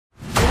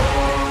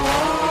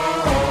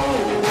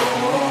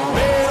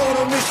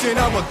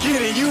I'ma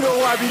get it. You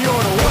know I be on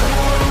the what?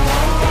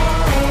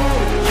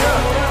 Yeah.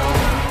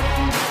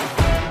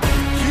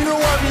 You know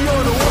I be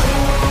on the what?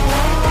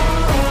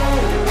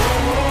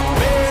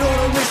 Man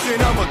on a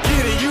mission, I'ma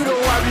get it. You know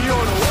I be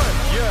on the what?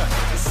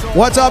 Yeah.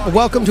 What's up?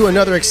 Welcome to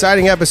another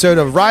exciting episode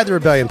of Ride the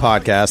Rebellion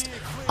podcast.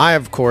 I,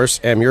 of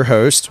course, am your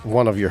host,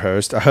 one of your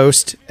hosts, a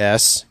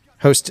hosted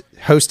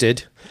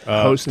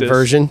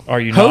version. Are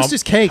you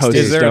Hostess cakes?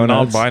 Is there dude. a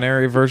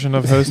non-binary version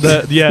of host?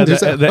 The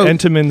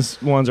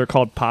Entenmann's ones are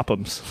called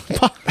Pop'ems.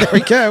 There we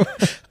go.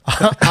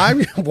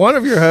 I'm one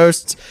of your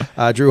hosts,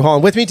 Drew Hall.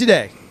 And with me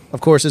today, of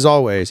course, as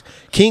always,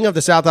 king of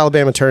the South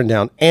Alabama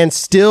Turndown and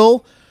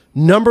still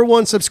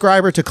 #1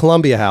 subscriber to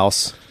Columbia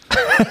House,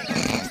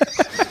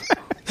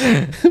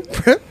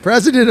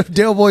 president of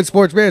Dale Boyd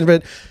Sports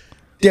Management,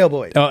 Dale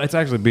Boyd. Oh, it's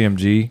actually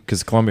BMG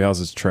because Columbia House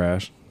is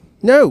trash.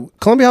 No,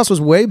 Columbia House was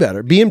way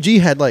better. BMG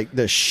had like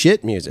the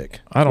shit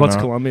music. I don't What's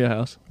know. Columbia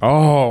House?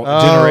 Oh,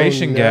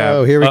 generation gap.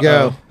 Oh, here we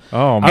go.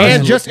 Oh, man.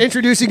 And just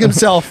introducing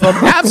himself from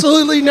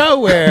absolutely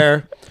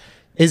nowhere.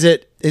 Is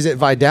it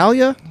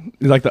Vidalia?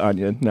 You like the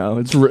onion? No,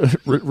 it's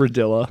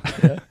Ridilla.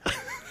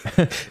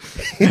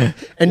 Yeah.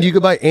 And you go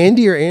by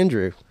Andy or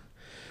Andrew?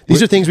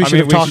 These are things we should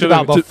have talked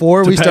about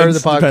before we started the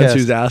Depends podcast.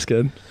 who's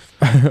asking.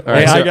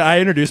 right, so- I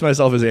introduced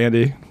myself as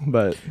Andy,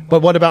 but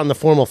But what about in the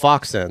formal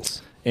Fox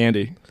sense?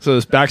 Andy. So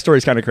this backstory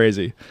is kind of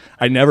crazy.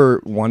 I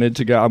never wanted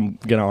to go. I'm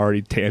gonna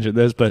already tangent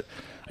this, but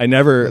I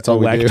never That's all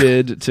we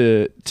elected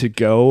to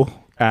go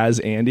as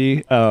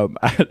Andy. I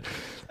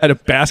had a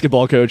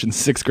basketball coach in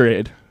 6th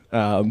grade.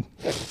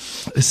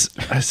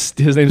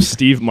 His name's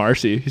Steve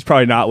Marcy. He's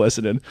probably not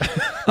listening.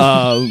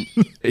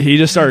 He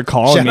just started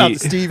calling Shout me. out to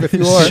Steve if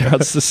you are.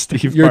 Shouts to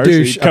Steve You're a Marcy.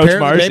 douche. Coach Apparently,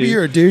 Marcy. maybe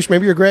you're a douche.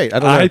 Maybe you're great. I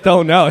don't know. I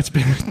don't know. It's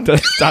been.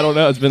 I don't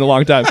know. It's been a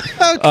long time.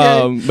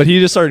 Okay. But he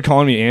just started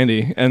calling me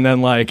Andy, and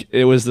then like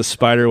it was the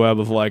spider web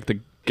of like the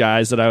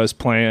guys that I was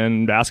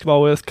playing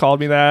basketball with called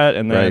me that,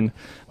 and then Right.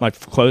 my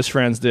close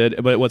friends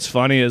did. But what's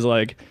funny is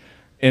like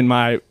in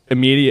my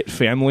immediate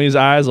family's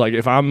eyes, like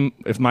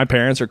if my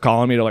parents are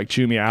calling me to like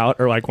chew me out,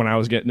 or like when I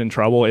was getting in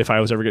trouble, if I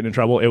was ever getting in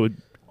trouble, it would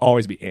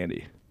always be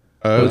Andy.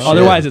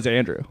 Otherwise, it's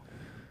Andrew.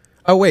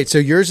 Oh, wait. So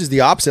yours is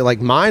the opposite.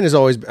 Like mine is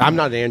always, I'm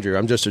not Andrew.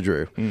 I'm just a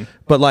Drew.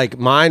 But like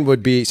mine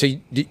would be, so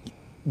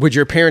would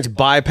your parents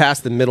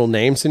bypass the middle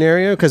name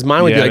scenario? Because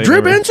mine would be Yeah, like, they Drew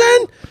never-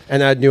 Benson?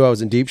 And I knew I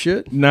was in deep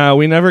shit. No,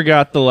 we never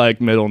got the like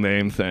middle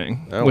name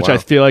thing, Oh, which wow. I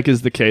feel like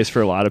is the case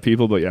for a lot of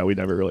people. But yeah, we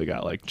never really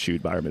got like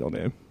chewed by our middle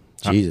name.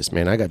 Jesus,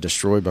 man. I got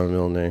destroyed by my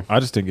middle name. I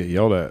just didn't get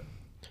yelled at.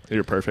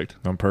 You're perfect.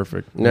 I'm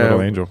perfect. No.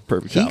 Little angel.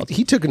 Perfect He, child.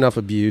 he took enough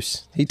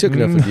abuse.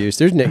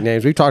 There's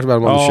nicknames. We've talked about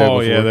them on the show Oh,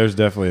 before. yeah, there's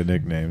definitely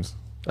nicknames.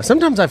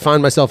 Sometimes I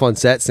find myself on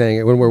set saying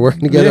it when we're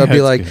working together. Yeah, I'll be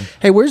it's like, good.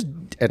 hey, where's...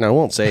 And I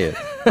won't say it.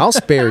 I'll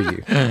spare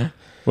you.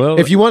 Well,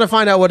 If you want to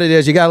find out what it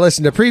is, you got to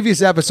listen to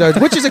previous episodes,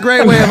 which is a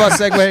great way of us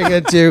segueing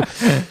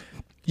into...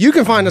 You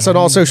can find us on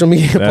all social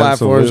media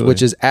platforms, Absolutely.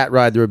 which is at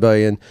Ride the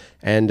Rebellion,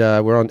 and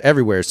we're on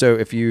everywhere. So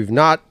if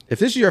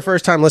this is your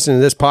first time listening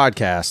to this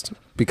podcast,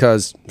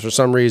 because for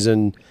some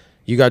reason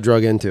you got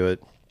drug into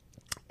it,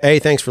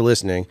 thanks for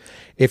listening.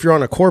 If you're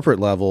on a corporate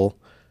level,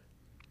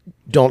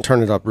 don't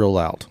turn it up real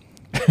loud.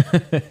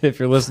 if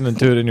you're listening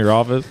to it in your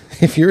office,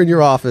 If you're in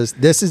your office,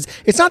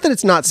 it's not that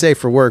it's not safe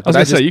for work, I was but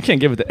gonna say you can't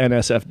give it the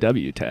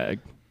NSFW tag.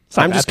 It's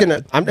not I'm that just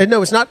bad. gonna.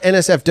 No, it's not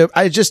NSFW.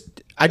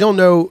 I don't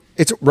know.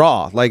 It's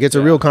raw. Like it's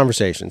a real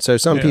conversation. So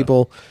some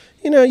people,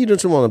 you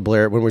don't want to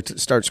blare it when we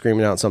start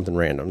screaming out something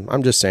random.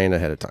 I'm just saying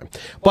ahead of time.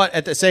 But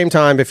at the same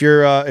time, if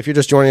you're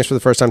just joining us for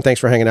the first time, thanks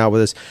for hanging out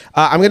with us.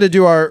 I'm going to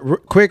do our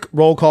quick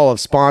roll call of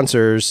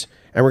sponsors,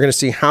 and we're going to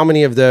see how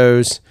many of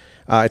those.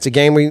 It's a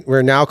game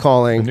we're now a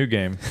calling. new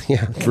game.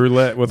 Yeah.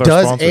 Roulette with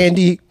our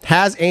sponsors.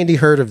 Has Andy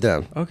heard of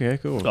them? Okay,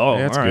 cool. Oh,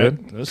 yeah, that's all right.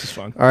 good. This is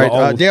fun. All right,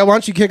 Well, Dale, why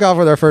don't you kick off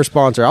with our first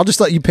sponsor? I'll just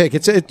let you pick.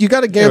 You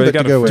got a gambit to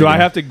gotta go with. Do I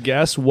have to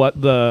guess what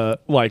the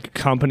like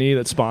company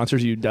that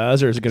sponsors you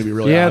does, or is it going to be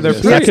really Yeah, they're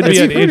obvious? That could be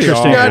an pretty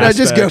interesting. obvious.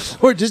 No, just go aspect.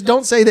 for it. Just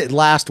don't say that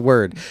last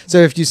word. So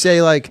if you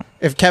say like,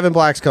 if Kevin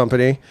Black's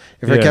company,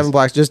 if you're Yes. Kevin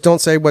Black's, just don't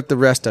say what the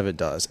rest of it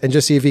does, and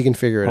just see if he can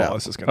figure it Oh, out.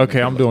 this is gonna Okay,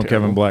 make I'm it doing look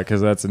Kevin terrible. Black because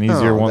that's an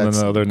easier one than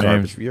that's the other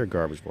garbage. names. You're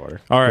garbage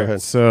water. All Go right,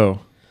 ahead. so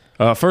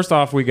first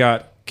off, we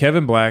got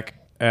Kevin Black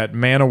at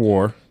Man of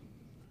War,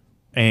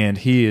 and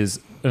he is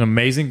an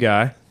amazing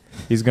guy.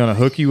 He's going to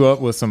hook you up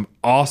with some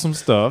awesome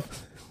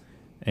stuff.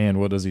 And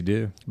what does he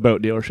do?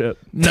 Boat dealership.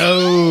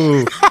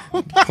 No,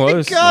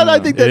 close. God, I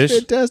think that's ish.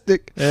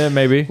 fantastic.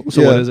 Maybe.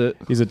 So Yeah. what is it?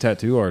 He's a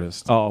tattoo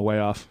artist, Oh, way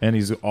off. and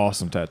he's an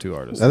awesome tattoo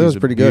artist. That was He's a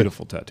pretty good.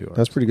 Beautiful tattoo artist.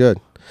 That's pretty good.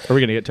 Are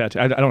we gonna get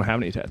tattoos? I don't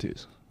have any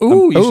tattoos.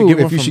 Ooh, you should get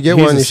one. if you from- should get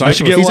he's one, a you should-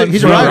 cyclist.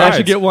 He's a He rider. I rides.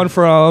 should get one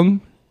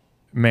from.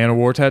 Man of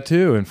War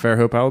Tattoo in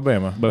Fairhope,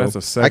 Alabama. That's a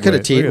segue. I could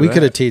have Look at we that.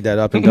 could have teed that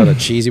up and done a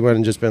cheesy one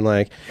and just been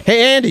like,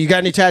 "Hey Andy, you got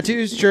any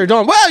tattoos? Sure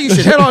don't. Well, you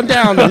should head on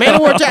down to Man of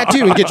War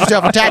Tattoo and get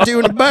yourself a tattoo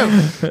in a boat.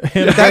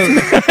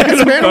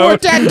 That's Man of War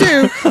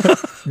Tattoo.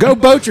 Go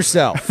boat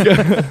yourself.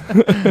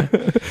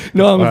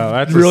 No, I'm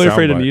that's a really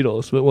afraid of soundbite.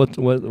 needles. But what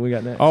we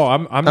got next? Oh,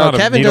 I'm not a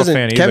Kevin needle doesn't.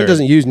 fan either. Kevin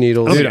doesn't use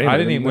needles. Dude, Okay. I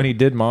didn't even, when he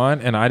did mine,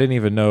 and I didn't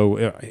even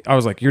know. I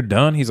was like, "You're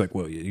done." He's like,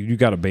 "Well, you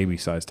got a baby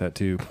size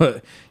tattoo,"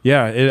 but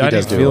yeah, He I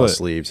does didn't do feel all it.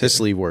 sleeves. His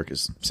sleeve work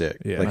is sick.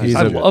 Yeah, like nice. he's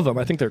I a- love them.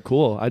 I think they're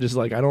cool. I just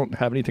I don't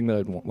have anything that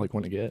I'd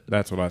want to get.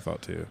 That's what I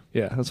thought too.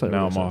 Yeah, that's what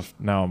Now everybody I'm says. off.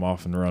 Now I'm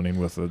off and running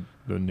with a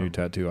new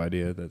tattoo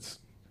idea. That's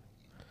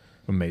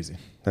amazing.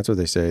 That's what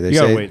they say. They You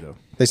gotta say wait though.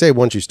 they say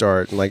once you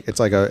start, like it's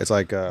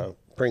like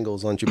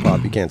Pringles. Once you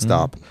pop, you can't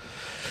stop.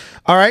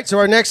 All right, so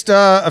our next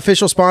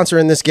official sponsor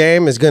in this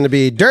game is going to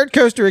be Dirt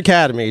Coaster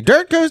Academy.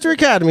 Dirt Coaster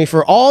Academy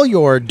for all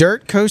your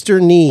dirt coaster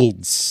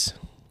needs.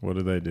 What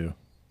do they do?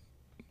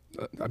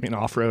 I mean,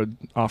 off-road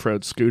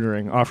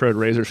scootering, off-road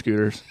razor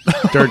scooters,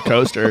 dirt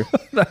coaster,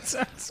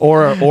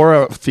 or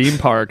a theme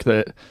park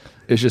that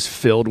is just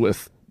filled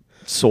with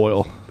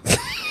soil.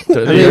 You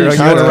want to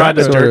kinda, ride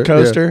the sorta, dirt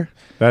coaster?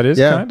 That is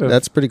Yeah, kind of.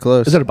 that's pretty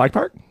close. Is it a bike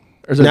park?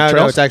 Or is it No,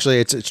 trails? it's actually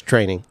it's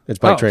training. It's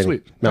bike Oh, training,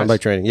 sweet. mountain Nice.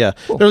 bike training. Yeah,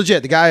 they're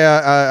legit. The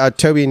guy,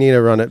 Toby and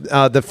Nina run it.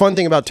 The fun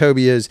thing about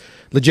Toby is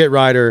legit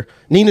rider.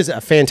 Nina's a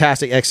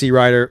fantastic XC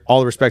rider. All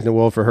the respect in the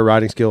world for her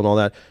riding skill and all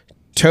that.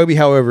 Toby,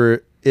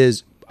 however,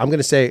 is I'm going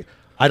to say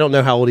I don't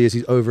know how old he is.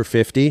 He's over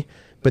 50,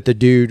 but the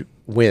dude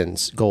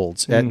wins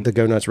golds at the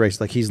Go Nuts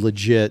race. Like he's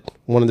legit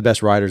one of the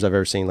best riders I've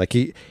ever seen. Like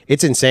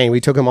it's insane.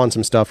 We took him on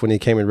some stuff when he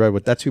came and rode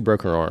with. That's who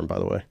broke her arm, by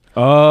the way.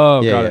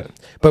 Oh, Yeah, got yeah. it.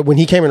 But when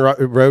he came and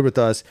rode with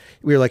us,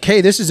 we were like,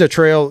 hey, this is a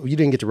trail. You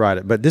didn't get to ride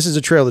it, but this is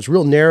a trail that's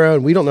real narrow,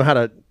 and we don't know how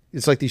to.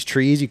 It's like these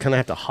trees. You kind of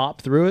have to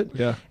hop through it.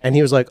 Yeah. And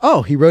he was like,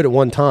 oh, he rode it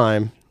one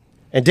time.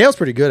 And Dale's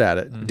pretty good at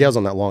it. Dale's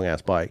on that long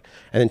ass bike.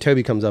 And then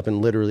Toby comes up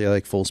and literally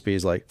like full speed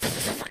is like,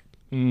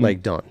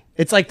 like done.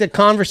 It's like the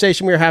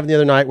conversation we were having the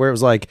other night where it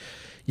was like,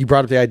 you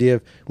brought up the idea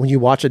of when you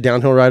watch a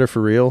downhill rider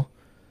for real,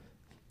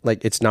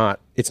 like it's not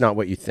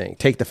what you think.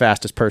 Take the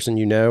fastest person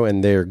you know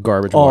and they're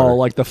garbage water. Oh,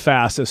 like the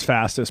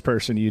fastest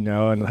person you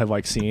know and have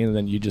like seen, and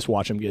then you just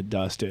watch them get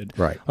dusted.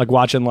 Right. Like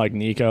watching like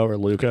Nico or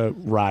Luca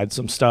ride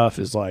some stuff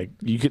is like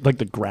you get like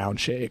the ground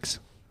shakes.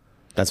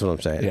 That's what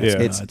I'm saying. Yeah,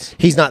 It's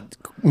he's not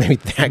maybe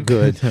that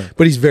good,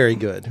 but he's very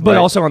good. But right?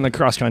 also on the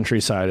cross country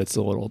side, it's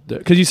a little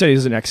because you say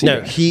he's an XC.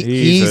 no, guy.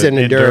 he's an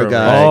an enduro enduro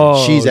guy. guy. Oh,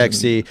 She's he's an-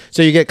 XC,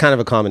 so you get kind of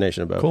a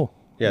combination of both. Cool.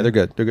 Yeah, they're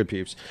good. They're good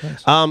peeps.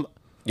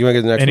 You want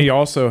to get the next and one? he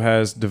also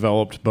has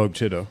developed Bug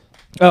Chitto.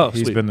 Oh,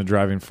 He's sweet. been the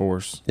driving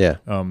force. Yeah.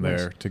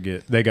 There to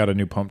get. They got a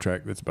new pump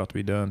track that's about to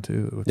be done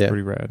too. It's Yeah.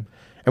 pretty rad.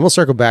 And we'll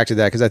circle back to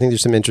that because I think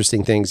there's some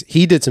interesting things.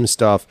 He did some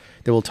stuff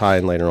that we'll tie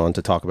in later on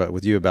to talk about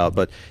with you about,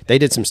 but they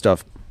did some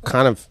stuff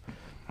kind of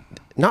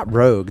not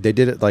rogue. They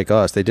did it like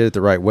us. They did it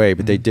the right way,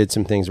 but they did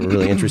some things that were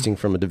really interesting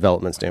from a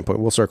development standpoint.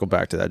 We'll circle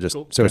back to that just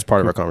so it's part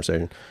of our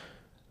conversation.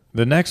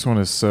 The next one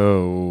is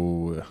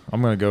so.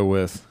 I'm going to go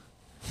with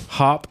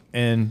Hop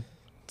and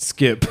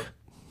Skip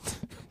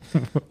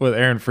with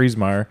Aaron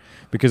Friesmeyer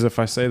because if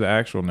I say the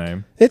actual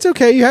name, It's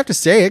okay. You have to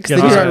say it because Yeah,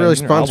 then you're not right. really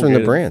You're sponsoring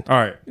the obligated. brand. all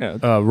right.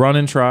 Yeah. Run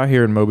and Try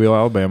here in Mobile,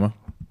 Alabama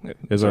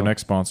is our Oh.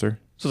 next sponsor.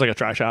 So it's like a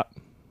try shop.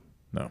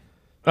 No,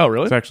 Oh,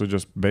 really? it's actually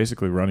just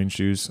basically running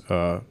shoes,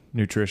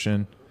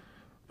 nutrition.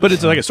 But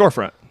it's like a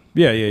storefront.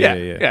 Yeah.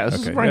 Yeah,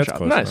 this is a running that's shop.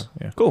 close Nice. enough,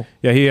 Yeah. Cool.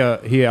 Yeah,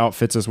 he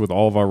outfits us with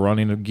all of our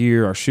running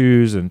gear, our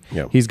shoes, and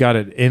Yep. he's got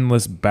an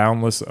endless,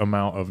 boundless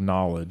amount of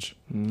knowledge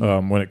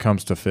when it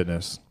comes to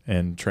fitness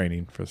and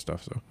training for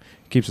stuff. So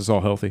he keeps us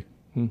all healthy.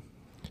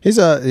 He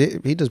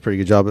does a pretty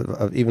good job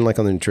of even like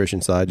on the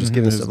nutrition side, just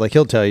giving us like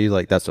he'll tell you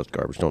like that stuff's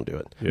garbage, don't do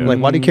it. Yeah. I'm like,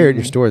 why do you carry it in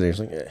your store? He's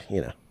like,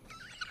 you know.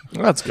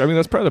 That's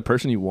probably the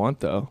person you want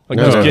though. Like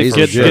No, just he's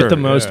get legit. the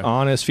most Yeah.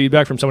 honest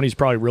feedback from somebody who's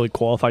probably really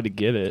qualified to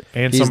give it.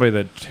 And He's- somebody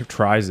that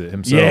tries it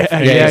himself. Yeah,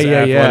 and yeah, is yeah.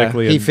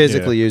 athletically He and-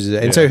 physically yeah. uses it,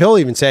 and Yeah. so he'll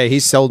even say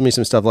he's sold me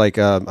some stuff like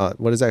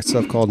what is that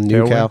stuff called?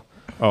 New Tailwind? Cow.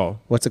 Oh,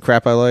 What's the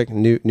crap I like?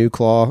 New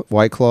Claw,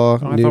 White Claw.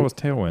 I new, thought it was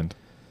Tailwind.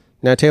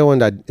 now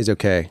Tailwind is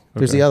okay.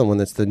 There's Okay. the other one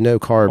that's the no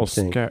carb Oh,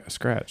 thing.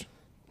 Scratch.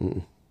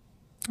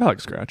 I like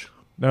Scratch.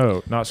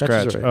 No, not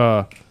Scratch is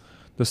Scratch.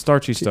 The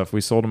starchy stuff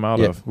we sold them out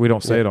Yeah. of. We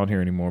don't say Yeah. it on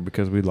here anymore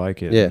because we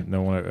like it. Yeah.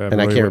 No one.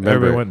 And I can't remember.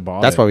 Everybody it. went and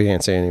bought That's it. why we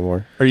can't say it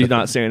anymore. Are you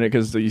not saying it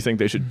because you think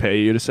they should pay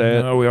you to say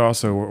it? No, we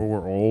also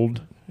we're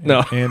old.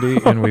 No. Andy,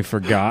 and we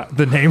forgot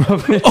the name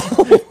of it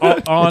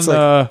on It's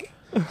like-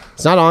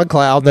 It's not on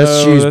Cloud. That's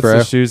no, shoes, that's bro.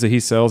 the shoes that he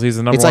sells. He's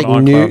the number It's one like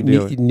on new, cloud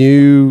dealer.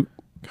 new.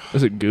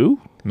 Is it goo?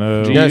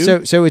 No, Do No,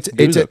 you? so it's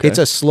Goo's okay. it's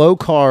a slow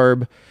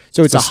carb.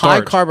 So it's a a high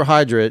starch.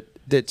 carbohydrate.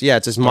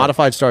 It's a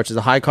modified starch. It's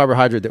a high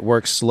carbohydrate that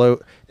works slow,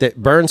 that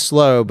burns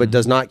slow, but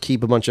does not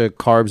keep a bunch of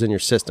carbs in your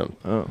system.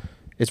 Oh.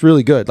 It's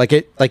really good.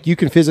 Like you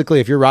can physically,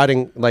 if you're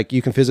riding, like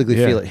you can physically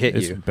Yeah, feel it hit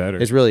it's you. better.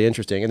 It's really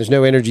interesting, and there's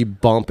no energy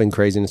bump and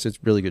craziness. It's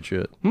really good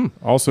shit.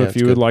 Also, Yeah, if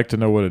it's you would good. like to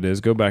know what it is,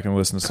 go back and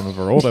listen to some of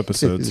our old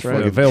episodes. It's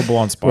fucking- Available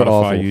on we're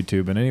awful. Spotify,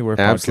 YouTube, and anywhere.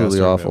 Absolutely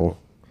podcasts are awful. available.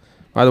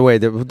 By the way,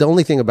 the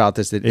only thing about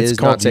this that It's is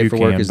called not safe for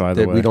work UCAN, is by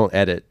the that we way. don't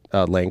edit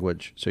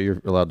language, so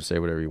you're allowed to say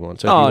whatever you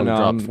want. So if Oh, you want no, to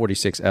drop I'm-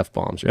 46 f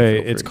bombs, Hey,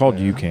 it's called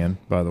UCAN,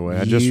 by the way.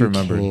 I just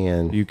remembered.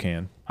 UCAN.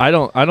 UCAN. I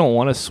don't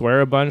want to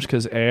swear a bunch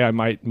because I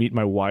might meet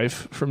my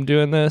wife from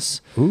doing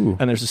this. Ooh.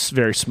 And there's this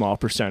very small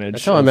percentage.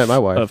 That's how I met my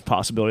wife. Of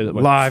possibility that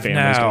my Live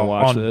family's now gonna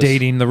watch on this.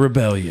 Dating the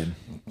Rebellion.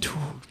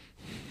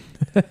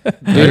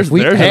 There's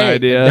an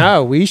idea.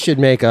 No, we should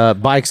make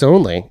bikes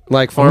only,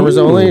 like farmers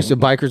only, so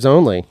bikers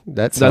only.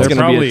 That's That's gonna going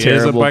to probably be a is a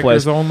terrible bikers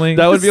place. only.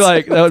 That would be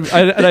like. And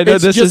I know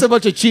it's this just is a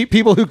bunch of cheap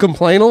people who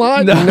complain a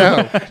lot.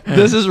 No.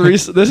 this is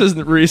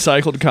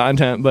recycled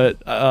content, but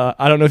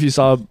I don't know if you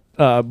saw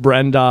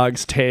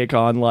Brendog's take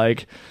on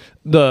like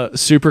the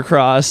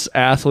Supercross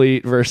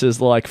athlete versus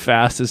the like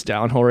fastest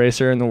downhill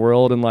racer in the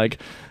world, and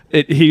like.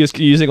 He was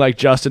using like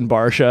Justin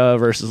Barsha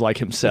versus like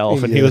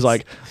himself, and he was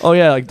like, "Oh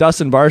yeah, like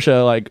Dustin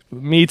Barsha like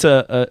meets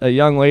a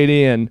young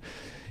lady, and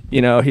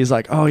you know he's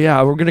like, oh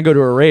yeah, we're gonna go to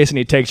a race, and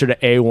he takes her to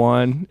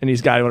A1, and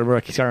he's got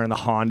her in the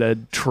Honda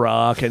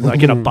truck and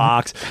like in a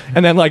box,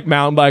 and then like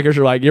mountain bikers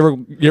are like, you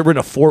ever been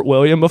to Fort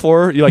William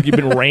before? You've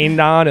been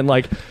rained on, and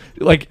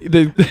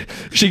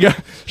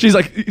she's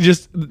like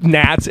just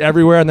gnats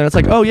everywhere, and then it's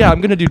like, oh yeah,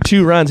 I'm gonna do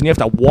 2 runs, and you have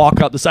to walk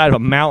up the side of a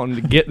mountain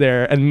to get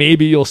there, and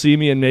maybe you'll see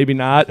me and maybe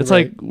not. It's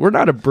right. Like we're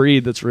not a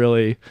breed that's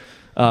really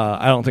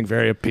I don't think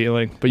very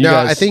appealing. But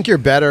I think you're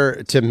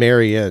better to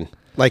marry in.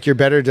 Like you're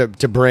better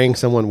to bring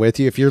someone with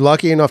you if you're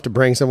lucky enough to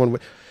bring someone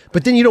with.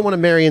 But then you don't want to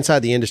marry inside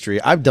the industry.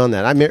 I've done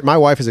that. My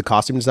wife is a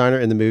costume designer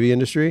in the movie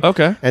industry.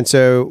 Okay. And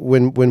so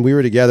when we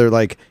were together,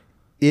 like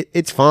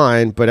it's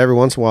fine, but every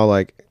once in a while,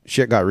 like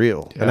shit got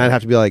real, and I'd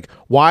have to be like,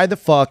 why the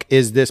fuck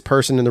is this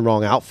person in the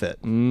wrong outfit?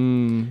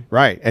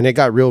 Right. And it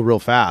got real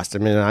fast. I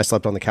mean, I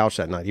slept on the couch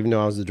that night, even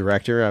though I was the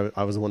director.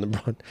 I was the one that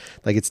brought,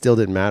 like, it still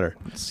didn't matter.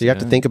 So you have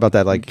to think about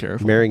that, like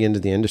marrying into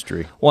the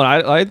industry. Well,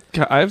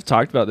 I've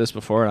talked about this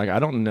before. Like, I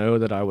don't know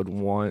that I would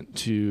want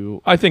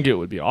to. I think it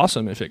would be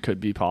awesome if it could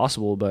be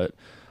possible, but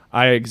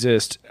I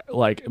exist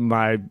like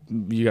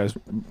you guys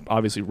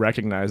obviously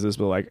recognize this,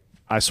 but like,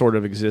 I sort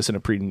of exist in a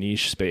pretty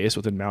niche space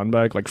within mountain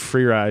bike. Like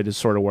free ride is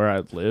sort of where I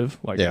live.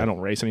 Like I don't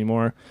race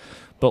anymore,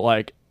 but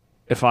like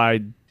if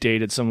I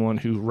dated someone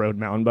who rode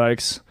mountain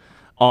bikes,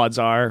 odds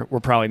are we're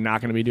probably not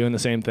going to be doing the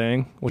same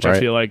thing, which I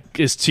feel like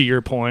is to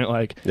your point.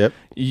 Like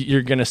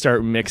you're going to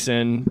start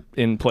mixing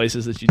in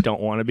places that you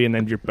don't want to be, and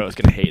then you're both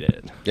going to hate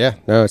it. Yeah,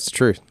 no, it's the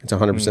truth. It's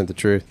 100% the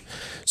truth.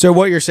 So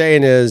what you're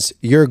saying is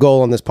your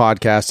goal on this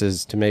podcast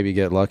is to maybe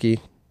get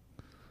lucky.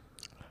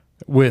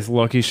 With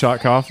Lucky Shot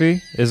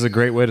Coffee is a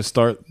great way to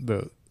start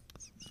the.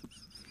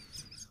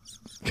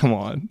 Come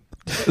on,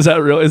 is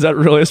that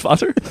really a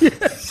sponsor?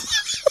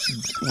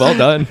 Yes. Well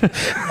done.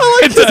 I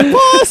like this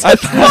boss. I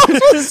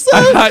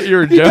thought you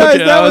were joking.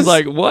 Guys, I was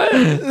like, what?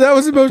 That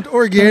was the most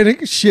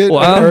organic shit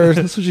on earth.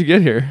 That's what you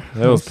get here.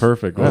 That was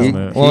perfect, wasn't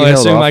it? Well, I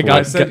assume I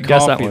guess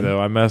that one though.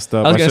 I messed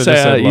up. I was gonna say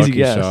said easy Lucky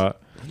guess. Shot.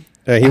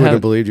 Yeah, he wouldn't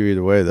have believed you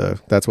either way, though.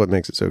 That's what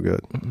makes it so good.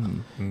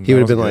 He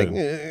would have been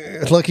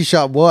like, Lucky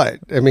Shot what?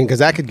 I mean, because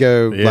that could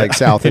go like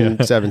south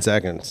in 7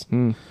 seconds.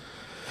 Yeah,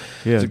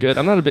 it's good.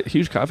 I'm not a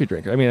huge coffee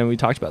drinker. I mean, we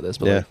talked about this,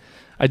 but like,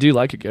 I do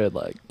like a good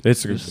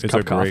it's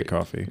a great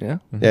coffee. Yeah,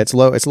 yeah, it's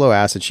low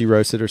acid. She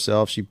roasted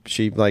herself.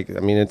 She like, I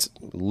mean, it's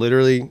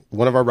literally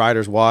one of our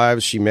riders'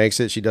 wives. She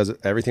makes it. She does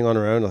everything on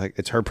her own. Like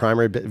it's her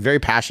primary. Very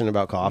passionate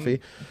about coffee.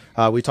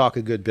 We talk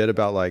a good bit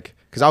about like,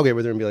 because I'll get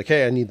with her and be like,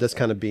 hey, I need this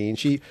kind of bean.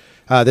 She.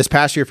 This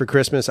past year for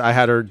Christmas, I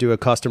had her do a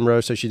custom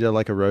roast, so she did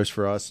like a roast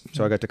for us.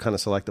 So I got to kind of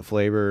select the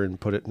flavor and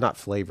put it, not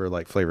flavor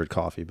like flavored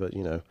coffee, but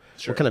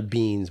what kind of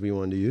beans we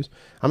wanted to use.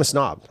 I'm a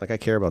snob. Like I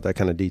care about that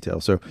kind of detail.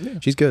 So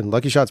she's good.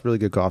 Lucky Shot's really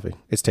good coffee.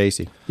 It's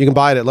tasty. You can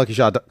buy it at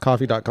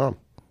luckyshotcoffee.com.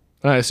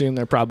 I assume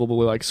they're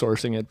probably like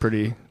sourcing it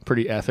pretty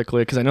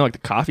ethically, because I know like the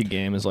coffee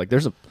game is like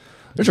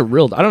there's a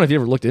real, I don't know if you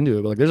ever looked into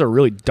it, but like there's a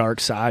really dark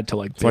side to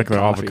like it's like the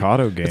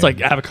avocado game. It's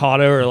like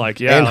avocado or like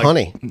and like,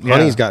 honey.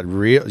 Honey's got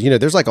real.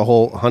 There's like a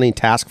whole honey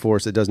task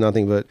force that does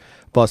nothing but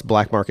bust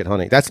black market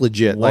honey. That's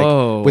legit.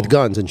 Whoa. Like with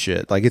guns and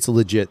shit. Like it's a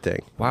legit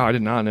thing. Wow, I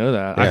did not know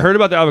that. Yeah. I heard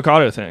about the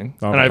avocado thing,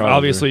 and I've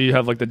obviously you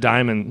have like the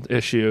diamond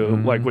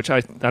issue, like which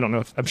I don't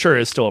know if, I'm sure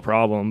is still a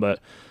problem, but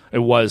it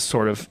was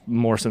sort of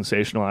more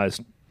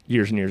sensationalized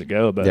years and years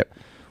ago. But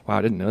wow,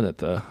 I didn't know that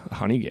the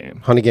honey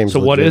game. Honey game. So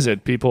legit. What is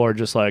it? People are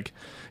just like.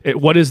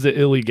 What is the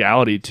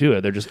illegality to it?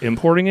 They're just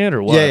importing it,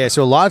 or what? Yeah.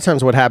 So a lot of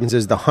times, what happens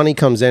is the honey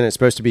comes in. It's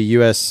supposed to be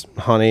U.S.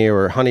 honey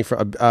or honey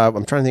from.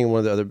 I'm trying to think of one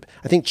of the other.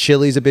 I think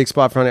Chile's a big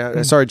spot for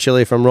honey. Sorry,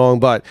 Chile, if I'm wrong,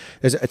 but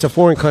it's a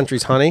foreign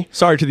country's honey.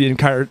 Sorry to the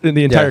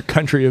entire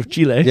country of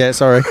Chile. Yeah,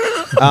 sorry.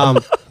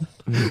 I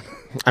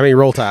mean,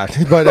 roll tide,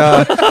 but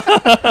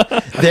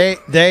they.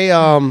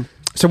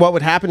 So what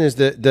would happen is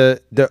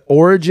the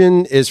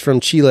origin is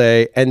from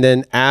Chile, and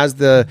then as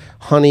the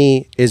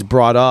honey is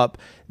brought up,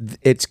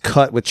 it's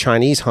cut with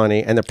Chinese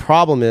honey, and the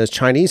problem is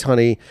Chinese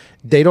honey,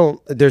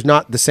 there's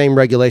not the same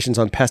regulations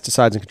on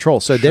pesticides and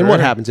control. So then what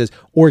happens is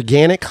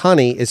organic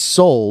honey is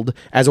sold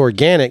as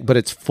organic, but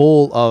it's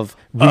full of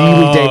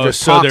really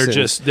dangerous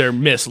toxins. So they're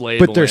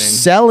mislabeling. But they're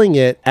selling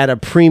it at a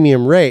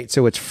premium rate,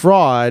 so it's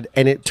fraud,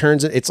 and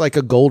it's like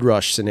a gold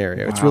rush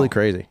scenario. Wow. It's really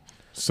crazy.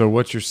 So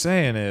what you're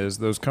saying is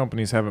those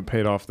companies haven't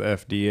paid off the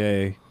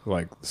FDA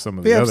like some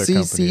of The the other FCC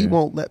companies.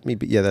 won't let me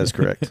be. Yeah, that's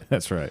correct.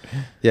 That's right.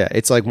 Yeah,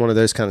 it's like one of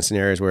those kind of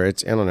scenarios where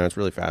it's, I don't know, it's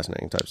really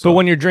fascinating type But stuff.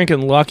 when you're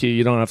drinking Lucky,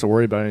 you don't have to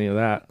worry about any of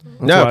that.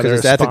 That's No, why because they're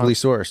it's a ethically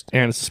sourced.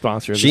 and it's a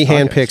sponsor. Of She this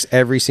podcast. handpicks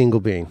every single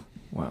bean.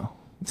 Wow.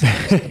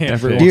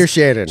 Dear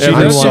Shannon, She I'm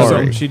does,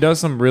 sorry. she does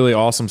some really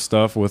awesome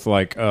stuff with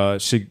like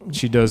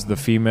she does the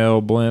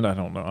female blend. I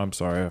don't know. I'm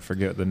sorry, I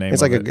forget the name.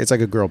 It's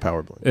like a girl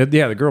power blend.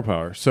 Yeah, the girl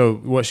power. So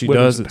what she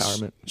Women's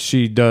does empowerment.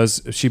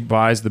 is she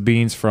buys the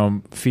beans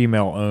from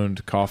female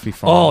owned coffee Oh,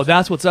 farms.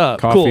 that's what's up.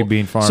 Coffee Cool.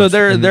 bean farms. So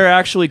they're And- they're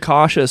actually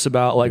cautious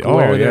about like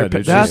where they're.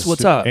 dude, That's she's-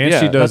 what's up. And Yeah,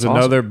 she does that's awesome.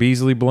 another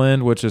Beasley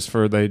blend, which is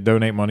for they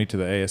donate money to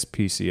the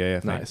ASPCA. I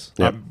think. Nice.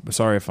 I'm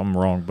sorry if I'm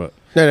wrong, but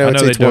No, I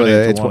know it's they one of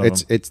donate the, to one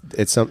of them.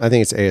 it's some. I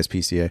think it's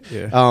ASPCA.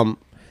 Yeah.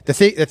 The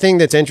thing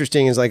that's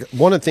interesting is like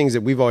one of the things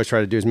that we've always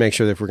tried to do is make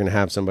sure that if we're going to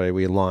have somebody,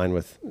 we align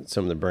with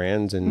some of the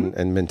brands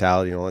and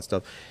mentality and all that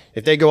stuff.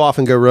 If they go off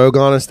and go rogue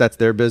on us, that's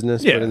their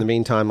business. Yeah. But in the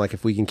meantime, like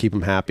if we can keep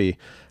them happy,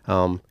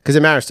 because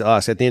it matters to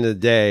us. At the end of the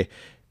day,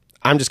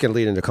 I'm just going to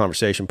lead into a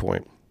conversation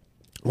point.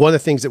 One of the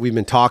things that we've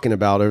been talking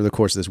about over the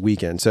course of this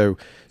weekend, so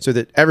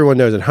that everyone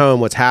knows at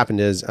home, what's happened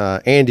is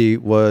Andy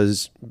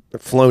was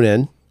flown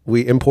in.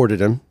 We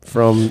imported him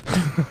from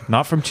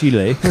not from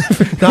Chile.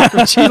 not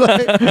from Chile.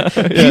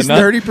 He's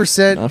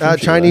 30%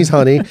 Chinese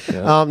honey.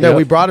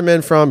 We brought him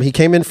in he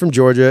came in from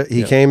Georgia.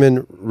 He came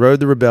and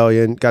rode the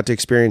rebellion, got to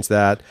experience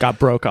that. Got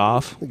broke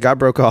off, Got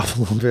broke off a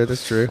little bit.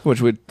 That's true.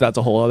 that's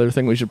a whole other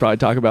thing we should probably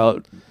talk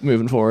about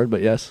moving forward.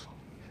 But yes,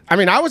 I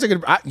mean, I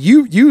wasn't gonna.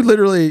 You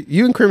literally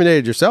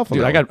incriminated yourself. On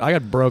dude, that I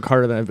got broke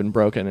harder than I've been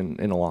broken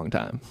in a long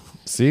time,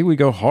 See, we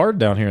go hard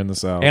down here in the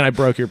South. and I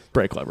broke your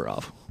brake lever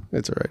off.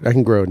 It's all right. I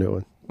can grow a new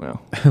one. Wow.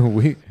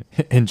 we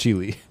in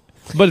Chile.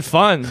 But it's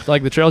fun.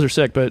 Like the trails are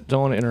sick, but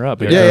don't want to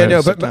interrupt.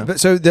 Yeah, but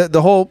so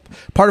the whole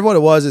part of what it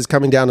was is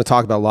coming down to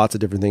talk about lots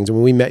of different things. And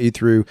when we met you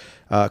through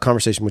a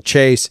conversation with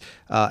Chase,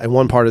 and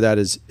one part of that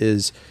is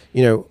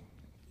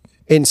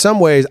in some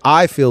ways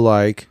I feel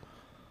like.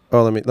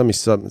 Oh, let me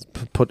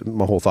put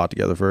my whole thought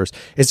together first.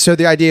 So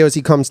the idea is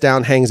he comes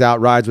down, hangs out,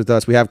 rides with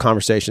us. We have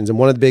conversations, and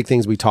one of the big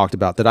things we talked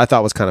about that I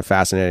thought was kind of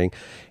fascinating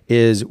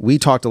is we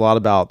talked a lot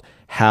about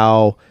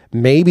how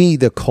maybe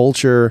the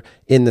culture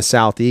in the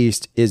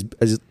Southeast is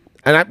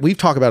we've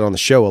talked about it on the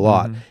show a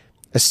lot,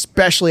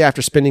 especially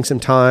after spending some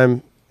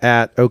time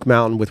at Oak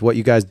Mountain with what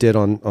you guys did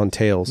on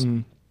Tails.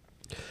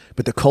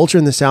 But the culture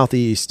in the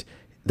Southeast,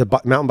 the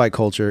mountain bike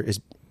culture, is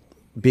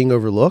being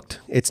overlooked.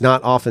 It's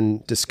not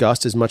often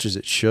discussed as much as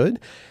it should,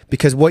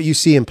 because what you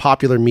see in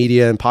popular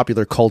media and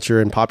popular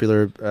culture and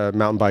popular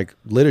mountain bike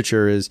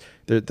literature is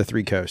the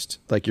three coasts.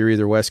 Like you're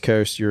either West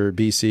Coast, you're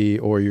BC,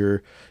 or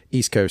you're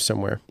East Coast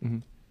somewhere.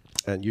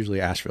 And usually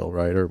Asheville,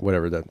 right? Or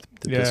whatever the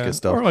discus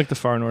stuff. Or like the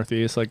far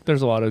Northeast. Like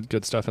there's a lot of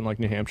good stuff in like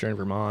New Hampshire and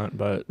Vermont,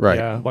 but Right.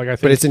 yeah, like I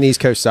think But it's an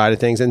East Coast side of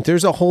things. And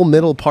there's a whole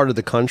middle part of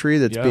the country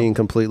that's Yeah. being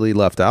completely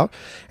left out.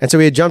 And so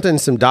we had jumped into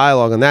some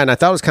dialogue on that. And I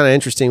thought it was kind of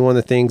interesting. One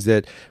of the things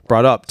that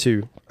brought up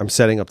to, I'm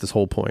setting up this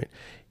whole point,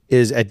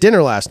 is at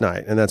dinner last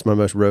night. And that's my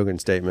most Rogan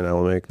statement I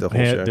will make the whole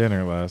Had show.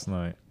 dinner last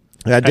night.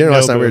 At dinner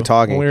last night we were Nobu.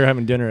 talking. When we were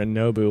having dinner at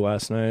Nobu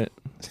last night.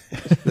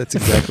 That's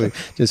exactly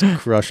just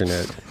crushing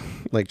it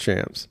like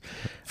champs.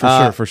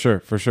 For sure.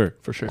 For sure.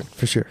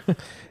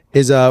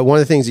 Is one of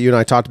the things that you and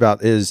I talked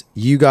about is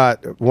you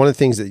got one of the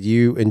things that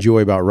you enjoy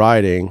about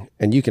riding,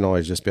 and you can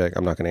always just be like,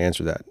 I'm not going to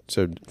answer that,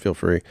 so feel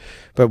free.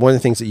 But one of the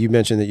things that you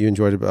mentioned that you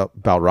enjoyed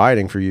about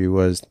riding for you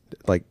was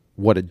like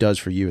what it does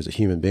for you as a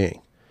human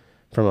being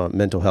from a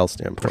mental health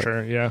standpoint. For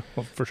sure, yeah,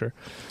 well, for sure.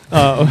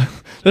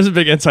 There's a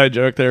big inside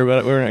joke there,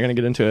 but we're not going to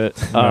get into it.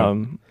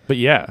 But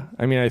yeah,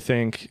 I mean, I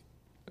think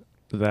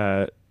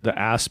that the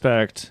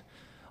aspect,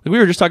 like we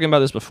were just talking about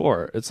this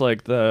before, it's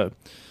like the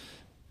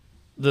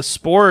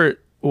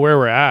sport where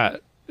we're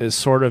at is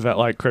sort of at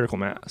like critical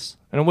mass,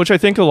 and which I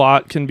think a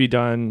lot can be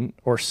done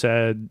or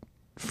said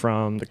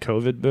from the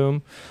COVID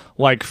boom.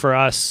 Like for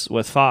us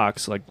with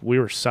Fox, like we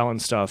were selling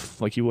stuff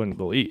like you wouldn't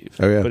believe.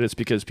 Oh, yeah. But it's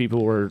because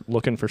people were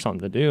looking for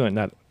something to do, and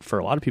that for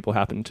a lot of people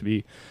happened to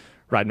be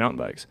riding mountain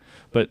bikes.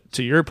 But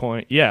to your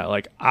point, yeah,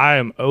 like I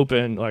am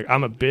open, like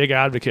I'm a big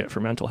advocate for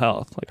mental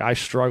health. Like I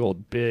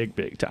struggled big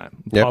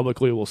time. Yep.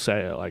 Publicly will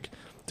say it. Like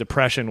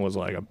depression was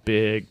like a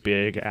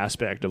big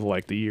aspect of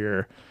like the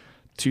year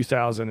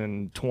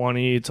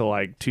 2020 to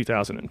like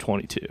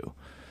 2022.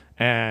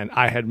 And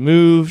I had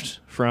moved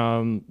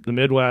from the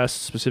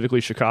Midwest,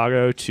 specifically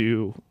Chicago,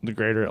 to the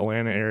greater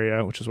Atlanta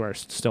area, which is where I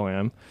still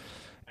am,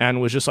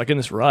 and was just like in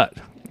this rut.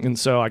 And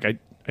so like I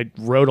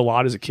rode a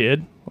lot as a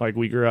kid. Like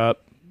we grew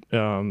up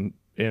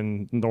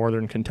in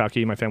northern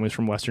Kentucky. My family's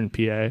from western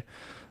PA.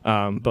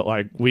 But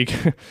like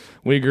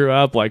we grew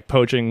up like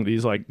poaching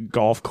these like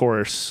golf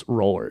course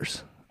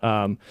rollers.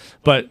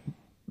 But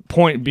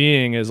point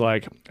being is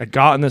like I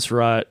got in this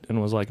rut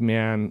and was like,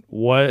 man,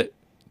 what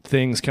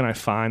things can I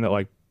find that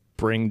like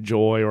bring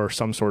joy or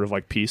some sort of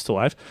like peace to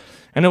life?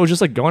 And it was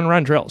just like going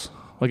around trails.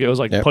 Like it was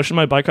like Yep. pushing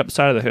my bike up the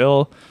side of the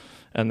hill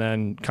and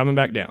then coming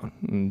back down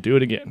and do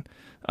it again.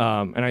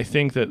 And I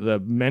think that the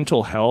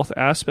mental health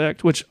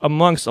aspect, which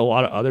amongst a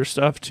lot of other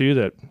stuff too,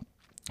 that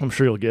I'm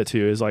sure you'll get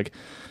to, is like,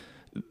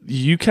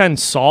 you can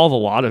solve a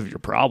lot of your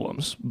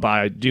problems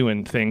by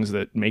doing things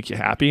that make you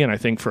happy. And I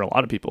think for a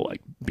lot of people,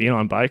 like being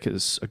on bike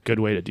is a good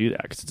way to do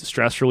that, because it's a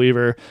stress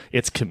reliever,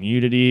 it's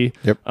community,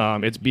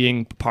 it's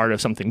being part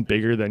of something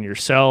bigger than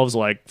yourselves.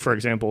 Like, for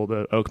example,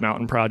 the Oak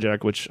Mountain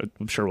Project, which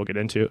I'm sure we'll get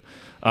into.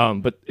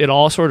 But it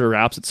all sort of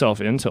wraps itself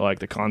into like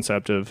the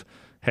concept of,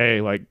 hey,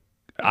 like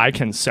I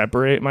can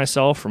separate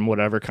myself from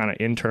whatever kind of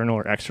internal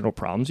or external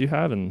problems you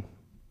have and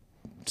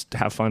just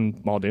have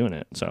fun while doing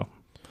it. So.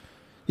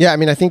 Yeah, I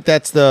mean, I think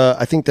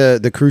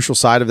the crucial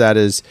side of that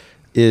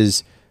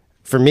is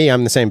for me,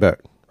 I'm in the same boat,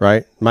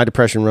 right? My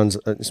depression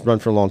it's run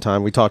for a long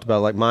time. We talked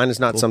about, like, mine is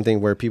not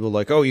something where people are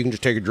like, oh, you can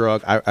just take a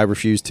drug. I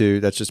refuse to.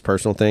 That's just a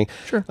personal thing.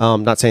 Sure.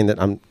 Not saying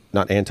that I'm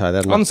not anti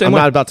that. I'm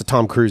not about to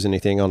Tom Cruise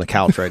anything on the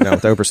couch right now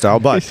with Oprah style,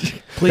 but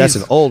that's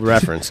an old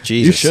reference.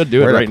 Jesus, you should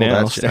do it right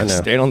now.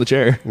 Stand on the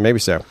chair. Maybe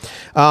so.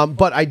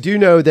 But I do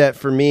know that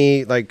for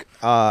me, like,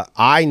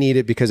 I need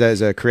it because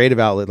as a creative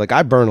outlet, like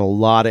I burn a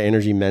lot of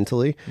energy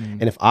mentally,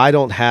 and if I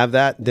don't have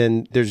that,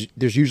 then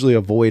there's usually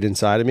a void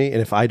inside of me,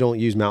 and if I don't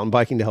use mountain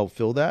biking to help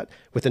fill that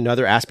with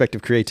another aspect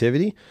of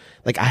creativity,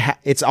 like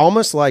it's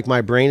almost like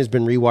my brain has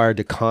been rewired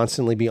to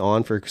constantly be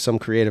on for some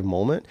creative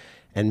moment.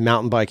 And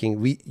mountain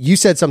biking, you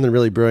said something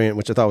really brilliant,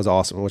 which I thought was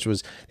awesome, which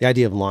was the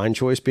idea of line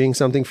choice being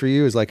something for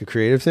you is like a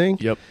creative thing.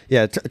 Yep.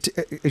 Yeah.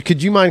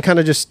 Could you mind kind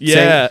of just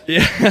saying?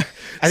 Yeah.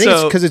 I think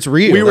it's because it's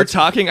real.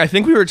 I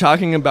think we were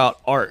talking about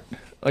art.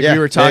 Like we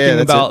were talking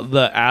about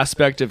the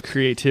aspect of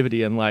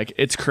creativity, and like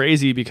it's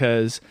crazy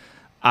because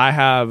I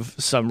have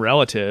some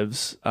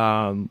relatives,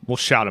 we'll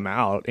shout them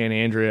out. Aunt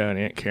Andrea and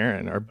Aunt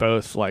Karen are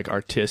both like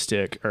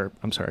artistic, or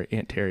I'm sorry,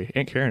 Aunt Terry,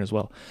 Aunt Karen as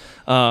well.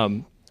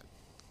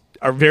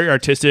 Are very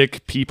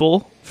artistic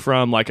people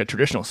from like a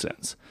traditional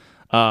sense.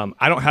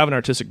 I don't have an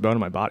artistic bone in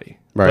my body,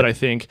 but I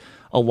think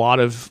a lot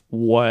of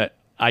what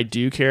I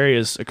do carry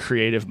is a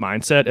creative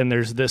mindset. And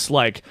there's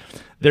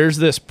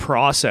this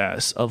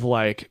process of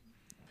like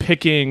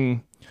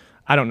picking,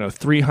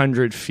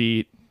 300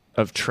 feet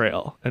of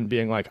trail and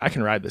being like, I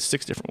can ride this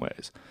 6 different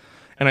ways.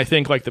 And I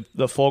think like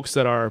the folks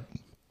that are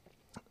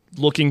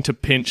looking to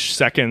pinch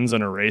seconds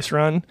in a race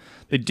run,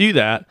 they do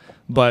that,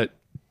 but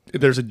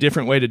there's a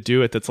different way to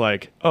do it that's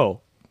like, oh,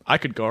 I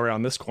could go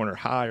around this corner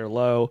high or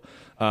low,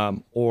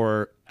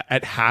 or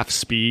at half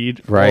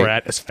speed, or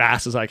at as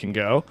fast as I can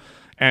go.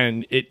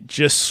 And it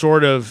just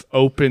sort of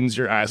opens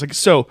your eyes. Like,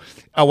 so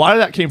a lot of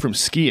that came from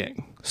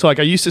skiing. So like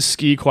I used to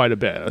ski quite a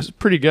bit. I was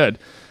pretty good.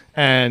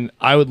 And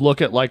I would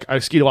look at, like, I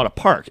skied a lot of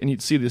park, and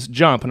you'd see this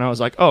jump, and I was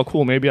like, oh,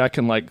 cool, maybe I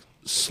can like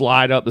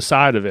slide up the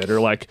side of it,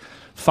 or like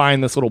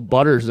find this little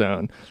butter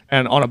zone.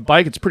 And on a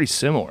bike, it's pretty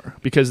similar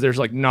because there's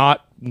like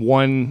not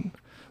one.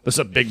 This is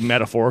a big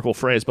metaphorical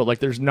phrase, but like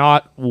there's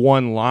not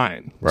one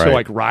line to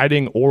like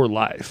riding or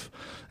life.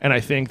 And I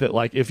think that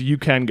like if you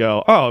can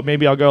go, oh,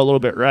 maybe I'll go a little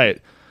bit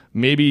right.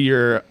 Maybe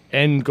your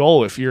end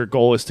goal, if your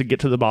goal is to get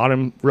to the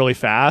bottom really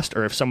fast,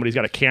 or if somebody's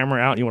got a camera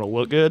out and you want to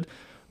look good,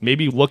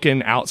 maybe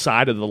looking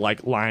outside of the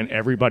like line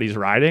everybody's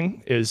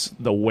riding is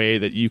the way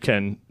that you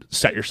can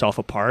set yourself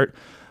apart.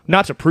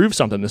 Not to prove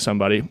something to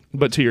somebody,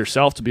 but to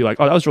yourself to be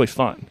like, oh, that was really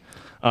fun.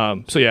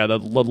 So yeah, the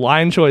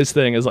line choice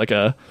thing is like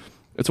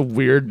it's a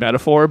weird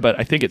metaphor, but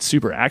I think it's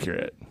super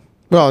accurate.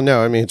 Well,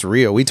 no, I mean, it's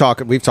real. We've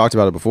talked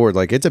about it before.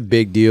 Like, it's a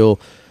big deal.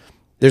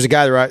 There's a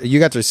guy that you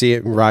got to see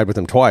it and ride with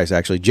him twice,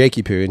 actually,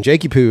 Jakey Poo. And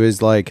Jakey Poo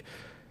is like,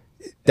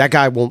 that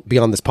guy won't be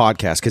on this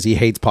podcast because he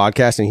hates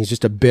podcasting. He's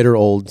just a bitter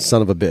old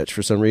son of a bitch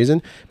for some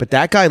reason. But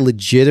that guy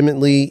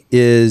legitimately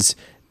is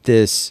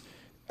this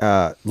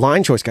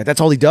line choice guy.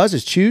 That's all he does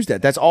is choose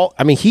that. That's all.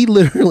 I mean, he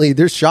literally,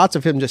 there's shots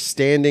of him just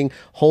standing,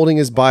 holding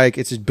his bike.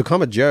 It's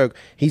become a joke.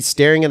 He's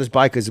staring at his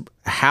bike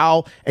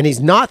and he's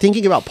not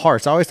thinking about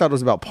parts. I always thought it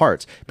was about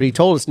parts, but he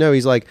told us no.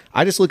 He's like,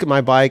 I just look at my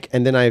bike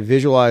and then I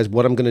visualize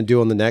what I'm going to do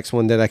on the next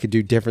one that I could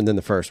do different than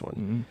the first one.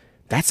 Mm-hmm.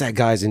 That's that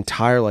guy's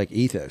entire like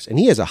ethos. And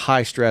he has a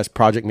high stress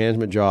project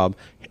management job.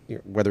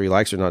 Whether he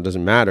likes it or not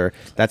doesn't matter.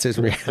 That's his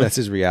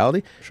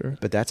reality. Sure.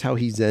 But that's how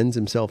he zens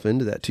himself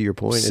into that, to your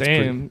point.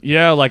 Same.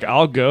 Yeah, like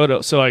I'll go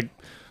to, so like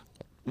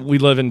we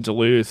live in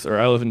Duluth, or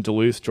I live in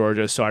Duluth,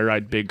 Georgia, so I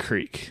ride Big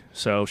Creek.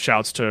 So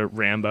shouts to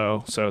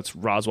Rambo. So it's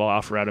Roswell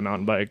Alpharetta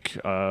mountain bike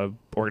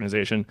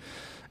organization.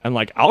 And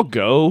like I'll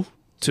go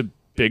to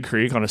Big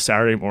Creek on a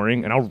Saturday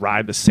morning and I'll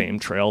ride the same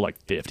trail like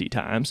 50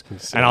 times.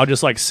 And I'll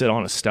just like sit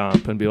on a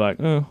stump and be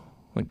like, oh,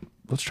 like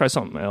let's try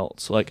something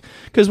else. Like,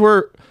 because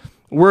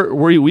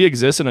we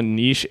exist in a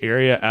niche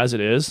area as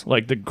it is.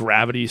 Like the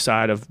gravity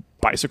side of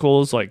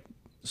bicycles, like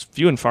it's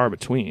few and far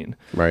between.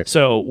 Right.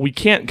 So we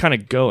can't kind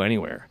of go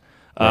anywhere.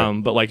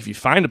 But like if you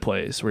find a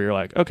place where you're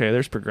like, okay,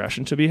 there's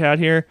progression to be had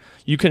here,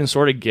 you can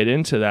sort of get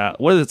into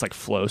that, whether it's like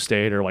flow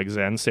state or like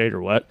Zen state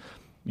or what,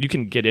 you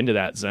can get into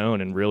that zone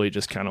and really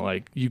just kind of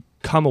like you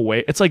come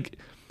away. It's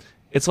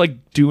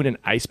like doing an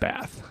ice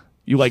bath.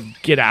 You like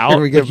get out. Here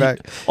we get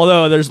like, back.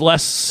 Although there's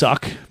less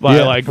suck by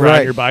like riding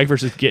right. your bike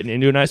versus getting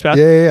into an ice path.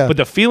 Yeah. But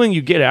the feeling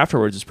you get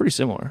afterwards is pretty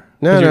similar.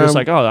 No, You're just no.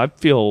 like, oh, I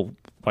feel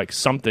like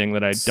something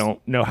that I don't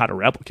know how to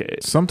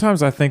replicate.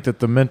 Sometimes I think that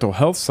the mental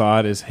health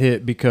side is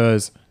hit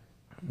because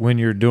when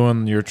you're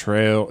doing your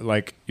trail,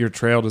 like your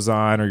trail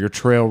design or your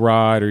trail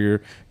ride,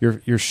 or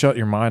you're shut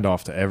your mind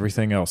off to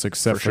everything else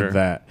except for sure.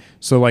 that.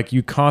 So like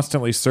you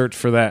constantly search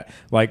for that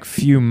like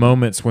few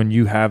moments when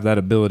you have that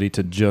ability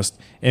to just,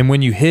 and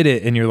when you hit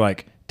it and you're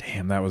like,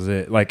 damn, that was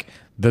it. Like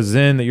the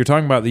zen that you're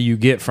talking about that you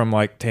get from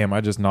like, damn,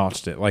 I just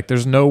notched it. Like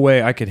there's no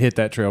way I could hit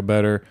that trail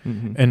better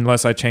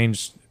unless I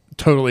changed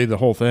totally the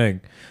whole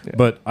thing. Yeah.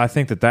 But I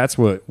think that that's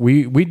what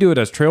we do it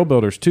as trail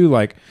builders too.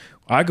 Like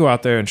I go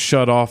out there and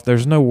shut off.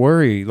 There's no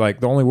worry. Like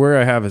the only worry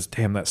I have is,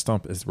 damn, that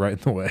stump is right in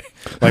the way.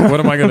 Like what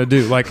am I going to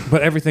do? Like,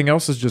 but everything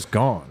else is just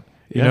gone.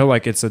 You know,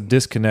 like it's a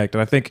disconnect.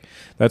 And I think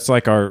that's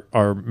like our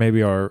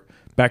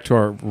back to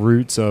our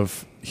roots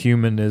of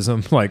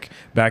humanism, like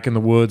back in the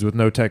woods with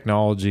no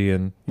technology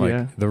and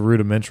like the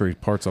rudimentary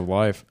parts of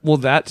life. Well,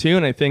 that too.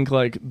 And I think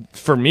like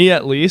for me,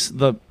 at least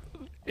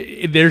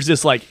there's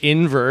this like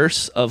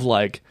inverse of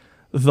like,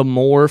 the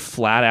more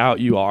flat out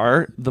you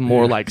are, the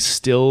more like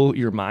still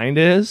your mind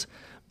is.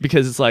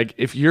 Because it's like,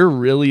 if you're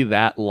really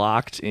that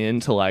locked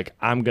into like,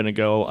 I'm going to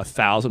go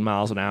 1,000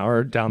 miles an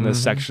hour down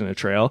this section of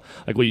trail,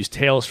 like we'll use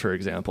Tails, for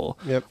example.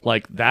 Yep.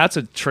 Like that's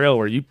a trail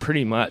where you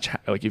pretty much,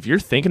 like if you're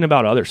thinking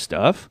about other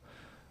stuff,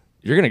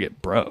 you're going to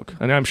get broke.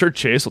 And I'm sure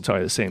Chase will tell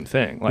you the same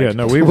thing. Like, Yeah,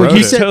 no, we Well, rode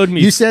you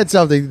it. said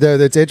something though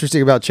that's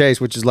interesting about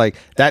Chase, which is like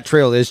that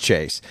trail is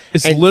Chase.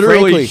 It's And literally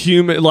frankly,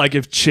 human. Like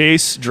if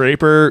Chase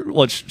Draper,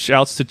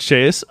 shouts to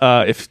Chase,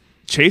 if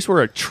Chase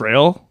were a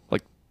trail,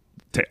 like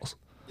Tails.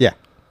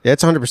 Yeah,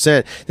 it's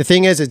 100%. The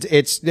thing is,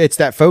 it's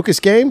that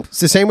focus game. It's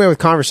the same way with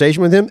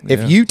conversation with him.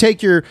 If you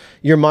take your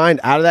mind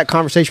out of that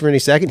conversation for any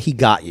second, he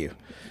got you.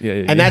 Yeah,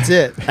 And that's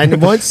it.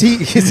 And once he,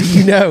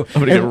 you know,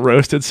 I'm gonna get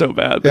roasted so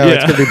bad. yeah,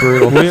 it's gonna be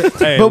brutal.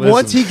 Hey, but listen.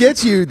 once he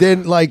gets you,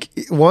 then like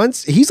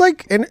once he's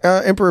like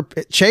Emperor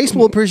Chase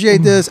will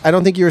appreciate this. I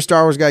don't think you're a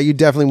Star Wars guy. You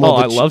definitely will. Oh,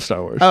 I but love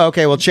Star Wars Oh,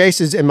 okay. Well, Chase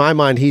is in my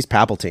mind. He's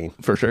Palpatine.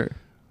 for sure.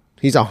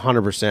 He's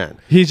 100%.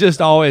 He's just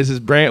always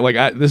his brain.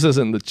 Like this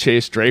isn't the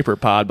Chase Draper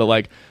pod, but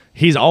like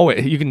he's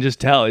always. You can just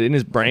tell in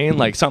his brain.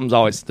 Like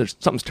something's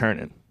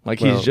turning. Like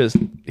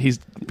he's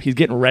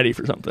getting ready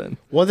for something.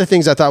 One of the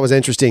things I thought was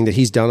interesting that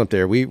he's done up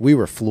there, we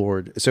were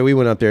floored. So we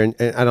went up there, and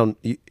I don't,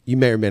 you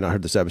may or may not have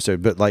heard this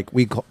episode, but like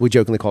we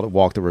jokingly called it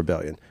Walk the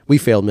Rebellion. We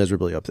failed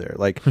miserably up there.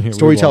 Like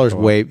Storyteller's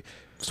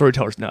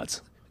Storyteller's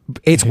nuts.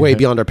 It's way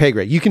beyond our pay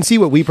grade. You can see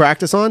what we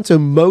practice on. So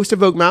most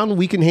of Oak Mountain,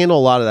 we can handle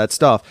a lot of that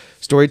stuff.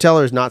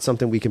 Storyteller is not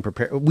something we can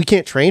prepare. We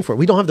can't train for it.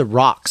 We don't have the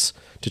rocks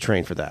to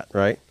train for that,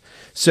 right?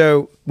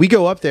 So we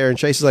go up there and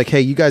Chase is like, hey,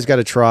 you guys got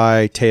to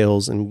try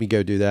Tails. And we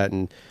go do that.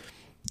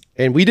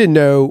 And we didn't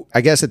know,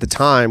 I guess at the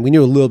time, we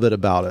knew a little bit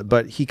about it,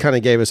 but he kind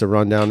of gave us a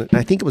rundown. And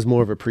I think it was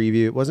more of a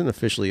preview. It wasn't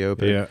officially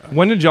open. Yeah.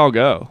 When did y'all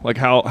go? Like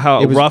how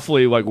It was-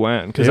 roughly like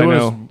when? Because I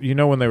know You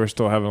know when they were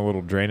still having a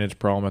little drainage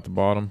problem at the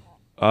bottom?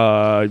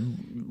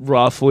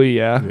 roughly,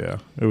 yeah. Yeah.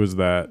 It was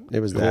that. It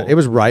was that. It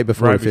was right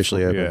before Right it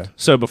officially before- opened.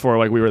 So before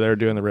like we were there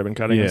doing the ribbon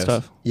cutting and Yes.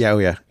 stuff. Yeah. Oh,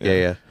 yeah.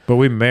 Yeah. But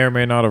we may or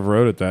may not have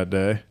rode it that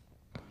day.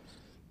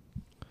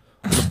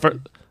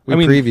 We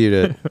previewed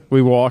it.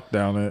 We walked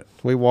down it.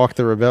 We walked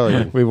the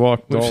rebellion. We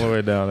walked all the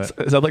way down it.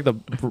 Is that like the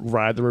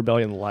Ride the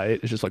Rebellion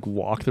light? It's just like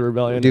walk the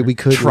rebellion. Dude, we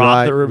couldn't trot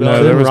ride. the We rebellion.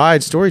 couldn't there was-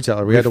 ride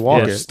Storyteller. We had to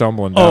walk Yeah, it.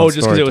 stumbling down. Oh,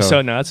 just because it was so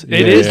Storyteller. nuts. Yeah.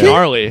 It is Yeah.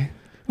 gnarly.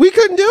 We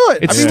couldn't do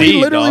it. It's I mean, we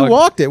steep, literally dog.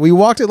 walked it. We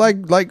walked it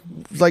like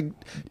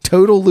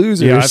total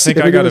losers. Yeah, I think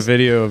I mean, it got a was-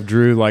 video of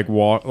Drew like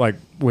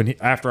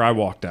after I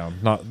walked down,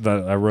 not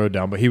that I rode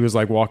down, but he was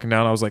like walking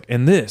down. I was like,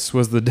 and this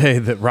was the day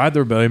that Ride the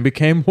Rebellion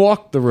became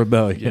Walk the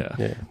Rebellion.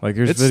 Yeah. Like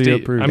here's It's video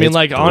steep. proof. I mean, It's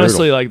like brutal.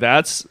 honestly, like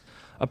that's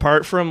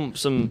apart from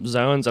some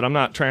zones that I'm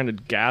not trying to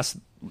gas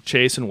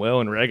Chase and Will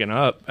and Reagan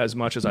up as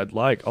much as I'd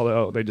like,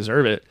 although they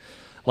deserve it.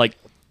 Like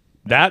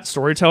that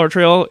Storyteller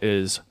trail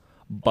is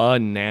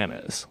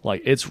bananas.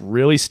 Like it's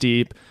really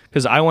steep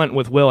because I went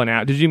with Will and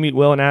Abby. Did you meet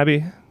Will and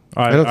Abby?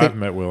 I've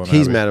met Will and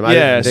He's Abby. met him. I Yeah,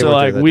 didn't- they so weren't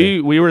like there that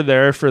we day. were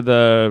there for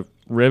the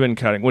ribbon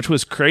cutting, which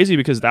was crazy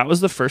because that was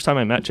the first time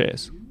I met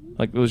Chase.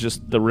 Like it was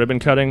just the ribbon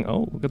cutting.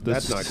 Oh, look at this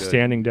That's not good.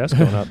 standing desk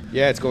going up.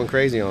 Yeah, it's going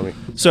crazy on me.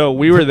 So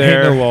we were Ain't no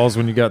there, walls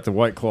when you got the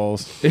white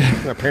claws.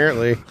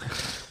 Apparently,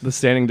 the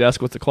standing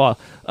desk with the claw.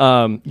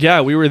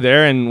 Yeah, we were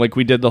there and like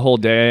we did the whole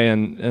day,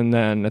 and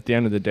then at the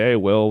end of the day,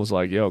 Will was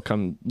like, "Yo,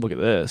 come look at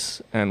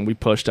this," and we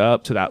pushed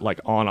up to that like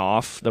on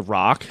off the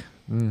rock,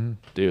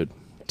 dude.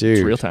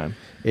 It's real time.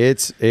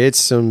 It's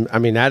some. I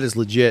mean, that is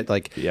legit.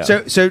 Like Yeah.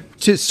 so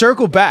to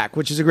circle back,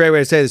 which is a great way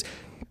to say this.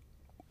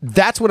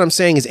 that's what I'm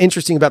saying is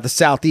interesting about the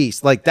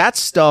Southeast. Like,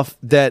 that's stuff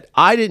that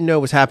I didn't know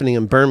was happening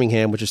in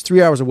Birmingham, which is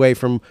 3 hours away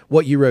from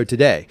what you rode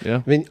today.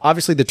 Yeah. I mean,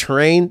 obviously the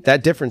terrain,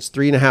 that difference,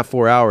 3.5,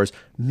 4 hours,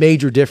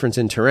 major difference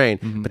in terrain,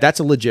 but that's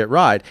a legit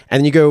ride. And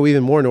then you go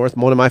even more north.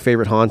 One of my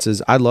favorite haunts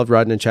is I love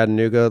riding in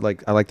Chattanooga.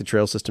 Like, I like the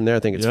trail system there. I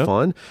think it's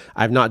fun.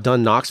 I've not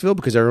done Knoxville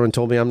because everyone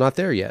told me I'm not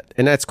there yet.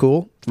 And that's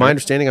cool. It's my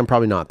understanding I'm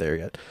probably not there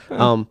yet. I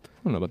don't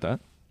know about that.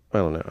 I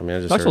don't know. I mean, I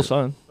just Knoxville's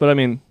fun, but I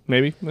mean,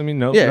 maybe. I mean,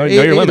 know Yeah,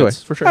 your either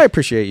limits way. for sure. I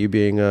appreciate you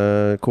being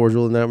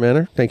cordial in that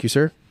manner. Thank you,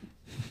 sir.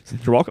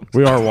 You're welcome.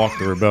 We are Walk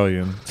the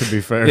Rebellion, to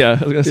be fair. Yeah,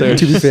 I was gonna say.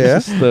 To be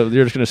fair.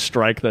 You're just gonna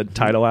strike the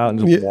title out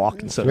and just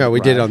walk instead. Yeah, of we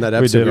did ride. on that We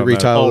episode. did We on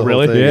that. retitled Oh, the whole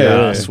really? thing.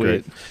 Yeah, sweet.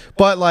 great.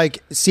 But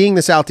like seeing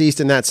the Southeast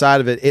and that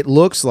side of it, it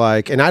looks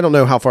like, and I don't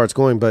know how far it's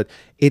going, but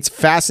it's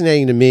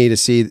fascinating to me to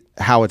see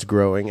how it's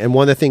growing. And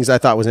one of the things I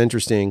thought was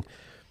interesting,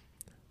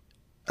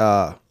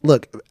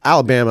 look,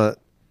 Alabama,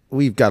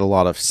 we've got a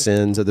lot of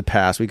sins of the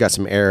past. We got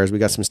some errors, we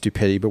got some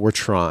stupidity, but we're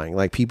trying.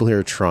 Like, people here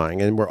are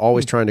trying, and we're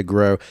always trying to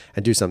grow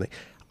and do something.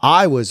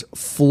 I was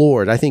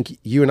floored. I think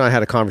you and I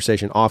had a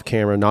conversation off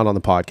camera, not on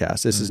the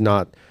podcast. This is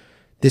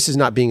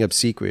not being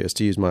obsequious,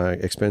 to use my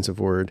expensive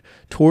word,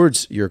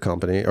 towards your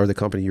company or the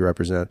company you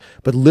represent.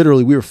 But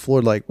literally, we were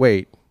floored. Like,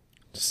 wait,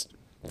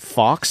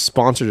 Fox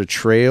sponsored a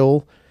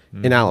trail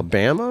in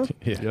Alabama?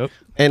 Yep.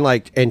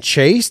 And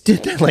Chase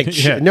did that?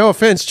 Like, Yeah. no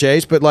offense,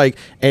 Chase, but like,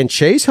 and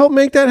Chase helped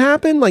make that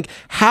happen? Like,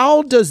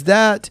 how does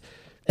that,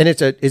 and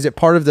is it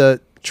part of the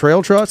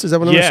Trail Trust? Is that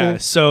what I'm Yeah. saying?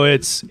 So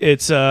it's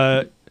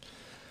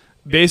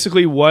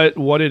basically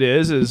what it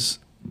is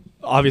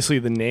obviously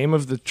the name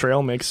of the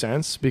trail makes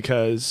sense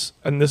because,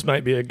 and this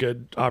might be a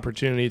good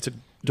opportunity to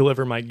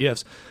deliver my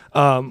gifts.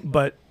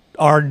 But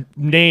our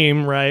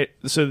name, right?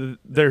 So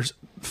there's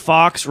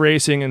Fox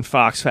Racing and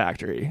Fox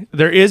Factory.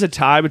 There is a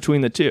tie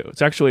between the two.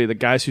 It's actually the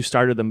guys who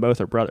started them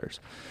both are brothers,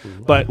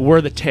 but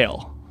we're the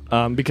tail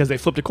because they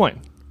flipped a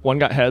coin. One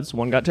got heads,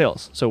 one got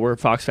tails. So we're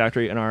Fox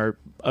Factory, and our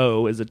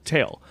O is a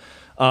tail.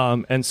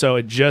 And so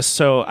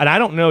and I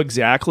don't know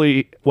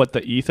exactly what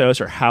the ethos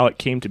or how it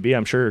came to be.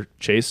 I'm sure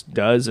Chase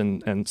does,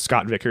 and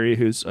Scott Vickery,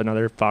 who's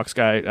another Fox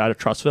guy out of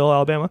Trustville,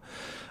 Alabama.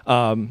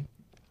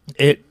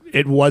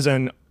 It was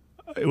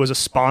a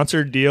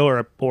sponsored deal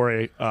or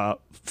a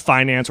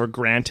finance or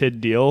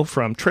granted deal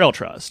from Trail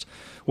Trust,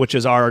 which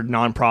is our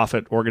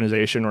nonprofit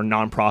organization or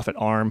nonprofit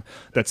arm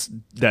that's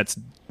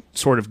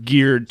sort of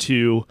geared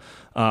to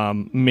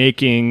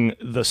making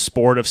the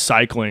sport of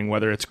cycling,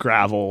 whether it's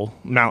gravel,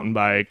 mountain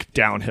bike,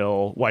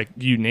 downhill, like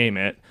you name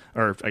it,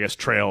 or I guess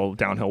trail,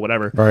 downhill,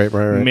 whatever. Right.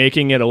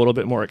 Making it a little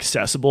bit more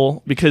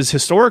accessible because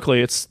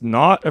historically it's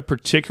not a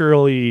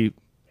particularly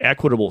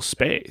equitable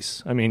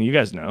space. I mean, you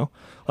guys know.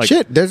 Like,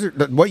 Shit,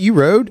 what you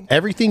rode,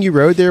 everything you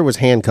rode there was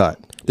hand cut.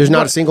 There's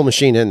not a single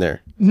machine in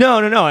there. No.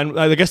 And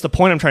I guess the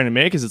point I'm trying to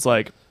make is it's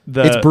like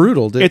it's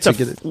brutal. It's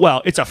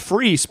a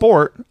free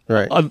sport,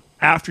 Right.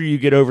 After you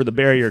get over the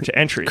barrier to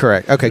entry.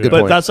 Correct. Okay, good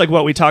But point. that's like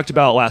what we talked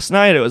about last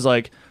night. It was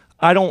like,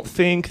 I don't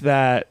think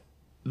that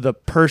the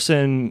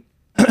person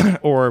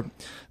or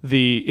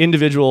the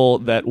individual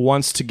that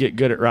wants to get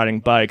good at riding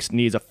bikes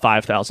needs a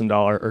 $5,000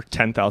 or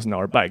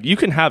 $10,000 bike. You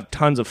can have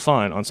tons of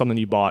fun on something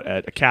you bought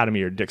at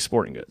Academy or Dick's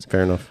Sporting Goods.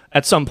 Fair enough.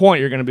 At some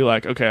point, you're going to be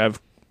like, okay,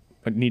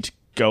 I need to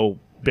go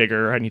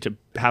bigger. I need to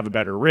have a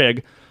better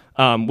rig,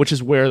 which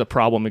is where the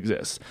problem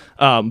exists.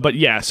 But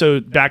yeah, so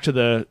back to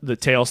the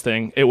tails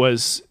thing. It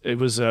was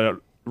a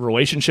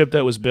relationship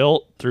that was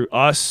built through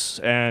us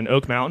and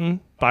Oak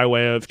Mountain by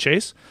way of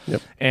Chase.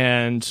 Yep.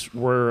 And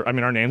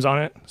our name's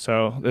on it.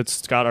 So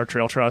it's got our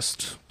Trail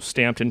Trust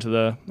stamped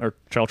into our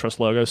Trail Trust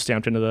logo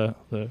stamped into the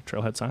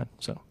trailhead sign.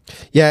 So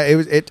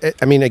Yeah,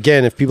 I mean,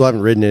 again, if people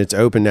haven't ridden it, it's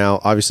open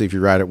now. Obviously, if you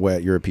ride it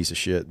wet, you're a piece of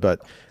shit.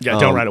 But yeah,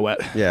 don't ride it wet.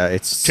 Yeah,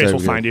 it's Chase so will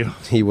good. find you.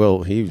 He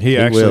will. He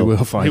actually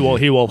will find you.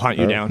 He will hunt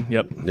you down.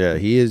 Yep. Yeah,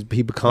 he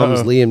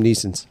becomes Liam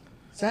Neeson's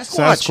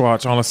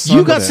Sasquatch on a Sunday.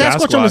 You got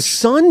Sasquatch on a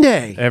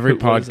Sunday. Every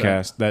What is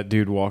podcast that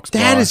dude walks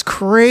That by. is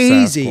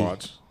crazy.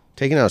 Sasquatch.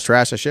 Taking out his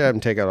trash. I should have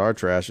him take out our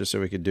trash just so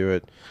we could do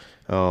it.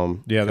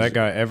 Yeah, that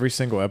guy, every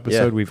single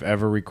episode we've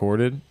ever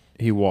recorded,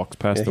 he walks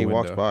past Yeah, the he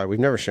window. walks by. We've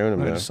never shown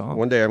him I that. just saw him.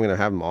 One day I'm going to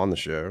have him on the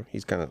show.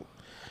 He's kind of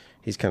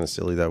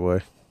silly that way.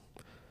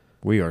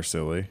 We are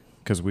silly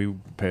because we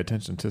pay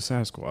attention to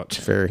Sasquatch.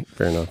 Fair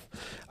enough.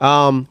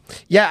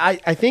 Yeah,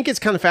 I think it's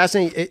kind of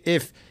fascinating.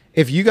 If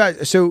you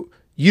guys, so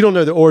you don't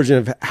know the origin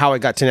of how it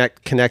got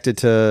connected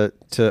to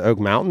Oak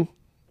Mountain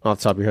off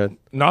the top of your head.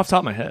 Not off the top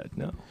of my head,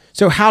 no.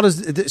 So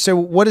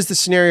what is the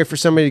scenario for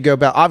somebody to go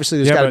about? Obviously,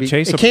 there's Yeah, got to but be.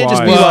 Chase It can't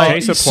just be applies. like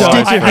Chase stick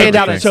applies your to hand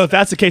out. everything. So if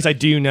that's the case, I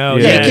do know.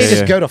 Yeah, Yeah, you can't yeah.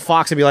 just go to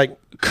Fox and be like,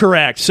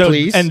 Correct. So,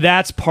 Please? and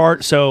that's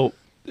part. So,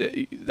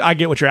 I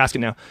get what you're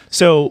asking now.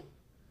 So,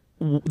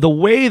 the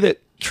way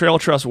that Trail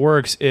Trust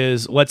works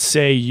is, let's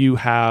say you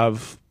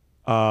have,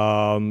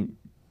 your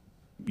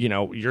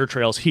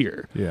trails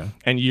here, Yeah.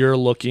 and you're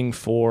looking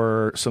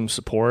for some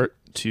support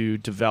to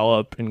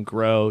develop and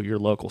grow your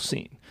local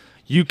scene.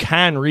 You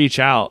can reach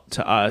out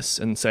to us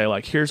and say,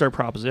 like, here's our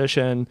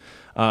proposition.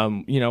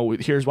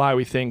 Here's why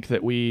we think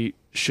that we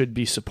should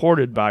be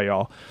supported by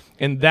y'all.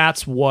 And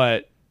that's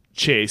what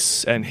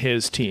Chase and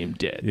his team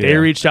did. They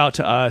reached out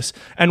to us,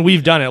 and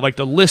we've done it. Like,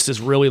 the list is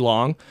really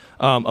long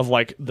of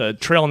like the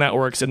trail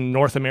networks in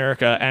North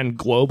America and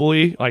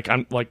globally.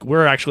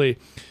 We're actually,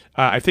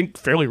 I think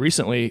fairly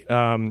recently,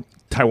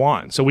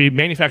 Taiwan. So we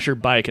manufacture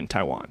bike in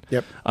Taiwan.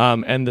 Yep.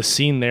 And the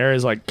scene there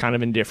is like kind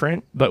of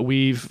indifferent, but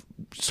we've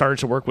started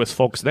to work with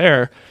folks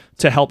there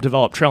to help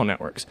develop trail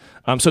networks.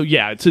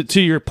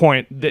 To your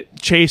point, that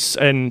Chase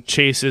and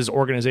Chase's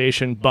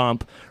organization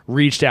Bump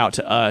reached out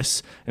to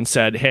us and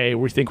said, "Hey,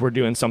 we think we're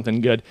doing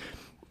something good."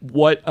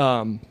 What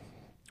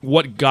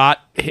got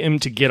him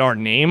to get our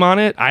name on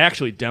it? I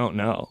actually don't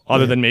know.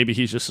 Other than maybe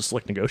he's just a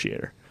slick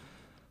negotiator.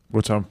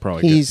 Which I'm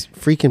probably He's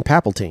freaking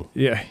Palpatine.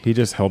 Yeah, he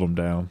just held him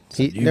down.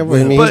 He's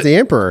the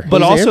emperor.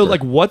 But He's the also, emperor.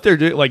 like, what they're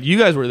doing, like, you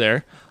guys were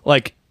there,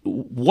 like,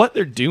 what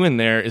they're doing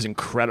there is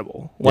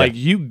incredible. Like,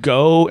 you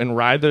go and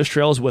ride those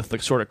trails with the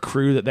sort of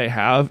crew that they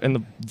have, and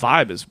the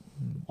vibe is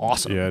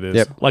awesome. Yeah, it is.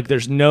 Yep. Like,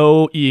 there's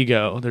no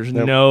ego. There's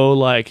no,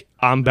 like,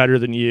 I'm better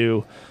than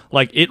you.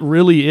 Like, it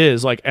really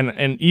is. Like,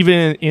 and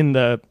even in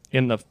the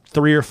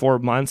 3 or 4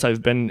 months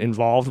I've been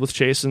involved with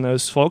Chase and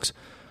those folks,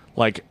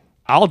 like,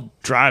 I'll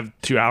drive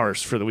 2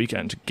 hours for the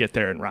weekend to get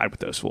there and ride with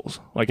those fools.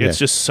 Like, it's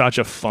just such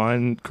a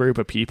fun group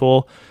of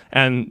people.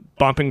 And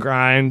Bump and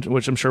Grind,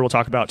 which I'm sure we'll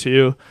talk about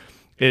too,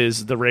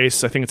 is the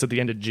race. I think it's at the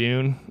end of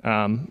June.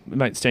 It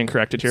might stand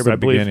corrected here, It's but the I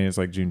believe beginning is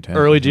like June 10th.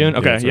 early June.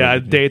 Okay, it's yeah,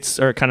 early June. dates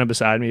are kind of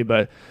beside me,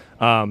 but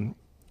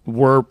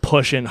we're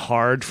pushing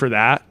hard for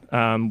that.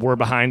 We're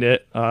behind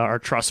it. Our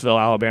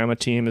Trustville, Alabama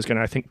team is going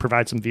to, I think,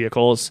 provide some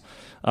vehicles,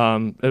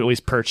 at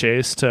least per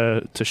Chase,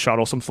 to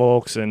shuttle some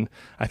folks. And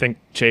I think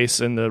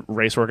Chase and the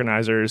race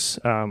organizers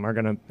are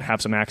going to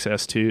have some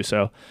access too.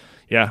 So,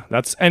 yeah,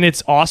 and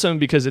it's awesome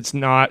because it's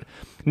not,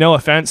 no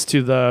offense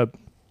to the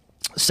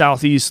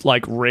Southeast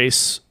like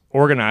race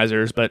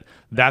organizers, but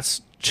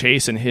that's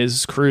Chase and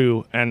his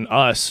crew and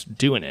us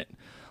doing it.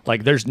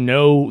 Like, there's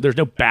no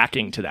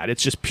backing to that.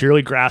 It's just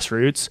purely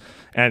grassroots,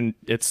 and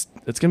it's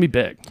gonna be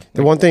big.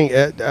 The one thing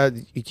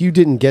you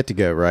didn't get to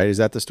go, right? Is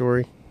that the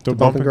story? The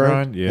bump and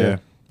grind? Yeah.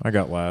 I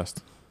got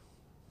last.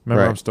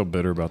 Remember, I'm still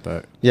bitter about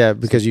that. Yeah,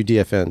 because you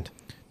DFN'd.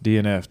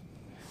 DNF.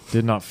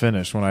 Did not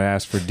finish when I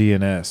asked for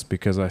DNS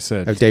because I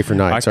said Day for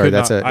night. Sorry,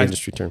 that's an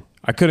industry term.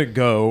 I couldn't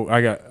go.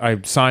 I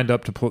signed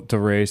up to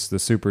race the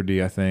Super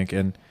D, I think,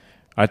 and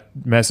I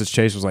messaged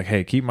Chase, was like,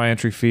 "Hey, keep my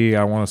entry fee.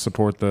 I want to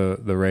support the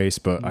race,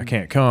 but I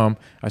can't come."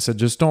 I said,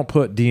 "Just don't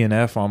put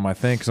DNF on my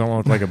thing because I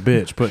want to look like a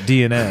bitch. Put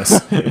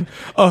DNS."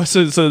 Oh,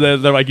 so they're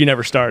like, you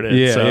never started.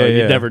 Yeah,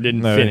 you never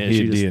didn't finish.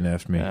 He You just-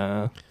 DNF'd me.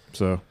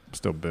 So I'm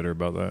still bitter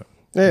about that.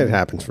 Yeah, it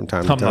happens from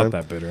time to I'm time. not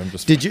that bitter. I'm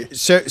just. Did you?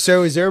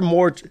 So is there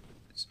more?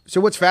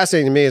 So what's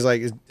fascinating to me is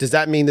like, does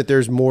that mean that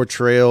there's more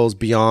trails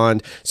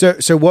beyond?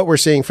 So what we're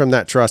seeing from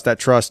that trust,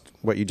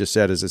 what you just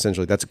said is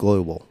essentially that's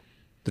global.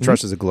 The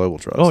trust is a global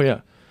trust. Oh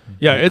yeah,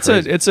 yeah.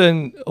 It's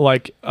an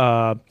like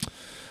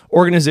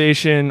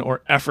organization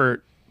or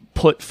effort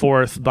put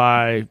forth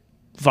by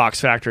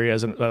Vox Factory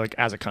as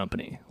a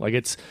company. Like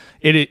it's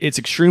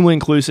extremely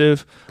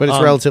inclusive, but it's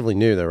relatively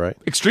new though, right?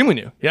 Extremely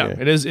new. Yeah,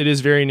 it is. It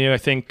is very new. I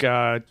think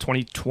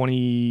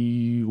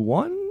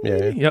 2021.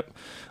 Yeah. Yep.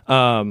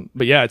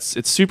 But yeah,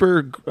 it's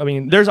super. I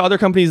mean, there's other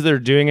companies that are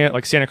doing it.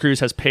 Like Santa Cruz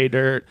has Pay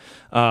Dirt.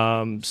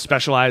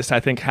 Specialized, I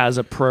think, has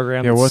a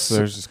program. Yeah, what's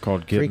theirs is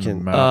called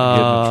Freaking-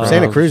 Santa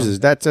Santa Cruz is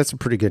that's a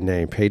pretty good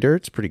name. Pay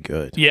Dirt's pretty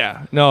good.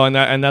 Yeah, no,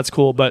 and that's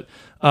cool. But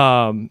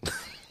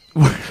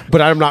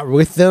But I'm not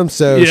with them,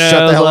 so Yeah,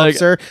 shut the hell like, up,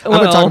 sir. I'm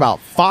going to talk about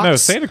Fox. No,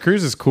 Santa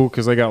Cruz is cool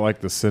because they got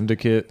like the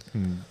Syndicate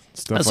and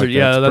stuff that's like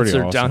their, that. It's that's pretty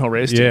their awesome. downhill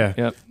race team. Yeah,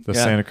 Yep. the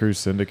Yeah. Santa Cruz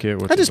Syndicate.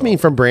 Which I just is mean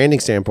awesome. from branding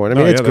standpoint. I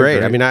mean, Oh, yeah, it's they're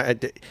great. great. I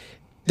mean,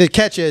 the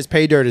catch is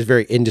Pay Dirt is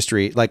very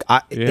industry, like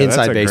that's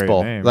inside a great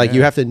baseball. name, like yeah.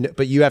 you have to,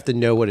 but you have to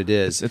know what it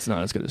is. It's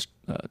not as good as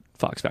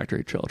Fox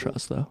Factory Trail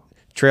Trust, though.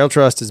 Trail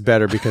Trust is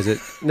better because it.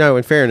 No,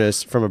 in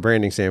fairness, from a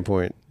branding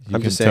standpoint, I'm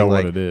can just tell saying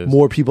what like it is.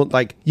 more people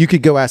like you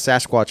could go ask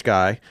Sasquatch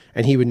guy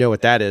and he would know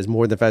what that is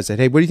more than if I said,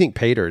 "Hey, what do you think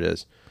Pay Dirt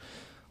is?"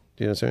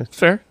 Do you know what I'm saying?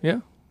 Fair,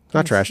 yeah.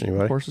 Not trashing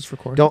anybody. Horses for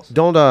courses.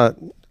 Don't let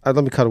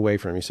me cut away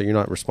from you so you're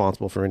not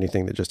responsible for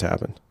anything that just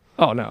happened.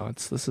 Oh no,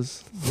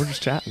 we're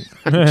just chatting.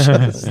 You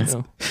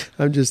know.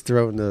 I'm just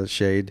throwing the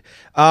shade.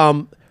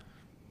 So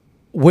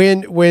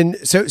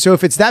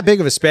if it's that big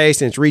of a space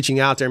and it's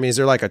reaching out there, I mean, is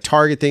there like a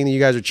target thing that you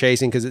guys are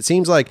chasing? Because it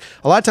seems like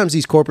a lot of times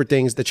these corporate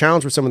things, the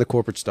challenge with some of the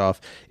corporate stuff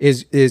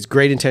is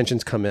great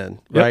intentions come in,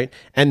 right?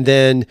 And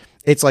then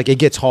it's like it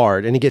gets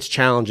hard and it gets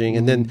challenging,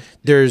 and then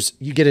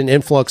you get an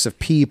influx of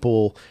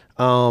people.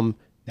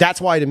 That's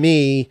why to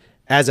me,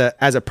 as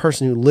a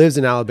person who lives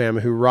in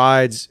Alabama, who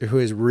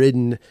has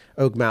ridden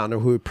Oak Mountain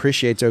or who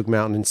appreciates Oak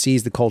Mountain and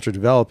sees the culture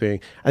developing,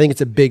 I think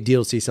it's a big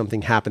deal to see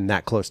something happen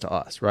that close to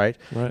us, right?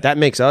 That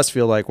makes us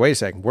feel like, wait a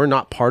second, we're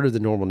not part of the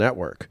normal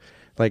network.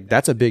 Like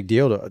that's a big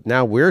deal.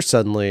 Now we're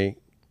suddenly,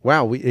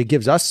 it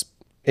gives us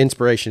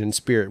inspiration and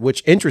spirit,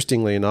 which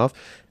interestingly enough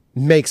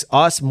makes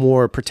us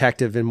more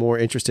protective and more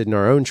interested in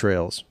our own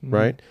trails,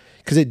 right?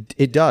 Because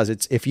it does.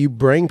 It's if you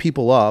bring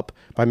people up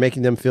by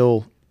making them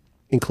feel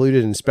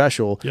included and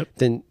special, Yep.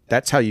 then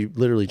that's how you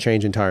literally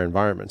change entire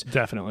environments.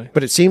 Definitely.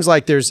 But it seems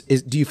like do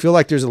you feel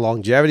like there's a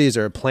longevity? Is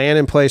there a plan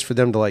in place for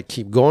them to like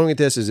keep going with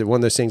this? Is it one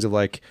of those things of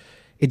like,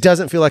 it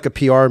doesn't feel like a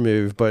PR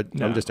move, but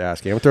I'm just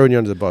asking. I'm throwing you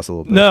under the bus a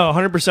little bit. No,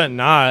 100%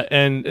 not.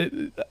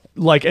 And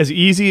like as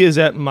easy as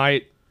that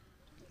might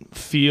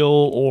feel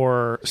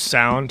or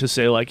sound to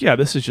say like, yeah,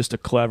 this is just a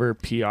clever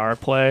PR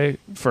play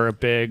for a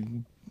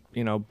big,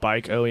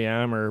 bike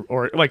OEM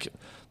or like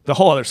the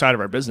whole other side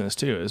of our business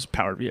too is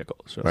powered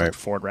vehicles. So it's like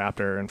Ford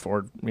Raptor and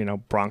Ford,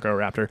 Bronco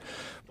Raptor.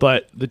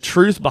 But the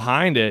truth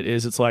behind it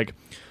is it's like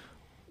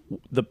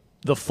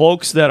the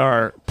folks that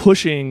are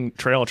pushing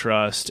Trail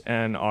Trust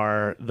and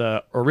are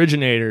the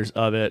originators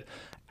of it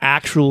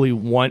actually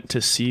want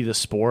to see the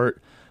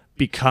sport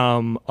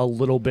become a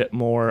little bit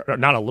more, or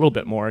not a little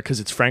bit more,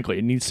 because it's frankly,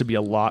 it needs to be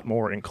a lot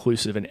more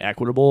inclusive and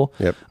equitable.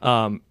 Yep.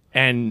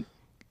 And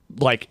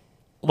like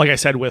I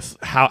said, with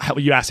how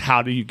you asked,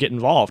 how do you get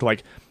involved?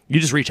 Like you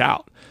just reach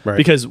out. Right.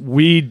 Because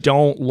we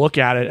don't look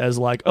at it as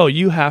like, oh,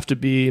 you have to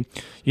be,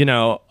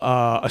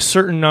 a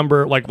certain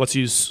number, like let's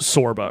use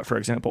Sorba, for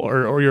example,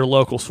 or your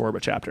local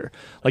Sorba chapter.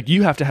 Like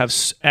you have to have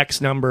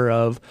X number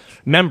of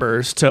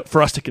members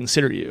for us to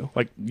consider you.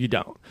 Like you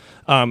don't.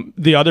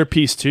 The other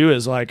piece too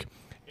is like,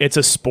 it's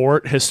a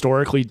sport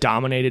historically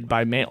dominated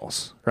by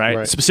males,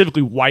 right?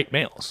 Specifically white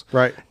males.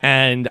 Right.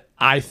 And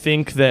I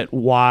think that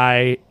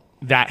why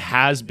that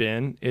has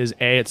been is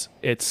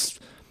it's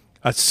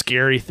a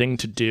scary thing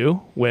to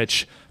do,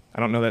 which I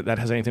don't know that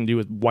has anything to do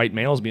with white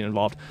males being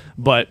involved,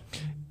 but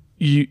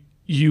you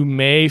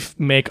may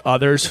make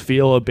others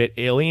feel a bit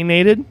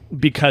alienated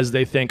because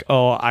they think,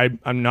 oh,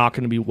 I'm not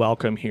going to be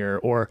welcome here.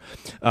 Or,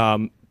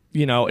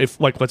 if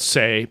like, let's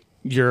say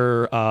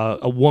you're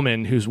a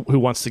woman who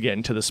wants to get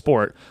into the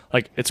sport,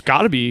 like it's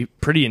got to be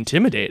pretty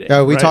intimidating.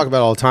 We talk about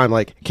it all the time.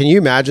 Like, can you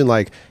imagine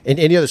like in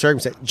any other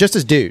circumstance, just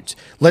as dudes,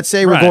 let's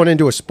say we're going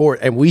into a sport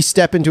and we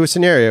step into a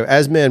scenario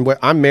as men where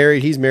I'm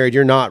married, he's married,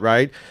 you're not,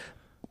 right?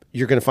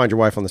 You're going to find your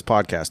wife on this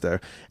podcast though.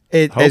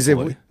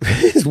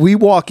 As we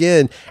walk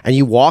in and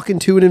you walk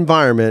into an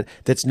environment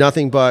that's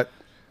nothing but,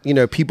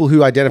 people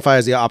who identify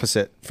as the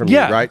opposite from you,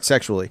 right?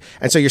 Sexually.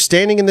 And so you're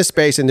standing in this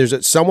space and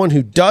there's someone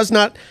who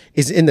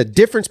is in the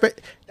different space.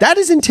 That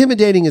is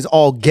intimidating as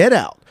all get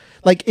out.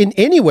 Like in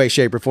any way,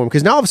 shape or form.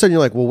 Because now all of a sudden you're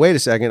like, well, wait a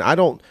second.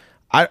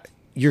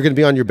 You're going to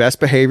be on your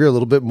best behavior a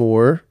little bit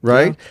more,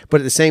 right? Yeah.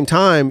 But at the same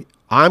time,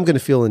 I'm going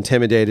to feel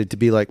intimidated to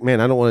be like, man,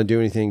 I don't want to do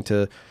anything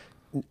to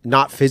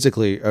not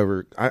physically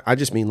over. I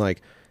just mean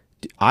like,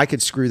 I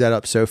could screw that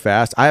up so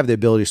fast. I have the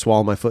ability to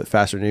swallow my foot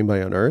faster than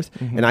anybody on earth.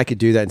 Mm-hmm. And I could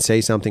do that and say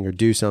something or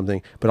do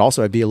something. But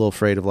also I'd be a little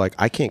afraid of like,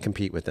 I can't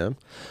compete with them.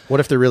 What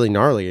if they're really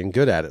gnarly and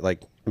good at it?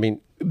 Like, I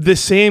mean, the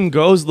same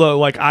goes though.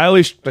 Like I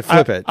always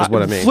flip it is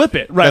what I mean. Flip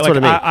it, right? That's like,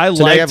 what I mean. I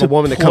so like now you have a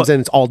woman that comes in,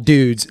 it's all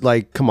dudes.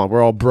 Like, come on,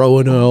 we're all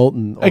broing out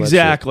and all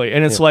exactly. That shit.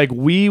 And it's like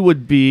we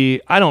would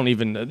be. I don't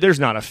even. There's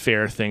not a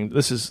fair thing.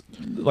 This is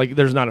like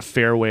there's not a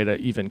fair way to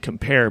even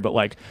compare. But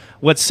like,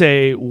 let's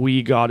say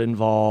we got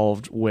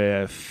involved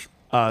with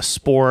a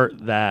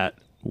sport that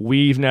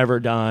we've never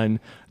done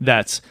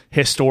that's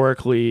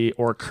historically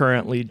or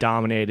currently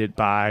dominated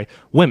by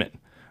women,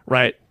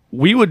 right?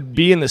 We would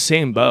be in the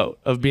same boat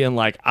of being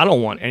like, I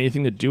don't want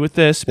anything to do with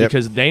this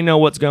because they know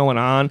what's going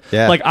on.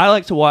 Yeah. Like I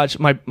like to watch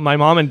my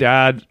mom and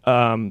dad.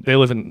 They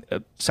live in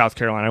South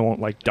Carolina. I won't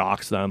like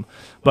dox them,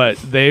 but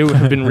they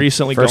have been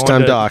recently first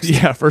time doxed.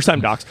 Yeah, first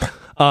time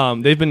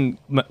doxed. They've been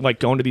like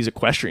going to these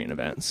equestrian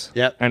events.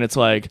 Yep. And it's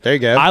like, there you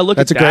go. I look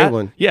That's at a that. great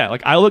one. Yeah.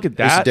 Like I look at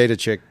that. Date a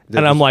chick.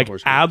 And I'm like,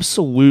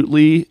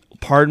 absolutely,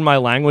 pardon my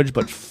language,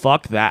 but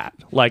fuck that.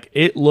 Like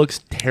it looks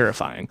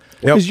terrifying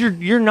because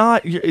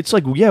it's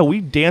like, yeah,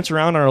 we dance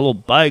around on our little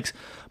bikes,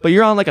 but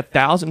you're on like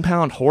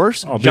 1,000-pound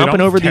horse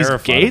jumping over these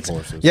gates.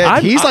 Yeah,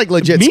 he's like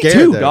legit me scared.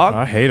 Too, though. dog.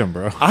 I hate them,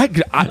 bro.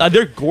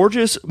 They're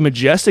gorgeous,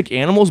 majestic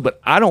animals,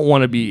 but I don't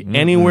want to be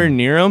anywhere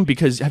near them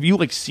because have you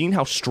like seen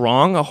how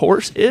strong a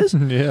horse is?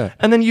 Yeah.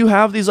 And then you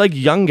have these like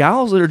young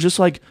gals that are just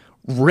like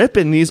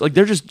ripping these, like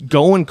they're just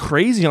going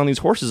crazy on these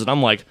horses, and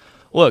I'm like,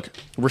 look,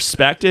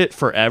 respect it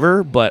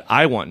forever, but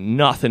I want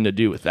nothing to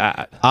do with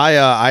that.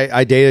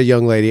 I dated a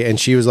young lady, and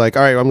she was like,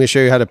 all right, I'm going to show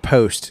you how to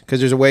post,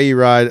 because there's a way you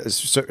ride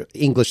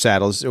English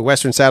saddles.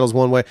 Western saddles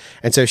one way.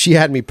 And so she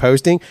had me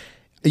posting.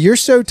 You're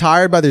so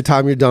tired by the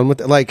time you're done with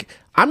it. Like,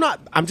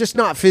 I'm just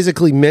not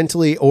physically,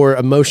 mentally, or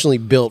emotionally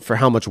built for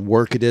how much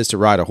work it is to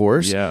ride a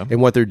horse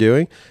and what they're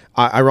doing.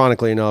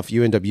 Ironically enough,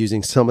 you end up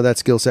using some of that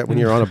skill set when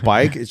you're on a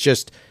bike.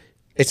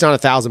 It's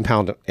not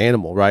 1,000-pound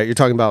animal, right? You're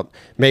talking about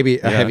maybe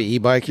a heavy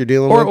e-bike you're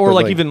dealing with. Or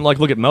like even like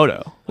look at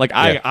moto. Like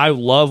I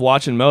love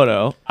watching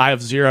moto. I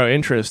have zero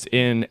interest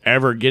in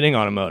ever getting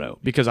on a moto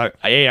because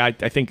I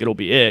think it'll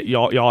be it.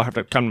 Y'all have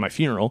to come to my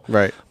funeral.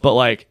 Right. But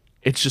like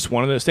it's just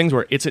one of those things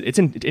where it's an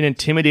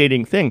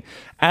intimidating thing,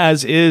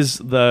 as is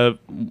the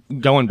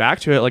going back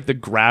to it, like the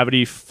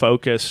gravity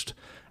focused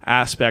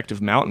aspect of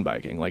mountain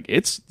biking. Like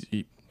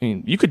I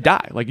mean, you could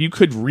die. Like you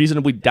could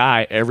reasonably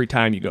die every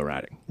time you go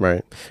riding.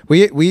 Right.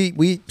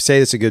 We say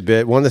this a good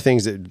bit. One of the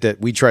things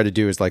that we try to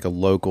do is like a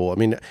local. I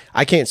mean,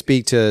 I can't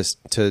speak to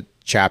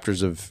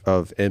chapters of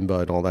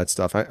INBA and all that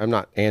stuff. I'm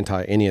not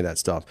anti any of that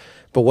stuff.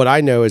 But what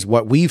I know is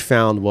what we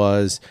found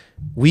was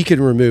we could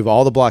remove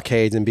all the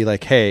blockades and be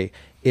like, hey,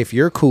 if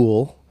you're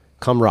cool,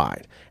 come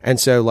ride. And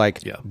so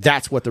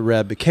that's what the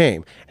Rev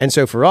became. And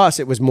so for us,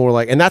 it was more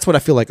like, and that's what I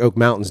feel like Oak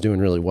Mountain's doing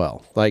really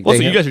well. Like,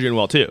 also, you guys are doing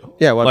well too.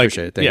 Yeah, well, I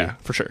appreciate it. Thank you.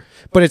 For sure.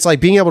 But it's like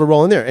being able to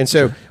roll in there. And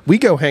so we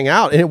go hang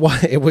out, and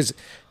it was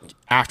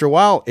after a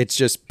while, it's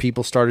just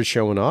people started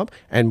showing up,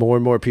 and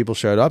more people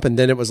showed up. And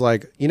then it was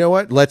like, you know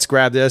what? Let's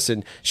grab this.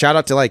 And shout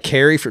out to like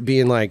Carrie for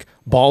being like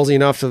ballsy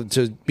enough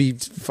to be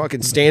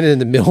fucking standing in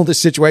the middle of this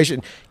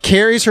situation.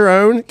 Carrie carries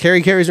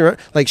her own.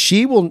 Like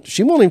she won't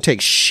even take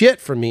shit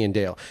from me and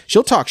Dale.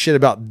 She'll talk shit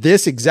about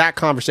this exact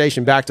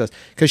conversation back to us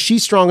because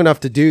she's strong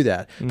enough to do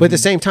that. But at the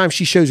same time,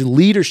 she shows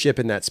leadership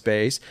in that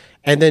space.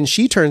 And then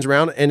she turns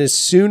around, and as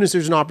soon as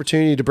there's an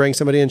opportunity to bring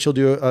somebody in, she'll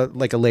do a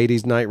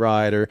ladies' night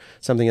ride or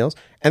something else.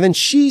 And then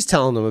she's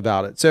telling them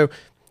about it. So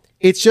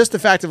it's just the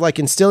fact of like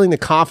instilling the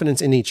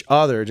confidence in each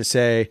other to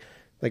say,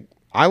 like,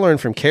 I learned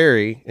from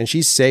Carrie, and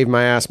she's saved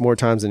my ass more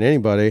times than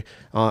anybody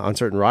on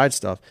certain ride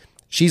stuff.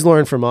 She's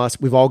learned from us.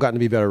 We've all gotten to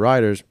be better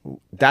riders.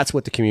 That's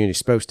what the community's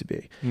supposed to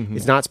be.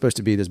 It's not supposed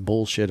to be this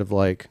bullshit of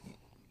like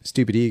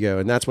stupid ego.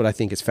 And that's what I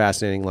think is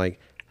fascinating. Like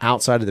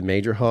outside of the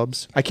major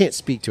hubs, I can't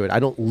speak to it. I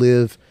don't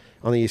live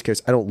on the East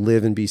Coast. I don't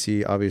live in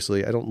BC,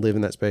 obviously. I don't live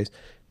in that space.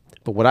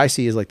 But what I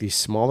see is like these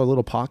smaller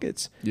little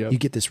pockets. You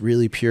get this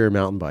really pure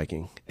mountain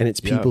biking. And it's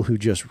people who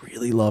just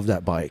really love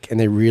that bike and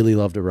they really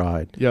love to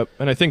ride. Yep.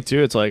 And I think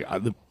too, it's like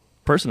the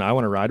person I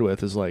want to ride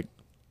with is like,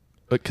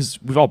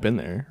 because we've all been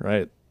there,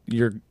 right?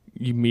 You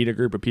meet a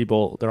group of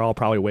people, they're all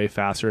probably way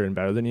faster and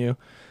better than you.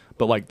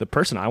 But like the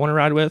person I want to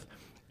ride with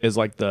is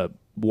like the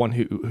one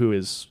who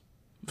is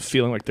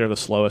feeling like they're the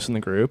slowest in the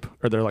group,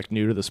 or they're like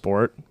new to the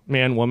sport,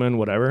 man, woman,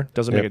 whatever,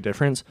 doesn't make a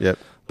difference.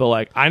 But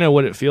like I know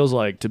what it feels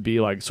like to be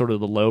like sort of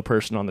the low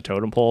person on the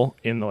totem pole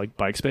in the like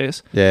bike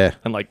space.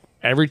 And like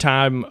every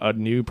time a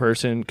new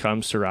person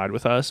comes to ride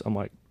with us, I'm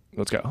like,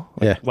 let's go.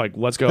 Like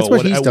let's go.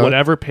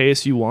 Whatever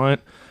pace you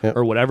want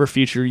or whatever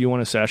feature you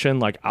want a session,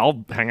 like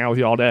I'll hang out with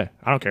you all day.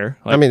 I don't care.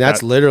 Like, I mean,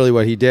 that's literally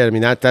what he did. I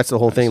mean, that's the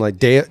whole thing. Like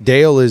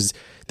Dale is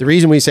the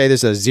reason we say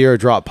this is a zero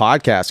drop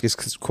podcast is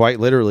because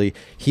quite literally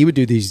he would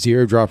do these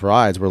zero drop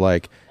rides where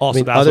like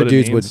other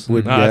dudes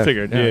would I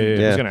figured.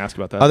 I was gonna ask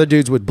about that. Other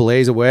dudes would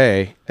blaze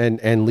away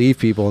and leave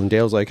people, and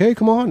Dale's like, hey,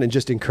 come on, and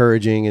just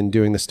encouraging and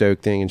doing the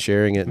Stoke thing and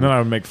sharing it. And then I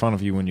would make fun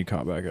of you when you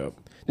caught back up.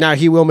 Now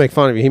he will make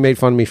fun of me. He made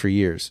fun of me for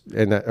years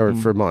or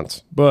for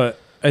months. But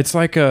it's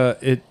like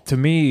to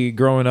me,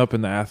 growing up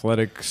in the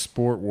athletic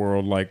sport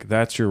world, like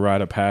that's your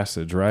rite of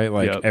passage, right?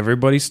 Like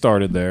everybody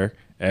started there.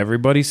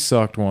 Everybody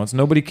sucked once.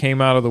 Nobody came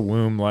out of the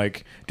womb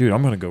like, dude,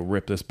 I'm going to go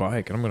rip this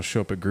bike and I'm going to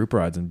show up at group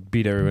rides and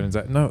beat everybody's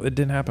ass. No, it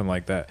didn't happen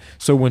like that.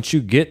 So once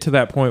you get to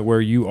that point where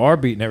you are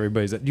beating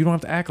everybody's ass, you don't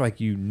have to act like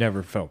you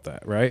never felt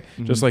that, right?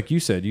 Just like you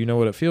said, you know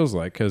what it feels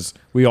like because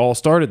we all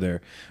started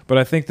there. But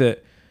I think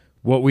that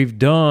what we've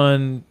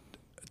done,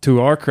 to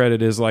our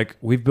credit, is like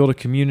we've built a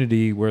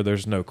community where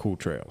there's no cool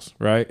trails,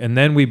 right? And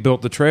then we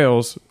built the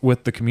trails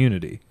with the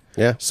community.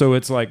 So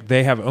it's like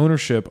they have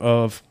ownership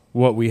of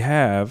what we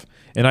have.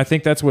 And I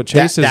think that's what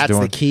Chase is doing. That's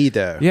the key,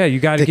 though. Yeah, you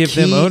got to give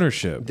them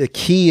ownership. The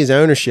key is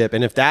ownership,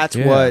 and if that's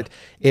what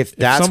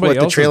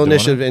the Trail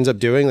Initiative ends up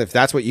doing, if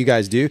that's what you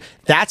guys do,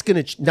 that's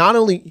going to not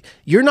only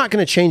you're not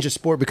going to change the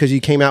sport because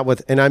you came out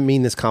with, and I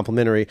mean this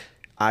complimentary.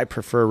 I don't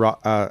prefer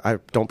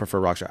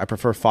RockShox. I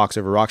prefer Fox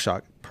over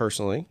RockShox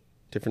personally.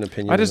 Different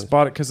opinion. I just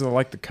bought it because I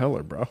like the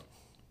color, bro.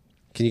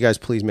 Can you guys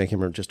please make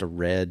him just a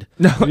red?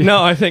 No.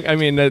 I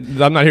mean,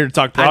 I'm not here to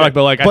talk product,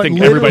 but I think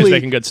everybody's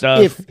making good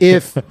stuff.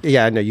 If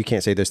yeah, no, you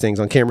can't say those things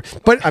on camera.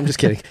 But I'm just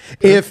kidding.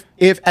 If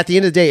at the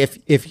end of the day,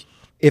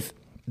 if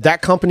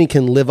that company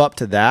can live up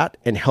to that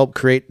and help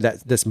create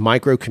this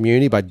micro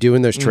community by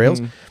doing those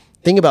trails,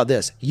 think about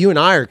this. You and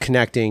I are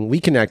connecting. We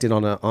connected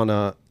on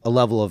a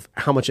level of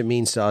how much it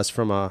means to us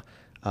from a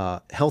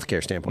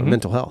healthcare standpoint,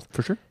 mental health,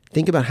 for sure.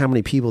 Think about how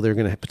many people they're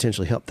going to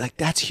potentially help. Like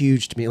that's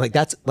huge to me. Like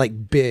that's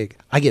like big.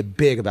 I get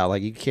big about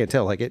like you can't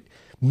tell. Like it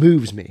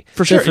moves me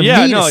for sure. So for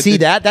me to see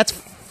that's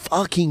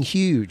fucking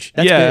huge.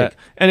 That's big.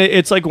 And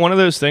it's like one of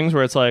those things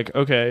where it's like,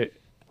 okay,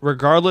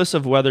 regardless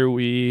of whether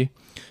we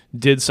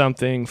did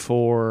something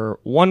for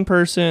one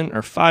person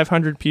or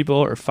 500 people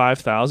or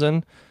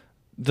 5,000,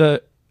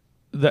 the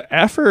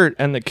effort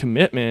and the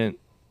commitment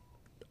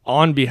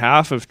on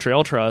behalf of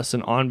Trail Trust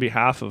and on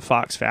behalf of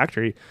Fox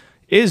Factory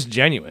is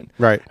genuine,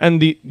 right?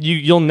 And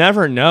you'll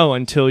never know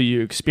until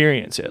you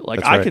experience it.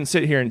 Like I can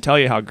sit here and tell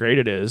you how great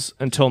it is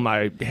until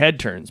my head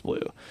turns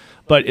blue,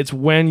 but it's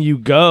when you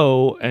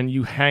go and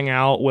you hang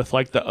out with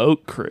like the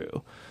Oak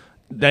crew,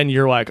 then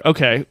you're like,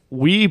 okay,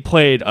 we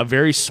played a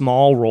very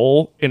small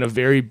role in a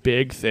very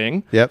big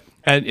thing.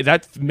 And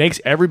that makes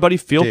everybody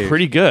feel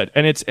pretty good.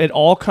 And it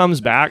all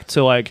comes back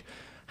to like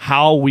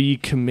how we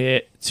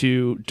commit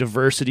to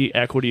diversity,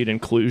 equity, and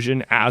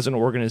inclusion as an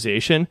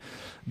organization.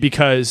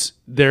 Because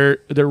there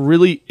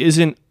really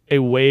isn't a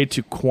way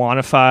to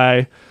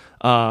quantify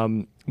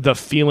the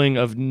feeling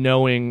of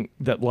knowing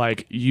that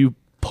like you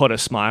put a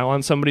smile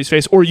on somebody's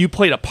face, or you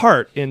played a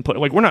part in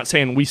like, we're not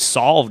saying we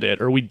solved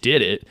it or we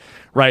did it,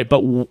 right?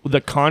 But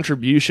the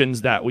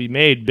contributions that we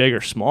made, big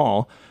or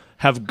small,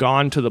 have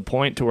gone to the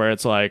point to where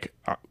it's like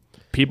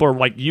people are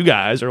like, you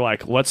guys are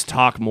like, let's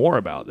talk more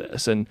about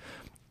this. And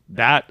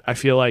that, I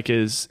feel like,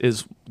 is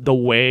the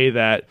way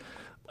that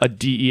a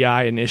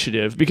DEI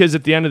initiative, because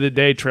at the end of the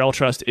day, Trail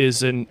Trust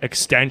is an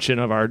extension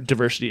of our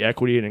diversity,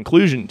 equity, and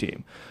inclusion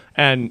team.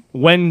 And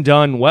when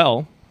done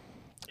well,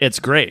 it's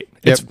great.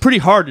 It's pretty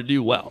hard to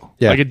do well.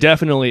 Yeah. Like, it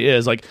definitely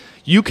is. Like,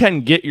 you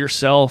can get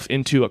yourself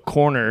into a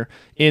corner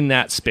in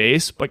that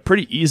space, like,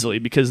 pretty easily,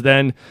 because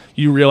then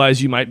you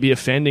realize you might be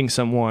offending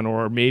someone,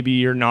 or maybe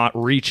you're not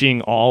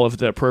reaching all of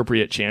the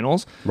appropriate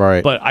channels.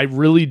 Right. But I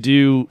really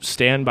do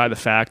stand by the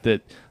fact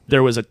that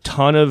there was a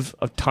ton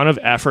of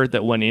effort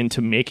that went into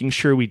making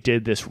sure we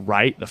did this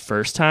right the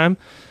first time.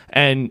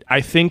 And I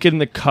think in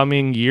the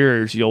coming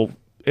years,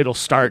 it'll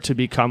start to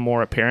become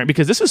more apparent,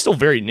 because this is still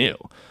very new.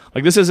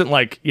 Like, this isn't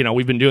like,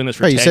 we've been doing this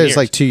for 10 years. You said it's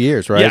like 2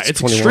 years, right? Yeah,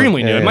 it's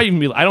extremely new. Yeah, It might even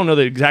be, I don't know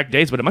the exact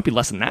dates, but it might be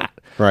less than that.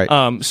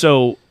 Right.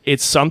 So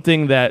it's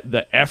something that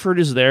the effort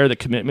is there, the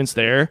commitment's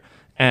there,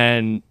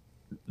 and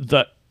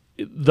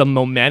the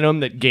momentum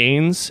that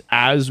gains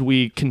as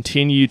we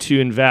continue to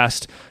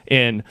invest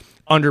in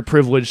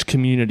underprivileged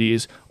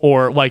communities,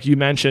 or, like you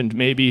mentioned,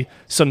 maybe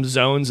some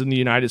zones in the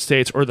United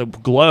States or the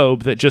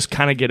globe that just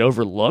kind of get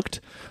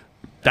overlooked.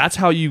 That's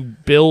how you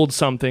build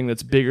something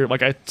that's bigger.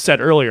 Like I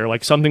said earlier,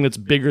 like something that's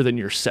bigger than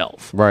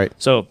yourself. Right.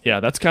 So yeah,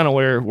 that's kind of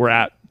where we're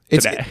at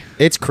today.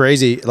 It's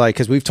crazy, like,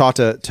 because we've talked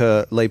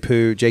to Lei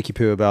Poo, Jakey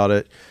Poo, about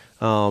it,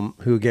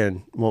 who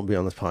again won't be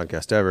on this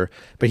podcast ever,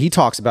 but he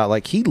talks about,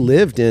 like, he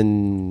lived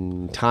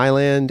in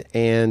Thailand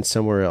and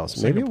somewhere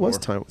else. Maybe it was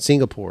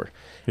Singapore.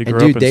 And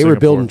dude, they were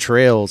building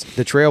trails.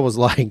 The trail was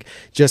like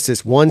just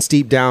this one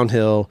steep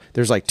downhill.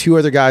 There's like 2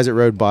 other guys that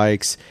rode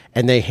bikes,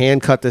 and they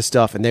hand cut this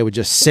stuff, and they would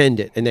just send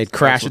it, and they'd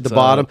crash at the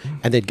bottom,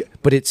 and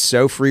but it's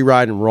so free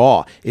ride and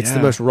raw. It's the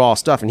most raw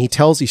stuff. And he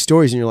tells these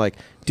stories, and you're like,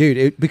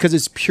 dude, because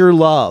it's pure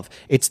love.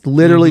 It's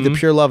literally the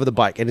pure love of the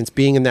bike, and it's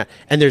being in that.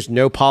 And there's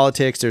no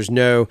politics. There's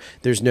no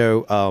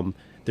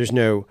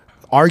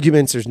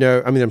arguments. There's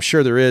no, I mean, I'm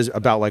sure there is,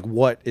 about like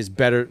what is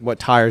better, what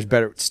tire is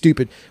better. It's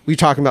stupid. We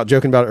were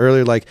joking about it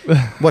earlier. Like,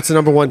 what's the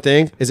number one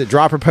thing? Is it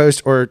dropper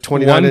post or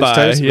 29-inch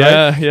toes?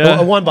 Yeah, right? yeah.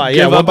 Well, one by,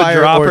 Give one up by a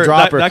dropper. or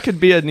dropper. That could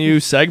be a new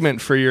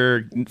segment for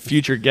your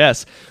future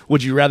guests.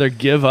 Would you rather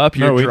give up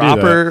your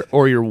dropper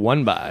or your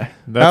one by?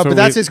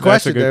 That's his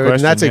question, though.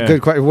 And that's a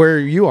good question. Where are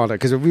you on it?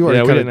 Because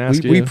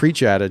we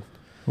pre-chatted.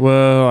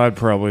 Well, I'd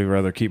probably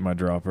rather keep my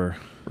dropper.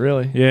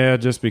 Really? Yeah,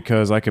 just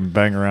because I can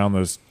bang around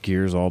those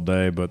gears all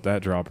day, but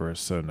that dropper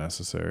is so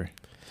necessary.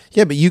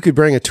 Yeah, but you could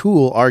bring a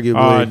tool,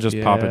 arguably. And just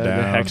pop it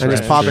down. And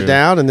just pop it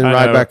down and then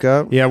ride back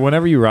up. Yeah,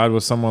 whenever you ride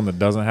with someone that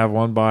doesn't have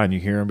one by and you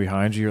hear them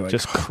behind you, you're like...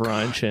 just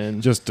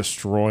crunching. Just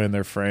destroying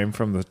their frame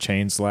from the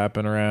chain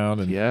slapping around.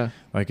 And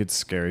like, it's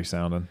scary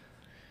sounding.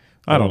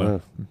 I don't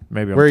know.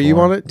 Maybe I'm Where torn. are you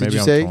on it? Did Maybe you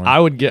I'm say? torn.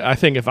 I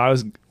think if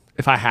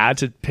I had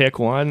to pick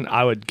one,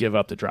 I would give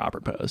up the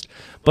dropper post.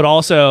 But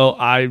also,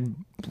 I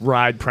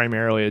ride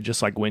primarily at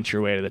just like winch your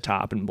way to the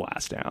top and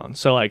blast down.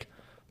 So like,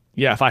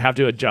 yeah, if I have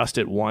to adjust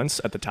it once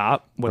at the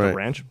top with a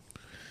wrench.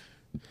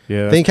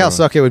 Yeah. Think how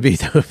suck it would be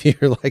though if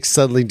you're like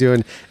suddenly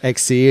doing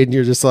XC and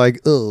you're just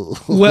like,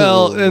 oh.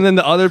 Well, and then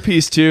the other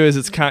piece too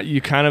is you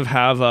kind of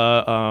have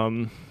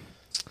a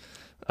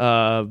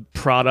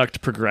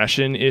product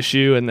progression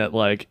issue, in that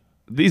like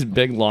these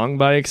big long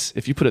bikes,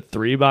 if you put a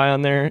 3x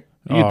on there,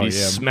 you'd be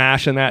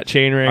smashing that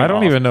chainring. I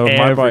don't even know if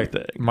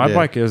everything. my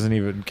bike isn't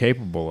even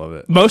capable of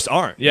it. Most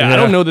aren't. Yeah, I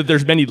don't know that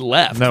there's many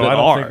left. No, that I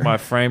don't are. think my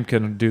frame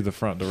can do the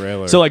front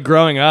derailleur. So like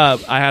growing up,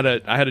 I had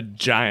a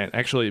giant,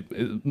 actually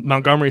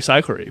Montgomery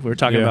Cyclery. We were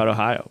talking about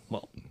Ohio,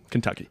 well,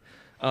 Kentucky.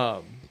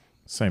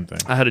 Same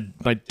thing.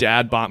 My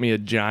dad bought me a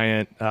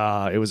giant.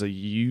 It was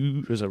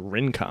a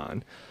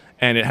Rincon,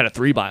 and it had a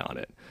 3x on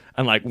it.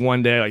 And like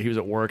one day, like he was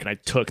at work, and I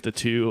took the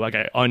two, like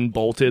I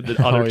unbolted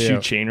the other two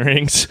chain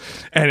rings,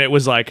 and it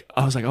was like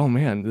I was like, oh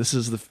man, this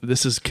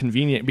is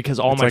convenient, because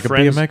all my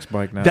friends a BMX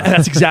bike now.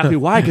 That's exactly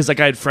why, because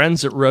like I had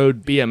friends that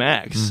rode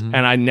BMX,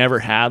 and I never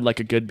had like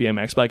a good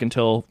BMX bike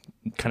until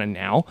kind of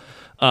now,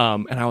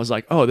 and I was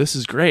like, oh, this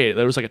is great.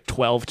 There was like a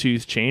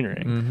 12-tooth chain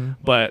ring,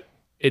 but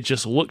it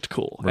just looked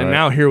cool, and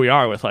now here we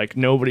are with like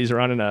nobody's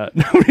running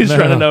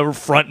a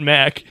front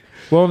mech.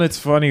 Well, and it's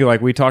funny,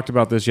 like we talked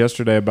about this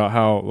yesterday about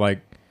how like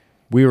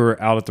we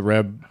were out at the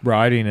Reb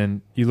riding,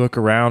 and you look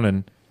around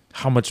and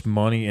how much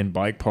money in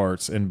bike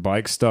parts and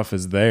bike stuff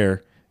is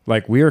there.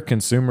 Like, we are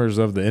consumers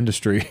of the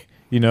industry,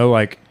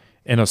 like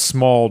in a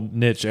small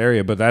niche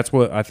area. But that's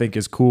what I think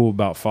is cool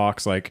about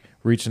Fox, like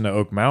reaching to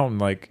Oak Mountain.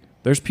 Like,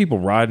 there's people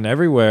riding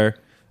everywhere.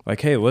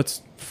 Like, hey,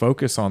 let's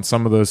focus on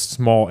some of those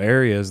small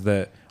areas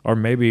that are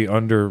maybe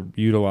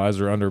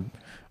underutilized or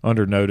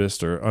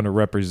under-noticed or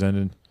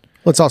underrepresented.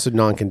 Well, it's also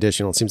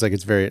non-conditional. It seems like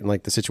it's very,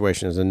 like, the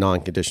situation is a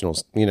non-conditional,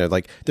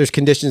 like there's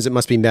conditions that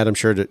must be met, I'm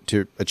sure,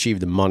 to achieve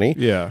the money.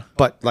 Yeah.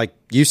 But like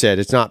you said,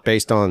 it's not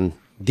based on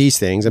these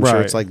things. I'm sure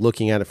Right. it's like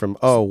looking at it from,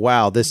 oh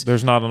wow,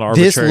 There's not an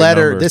arbitrary this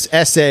letter, number. this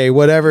essay,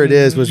 whatever it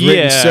is, was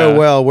written Yeah. so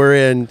well. We're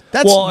in.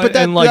 That's Well, but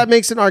that, and, like- that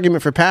makes an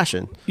argument for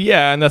passion.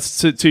 Yeah, and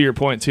that's to your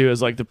point too.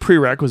 Is like the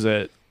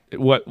prerequisite.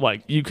 What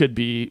like you could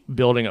be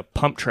building a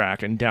pump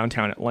track in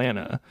downtown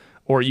Atlanta,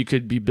 or you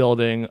could be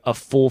building a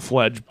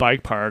full-fledged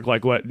bike park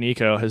like what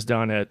Nico has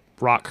done at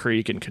Rock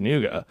Creek and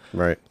Cayuga.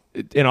 Right.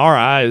 In our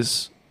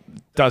eyes,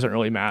 doesn't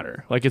really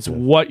matter. Like it's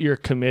what you're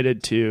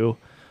committed to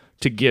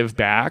give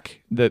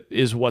back that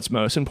is what's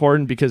most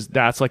important, because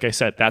that's, like I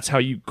said, that's how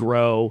you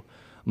grow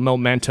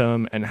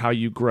momentum and how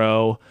you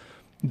grow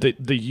the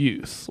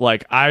youth.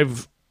 Like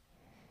I've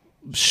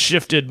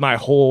shifted my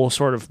whole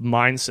sort of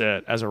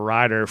mindset as a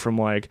rider from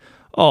like,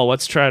 oh,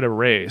 let's try to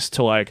race,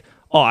 to like,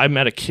 oh, I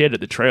met a kid at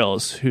the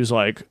trails who's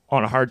like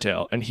on a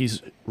hardtail and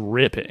he's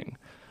ripping.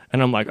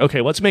 And I'm like,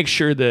 okay, let's make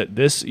sure that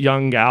this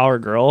young gal or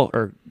girl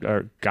or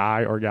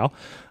guy or gal,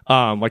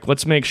 like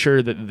let's make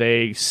sure that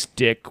they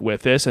stick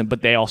with this,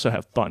 but they also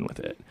have fun with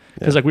it.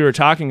 Because like we were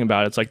talking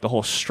about, it's like the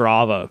whole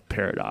Strava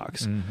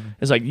paradox.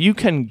 It's like you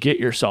can get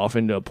yourself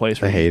into a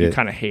place where you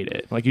kind of hate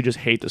it. Like you just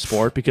hate the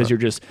sport because you're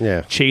just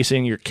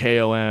chasing your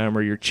KOM,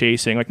 or you're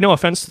chasing, like, no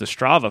offense to the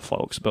Strava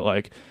folks, but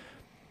like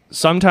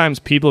sometimes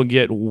people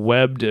get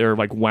webbed or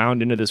like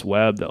wound into this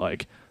web that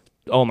like,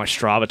 oh, my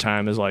Strava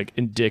time is like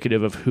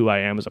indicative of who I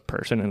am as a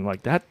person. And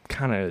like that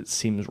kind of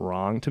seems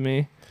wrong to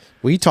me.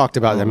 We talked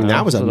about. I mean,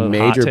 that was a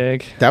major. Hot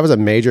take. That was a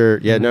major.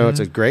 Yeah, no,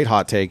 it's a great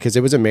hot take because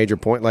it was a major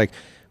point. Like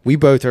we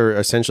both are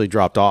essentially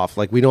dropped off.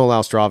 Like we don't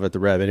allow Strava at the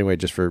Rev anyway,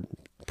 just for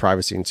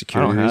privacy and I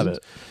security don't have reasons.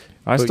 it.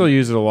 I still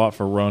use it a lot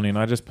for running.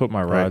 I just put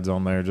my rides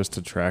on there just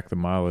to track the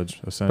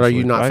mileage, essentially. But are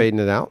you not fading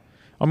it out?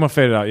 I'm going to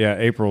fade it out. Yeah,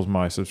 April's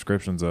my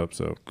subscription's up,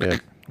 so Yeah.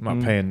 I'm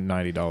not paying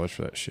 $90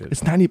 for that shit.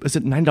 It's $90. Is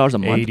it $9 a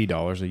month?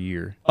 $80 a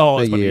year. Oh,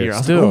 it's A about a year. year. I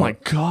was Still.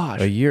 like, oh my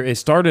gosh. A year. It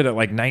started at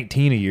like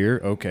 19 a year.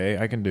 Okay,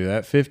 I can do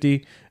that.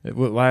 50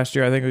 last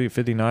year. I think it was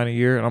 59 a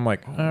year, and I'm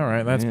like, all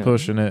right, that's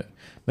pushing it.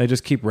 They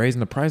just keep raising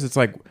the price. It's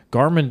like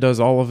Garmin does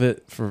all of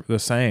it for the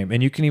same,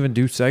 and you can even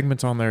do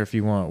segments on there if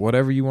you want.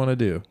 Whatever you want to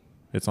do,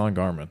 it's on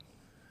Garmin.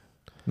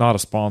 Not a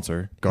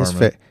sponsor,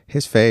 Garmin.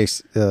 His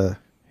face.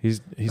 He's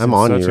I'm in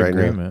on such you right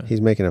agreement. now. He's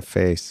making a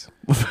face.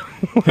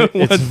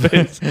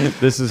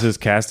 This is his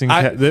casting.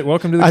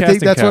 Welcome to the I casting.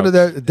 think that's one of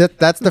the.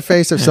 That's the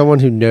face of someone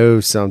who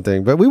knows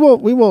something. But we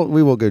won't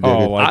go dig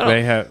Oh, it. like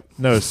they have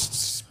no.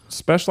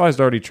 Specialized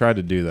already tried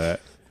to do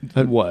that.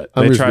 What?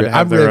 They tried to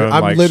have their own,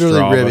 I'm like, literally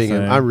Strava ribbing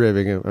him. thing. I'm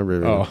ribbing him.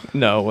 Oh,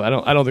 No, I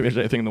don't think there's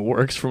anything in the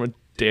works from a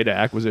data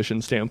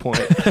acquisition standpoint.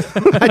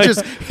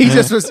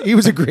 He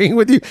was agreeing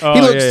with you. Oh,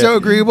 He looked yeah, so yeah.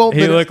 agreal. He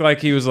but looked like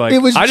he was like. it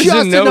was I just just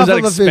didn't know it was that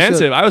enough of a visual.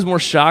 expensive. I was more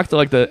shocked that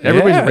like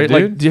everybody's Yeah,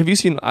 like. dude. Have you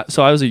seen?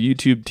 So I was a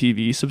YouTube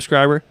TV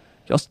subscriber.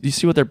 You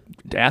see what they're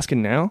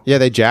asking now? Yeah,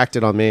 they jacked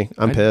it on me.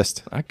 I'm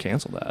pissed. I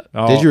canceled that.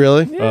 Oh, Did you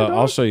really?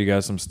 I'll show you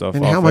guys some stuff.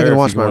 And off how am I air gonna if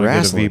watch you my wanna get a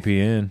wrestling?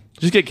 VPN?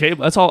 Just get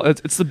cable. That's all.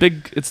 It's the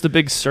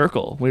big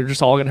circle. We're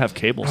just all gonna have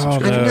cable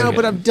subscriptions. no. No,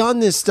 but I've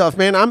done this stuff,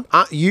 man.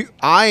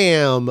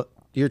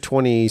 You're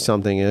 20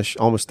 something ish,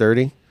 almost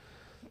 30.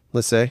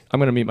 Let's say I'm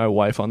gonna meet my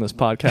wife on this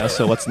podcast,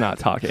 so let's not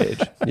talk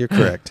age. you're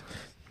correct.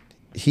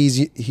 He's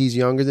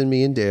younger than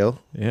me and Dale.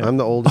 Yeah. I'm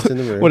the oldest in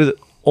the room. What is it?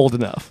 Old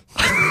enough.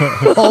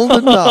 Old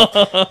enough.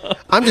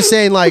 I'm just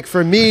saying, like,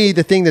 for me,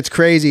 the thing that's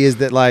crazy is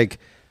that, like,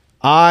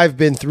 I've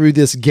been through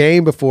this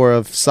game before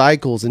of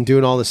cycles and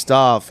doing all this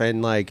stuff,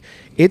 and like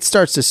it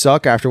starts to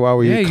suck after a while.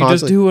 Where Yeah, you just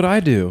constantly do what I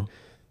do,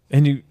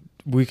 and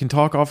we can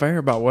talk off air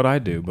about what I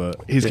do. But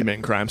He's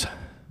committing crimes.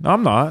 no,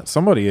 I'm not.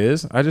 Somebody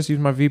is. I just use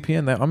my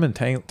VPN. I'm in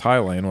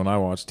Thailand when I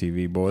watch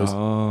TV, boys.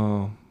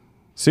 Oh.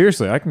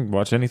 Seriously, I can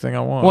watch anything I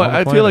want. Well, on the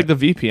I feel like planet.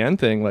 the VPN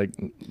thing, like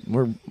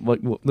we're like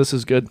this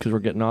is good because we're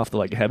getting off the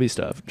like heavy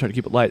stuff, trying to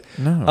keep it light.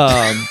 No.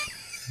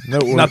 No,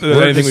 we're, not that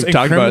we're anything just we've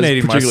talked about is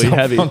incriminating particularly myself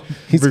heavy. on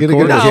He's gonna go to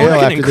recording. No, jail we're not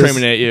after going to this.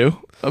 incriminate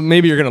you.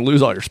 Maybe you're going to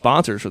lose all your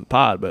sponsors for the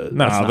pod, but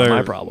that's not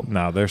my problem.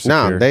 No, they're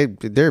secure. No,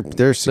 they're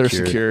They're secured.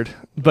 secured.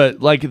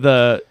 But like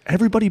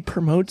everybody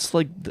promotes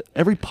like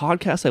every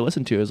podcast I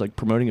listen to is like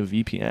promoting a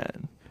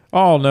VPN.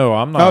 Oh no,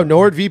 I'm not. Oh,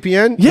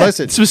 NordVPN. Yeah,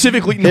 Listen,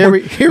 specifically.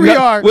 here we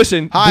are.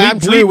 Listen, Hi, I'm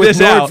Drew with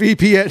this out.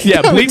 NordVPN.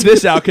 Yeah, bleep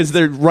this out because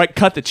they're right.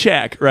 Cut the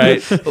check,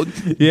 right?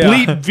 Yeah.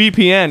 Bleep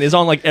VPN is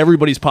on like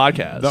everybody's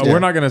podcast. No, we're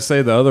not going to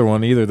say the other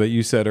one either that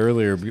you said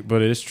earlier,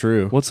 but it is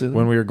true. What's it?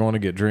 When we were going to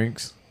get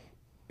drinks.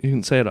 You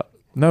can say it.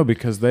 No,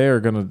 because they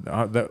are going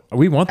to.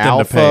 We want them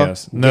Alpha, to pay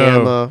us. No,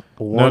 Gamma,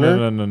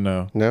 Warner?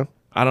 no. No.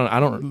 I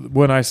don't.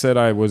 When I said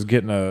I was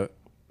getting a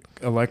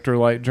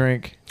electrolyte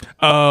drink,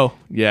 Oh,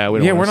 yeah. We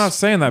don't yeah, wanna we're not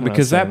saying that we're not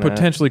because that saying that.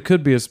 potentially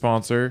could be a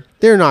sponsor.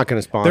 They're not going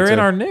to sponsor. They're in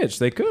our niche.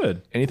 They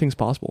could. Anything's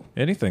possible.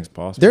 Anything's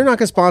possible. They're not going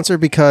to sponsor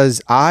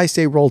because I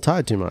say Roll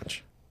Tide too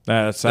much.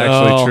 That's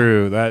actually Oh.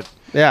 true. That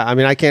Yeah, I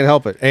mean I can't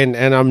help it, and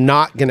I'm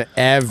not going to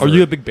ever. Are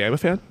you a big Bama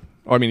fan?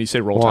 Or I mean, you say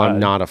Roll Well, Tide. I'm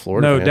not a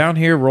Florida. no, fan. down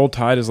here, roll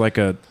tide is like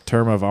a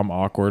term of I'm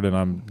awkward and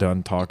I'm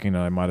done talking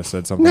and I might have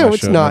said something. I No, it's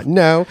shouldn't not. have.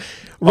 No,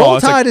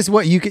 Roll Tide is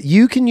what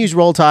you can use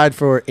Roll Tide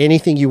for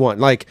anything you want.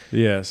 Like,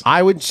 Yes.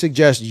 I would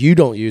suggest you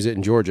don't use it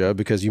in Georgia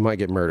because you might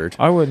get murdered.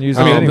 I wouldn't use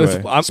it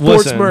anyway.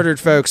 Sports murdered,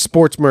 folks.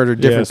 Sports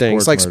murdered, different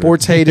things. Like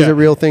sports hate is a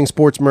real thing.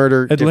 Sports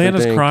murder.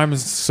 Atlanta's crime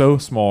is so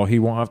small, he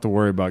won't have to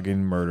worry about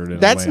getting murdered.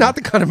 That's not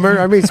the kind of murder.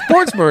 I mean,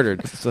 sports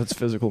murdered. That's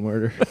physical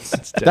murder.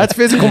 That's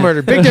physical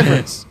murder. Big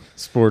difference.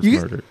 Sports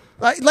murder.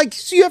 Like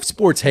so you have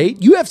sports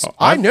hate. You have.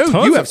 I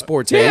know you have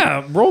sports hate.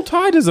 Yeah, Roll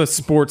Tide is a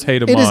sports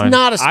hate of It mine. is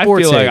not a I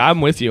sports feel hate. like I'm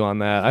with you on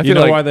that. I You feel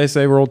know like, why they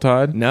say Roll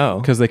Tide? No.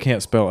 Because they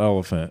can't spell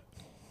elephant.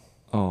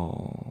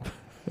 Oh.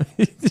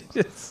 You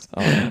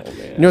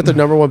know what the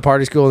number one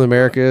party school in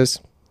America is?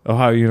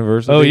 Ohio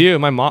University. Oh, you.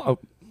 My mom.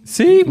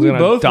 See, we Gonna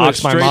both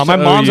dox went my mom. straight My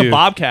to mom's OU. a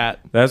bobcat.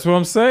 That's what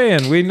I'm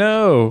saying. We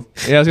know.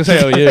 Yeah, I was gonna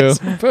say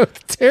OU.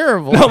 Both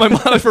terrible. No, my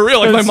mom for real.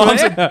 Like my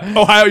mom's an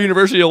Ohio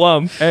University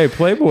alum. Hey,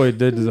 Playboy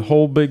did the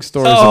whole big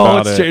stories Oh,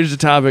 about let's it. change the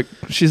topic.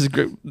 She's a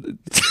great.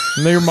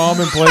 Isn't your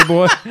mom in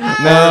Playboy?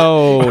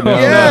 No.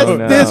 Yes,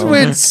 no. this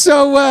went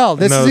so well.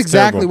 This No, is it's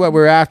exactly terrible. what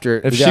we're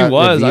after. If she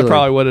was, I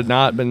probably would have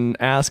not been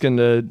asking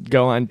to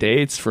go on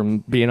dates from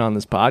being on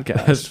this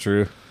podcast. That's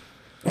true.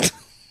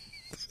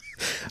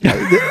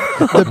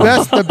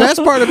 the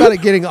best part about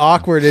it getting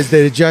awkward is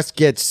that it just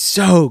gets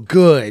so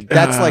good.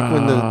 That's like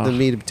when the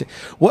meat.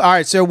 Well, all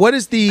right. So what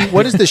is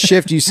the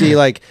shift you see?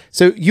 Like,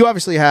 so you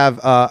obviously have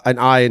an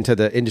eye into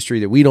the industry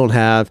that we don't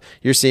have.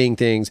 You're seeing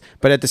things,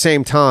 but at the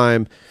same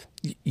time,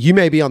 you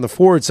may be on the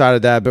forward side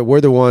of that. But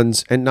we're the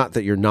ones, and not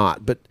that you're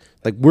not, but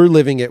like we're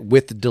living it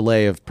with the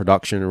delay of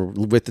production or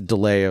with the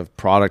delay of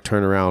product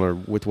turnaround or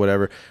with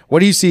whatever. What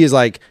do you see is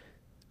like?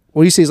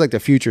 What do you see as like the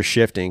future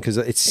shifting? Because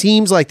it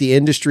seems like the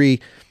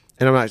industry,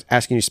 and I'm not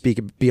asking you to speak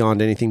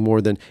beyond anything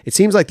more than, it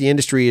seems like the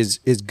industry is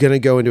going to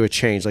go into a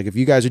change. Like if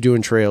you guys are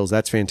doing trails,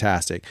 that's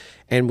fantastic.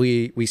 And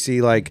we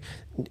see like,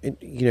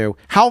 you know,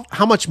 how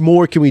much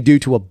more can we do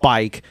to a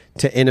bike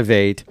to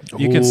innovate?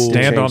 You can stand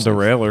on change things.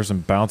 derailleurs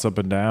and bounce up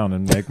and down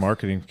and make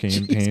marketing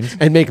campaigns.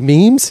 And make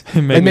memes?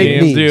 And make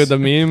memes. Dude, the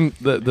meme,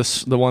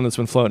 the one that's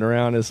been floating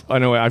around is, I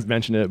know I've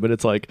mentioned it, but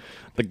it's like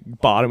the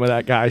bottom of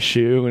that guy's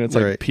shoe, and it's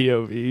like Right.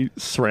 POV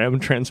SRAM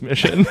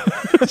transmission.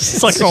 It's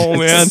just like, oh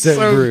man,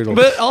 so brutal.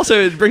 But also,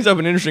 it brings up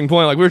an interesting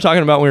point. Like we were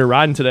talking about when we were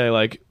riding today.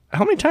 Like,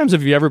 how many times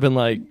have you ever been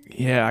like,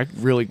 yeah, I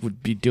really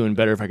would be doing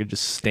better if I could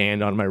just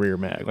stand on my rear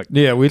mag? Like,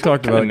 Yeah, we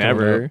talked about it.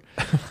 never.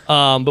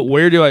 But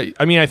where do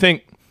I mean, I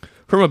think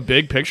from a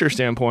big picture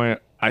standpoint,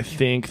 I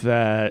think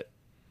that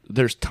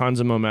there's tons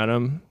of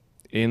momentum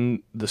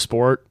in the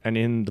sport and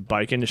in the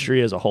bike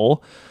industry as a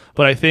whole.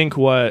 But I think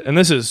and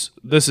this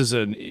is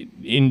an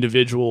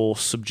individual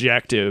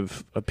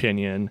subjective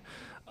opinion.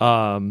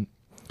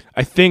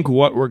 I think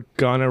what we're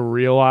gonna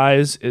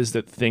realize is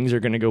that things are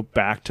gonna go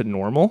back to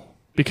normal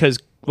because,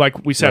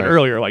 like we said Right.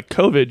 earlier, like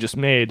COVID just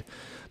made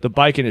the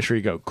bike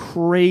industry go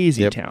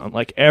crazy Yep. town.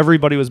 Like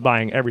everybody was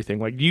buying everything.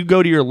 Like you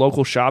go to your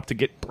local shop to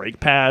get brake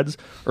pads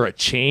or a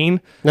chain,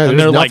 No, and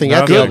there's they're like, nothing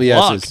at the good LBSs.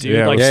 luck, dude.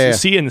 Yeah. Like Yeah.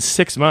 see you in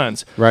 6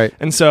 months. Right.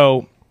 And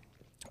so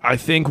I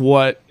think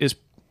what is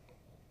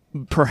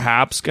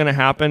perhaps going to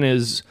happen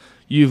is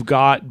you've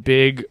got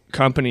big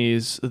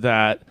companies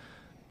that,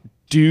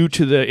 due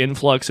to the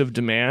influx of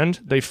demand,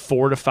 they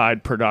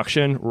fortified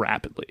production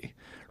rapidly.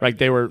 Like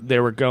they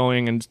were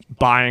going and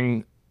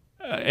buying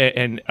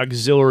an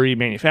auxiliary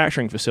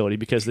manufacturing facility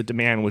because the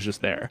demand was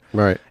just there.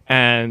 Right.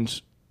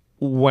 And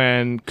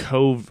when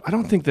COVID, I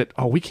don't think that.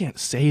 Oh, we can't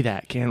say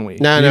that, can we?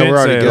 No, You no, didn't we're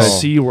already say it good. all.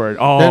 C word.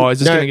 Oh, No, is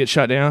this no. going to get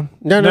shut down?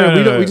 No, No, we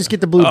don't. no. We just get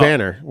the blue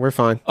banner. We're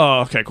fine.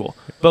 Oh, okay, cool.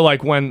 But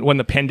like when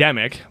the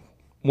pandemic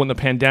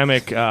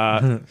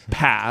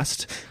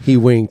passed, He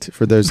winked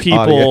for those audio.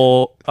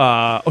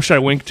 people. Should I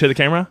wink to the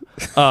camera?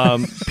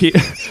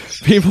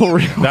 People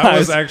realized That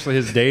was actually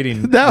his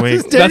dating That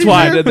wink. was that's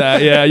why I dating did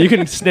that. Yeah, you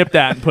can snip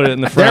that and put it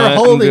in the front. They're and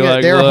holding be it.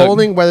 like, They're "Look."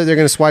 holding whether they're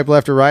going to swipe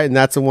left or right, and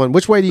that's the one.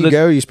 Which way do you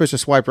go? You're supposed to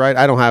swipe right.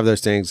 I don't have those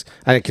things.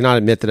 I cannot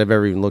admit that I've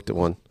ever even looked at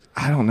one.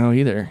 I don't know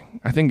either.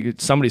 I think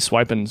somebody's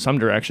swiping some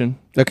direction.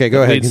 Okay,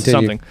 go ahead. Leads to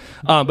Continue.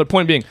 something. But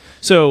point being,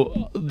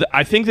 so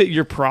I think that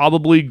you're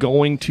probably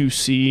going to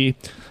see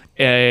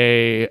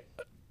a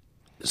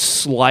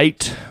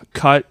slight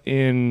cut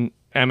in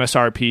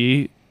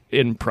MSRP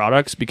in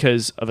products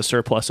because of a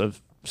surplus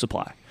of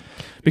supply.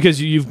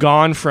 Because you've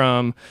gone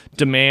from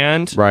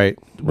demand Right.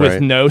 with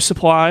right. no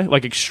supply,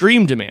 like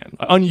extreme demand,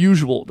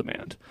 unusual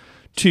demand,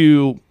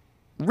 to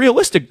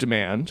realistic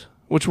demand,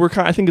 which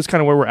I think is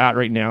kind of where we're at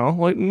right now.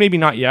 Like maybe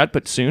not yet,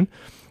 but soon,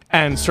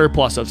 and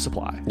surplus of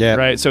supply. Yeah.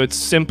 Right. So it's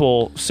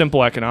simple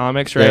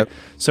economics, right? Yep.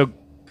 So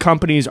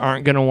companies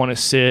aren't going to want to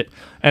sit,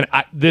 and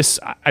I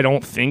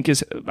don't think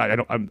is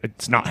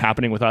it's not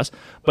happening with us,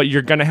 but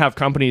you're going to have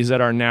companies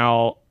that are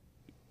now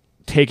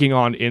taking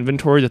on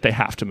inventory that they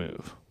have to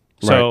move.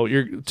 So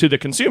you're to the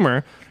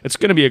consumer, it's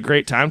going to be a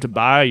great time to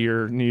buy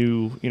your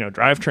new,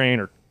 drivetrain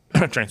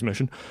or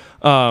transmission,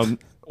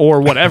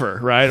 or whatever,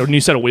 right? Or new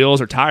set of wheels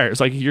or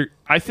tires. Like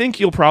I think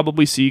you'll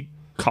probably see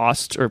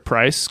cost or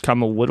price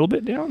come a little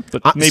bit down,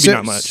 but maybe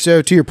not much.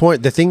 So to your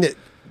point, the thing that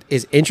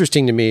is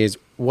interesting to me is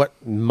what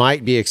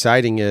might be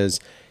exciting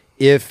is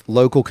if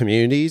local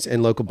communities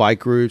and local bike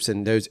groups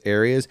and those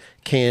areas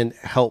can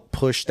help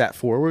push that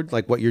forward,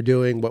 like what you're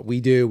doing, what we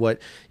do,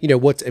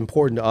 what's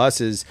important to us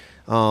is,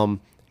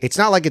 it's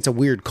not like it's a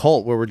weird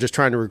cult where we're just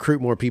trying to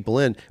recruit more people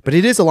in, but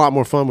it is a lot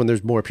more fun when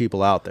there's more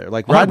people out there.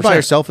 Like riding by 100%.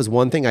 yourself is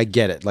one thing. I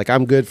get it. Like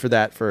I'm good for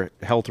that for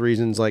health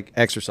reasons, like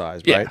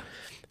exercise, right?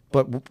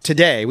 But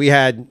today we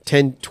had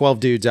 10, 12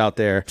 dudes out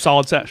there.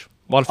 Solid sesh.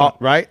 A lot of fun.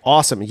 Right?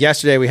 Awesome.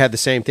 Yesterday we had the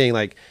same thing.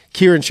 Like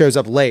Kieran shows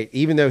up late.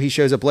 Even though he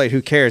shows up late,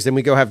 who cares? Then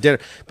we go have dinner.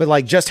 But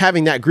like just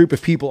having that group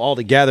of people all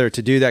together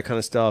to do that kind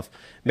of stuff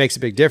makes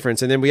a big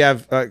difference. And then we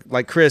have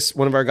like Chris,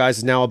 one of our guys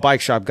is now a bike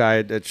shop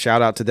guy.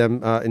 Shout out to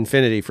them,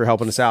 Infinity, for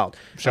helping us out.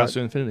 Shout out to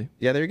Infinity.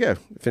 Yeah, there you go.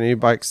 Infinity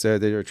Bikes,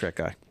 they're a Trek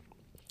guy.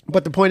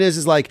 But the point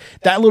is like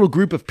that little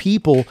group of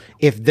people,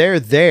 if they're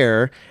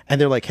there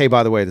and they're like, hey,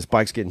 by the way, this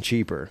bike's getting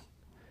cheaper,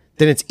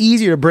 then it's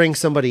easier to bring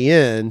somebody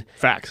in.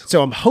 Facts.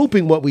 So I'm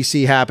hoping what we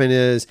see happen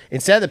is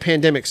instead of the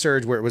pandemic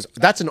surge where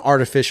that's an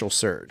artificial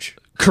surge.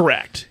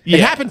 Correct. It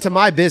happened to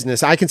my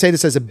business. I can say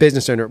this as a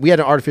business owner. We had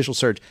an artificial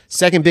surge.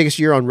 Second biggest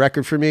year on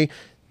record for me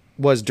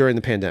was during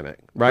the pandemic,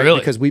 right? Really?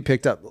 Because we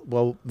picked up,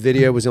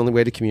 video was the only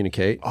way to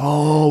communicate.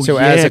 Oh, so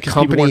yeah, as a 'cause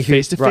people company weren't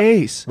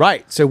face-to-face.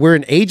 Right. So we're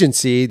an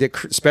agency that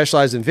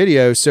specializes in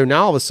video. So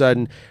now all of a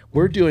sudden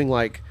we're doing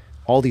like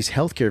all these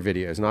healthcare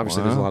videos. And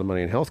obviously there's a lot of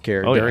money in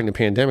healthcare. During the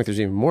pandemic, there's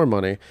even more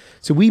money.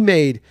 So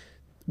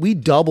we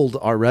doubled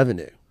our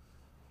revenue,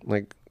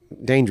 like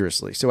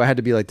dangerously. So I had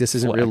to be like, this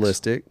isn't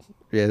realistic.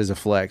 Yeah, it is a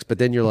flex. But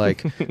then you're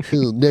like,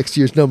 next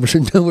year's numbers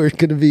are nowhere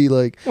going to be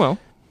like. Well,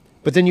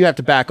 but then you have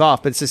to back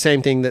off. But it's the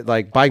same thing that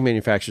like bike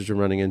manufacturers are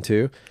running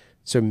into.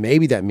 So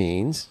maybe that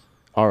means,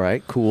 all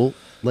right, cool.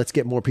 Let's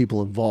get more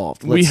people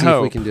involved. Let's see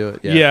if we can do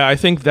it. Yeah, I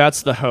think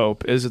that's the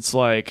hope. Is it's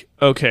like,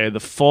 okay, the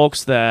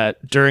folks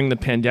that during the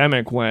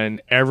pandemic when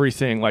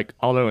everything, like,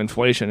 although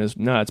inflation is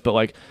nuts, but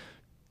like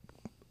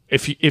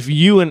if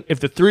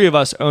the three of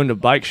us owned a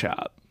bike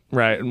shop,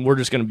 right, and we're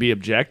just going to be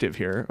objective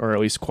here, or at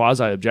least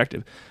quasi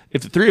objective,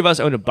 if the three of us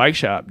owned a bike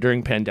shop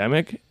during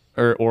pandemic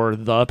or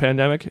the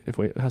pandemic,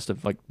 it has to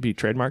like be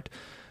trademarked,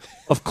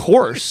 of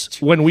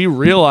course, when we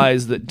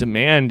realize that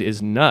demand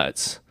is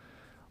nuts,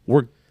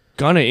 we're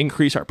gonna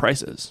increase our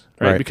prices,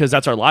 right? Because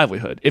that's our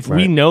livelihood. If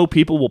we know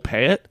people will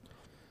pay it,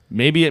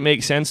 maybe it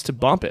makes sense to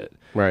bump it,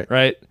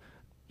 right?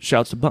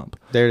 Shouts to bump.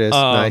 There it is.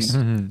 Nice.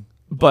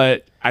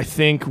 But I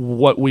think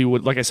what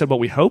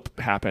we hope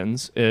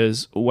happens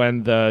is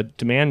when the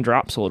demand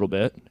drops a little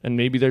bit and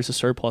maybe there's a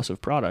surplus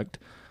of product,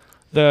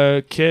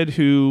 the kid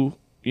who,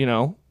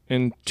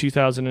 in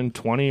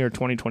 2020 or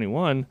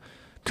 2021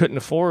 couldn't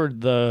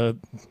afford the,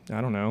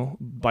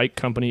 bike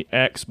company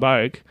X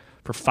bike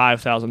for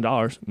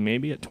 $5,000,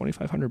 maybe at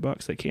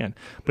 $2,500 they can.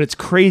 But it's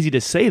crazy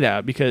to say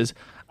that because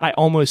I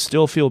almost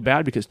still feel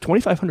bad because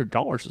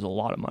 $2,500 is a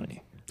lot of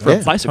money for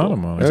a bicycle. Ton of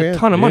money. It's a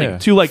ton of money.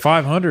 To like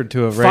 $500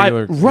 to a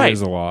regular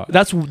is a lot.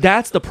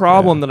 That's the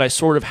problem that I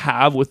sort of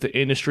have with the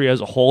industry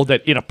as a whole.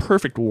 That in a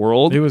perfect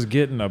world, it was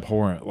getting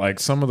abhorrent. Like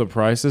some of the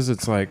prices,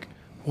 it's like,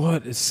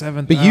 what is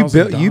 $7,000?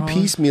 But you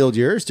piecemealed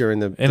yours during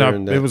the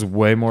it was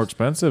way more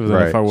expensive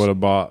than if I would have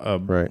bought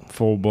a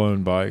full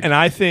blown bike. And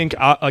I think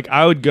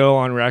I would go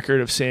on record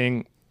of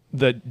saying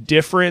the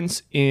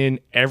difference in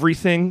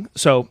everything.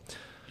 So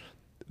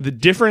the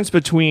difference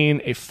between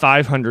a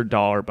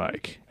 $500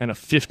 bike and a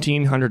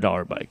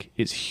 $1,500 bike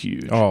is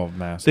huge. Oh,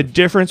 massive. The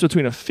difference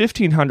between a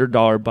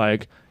 $1,500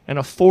 bike and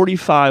a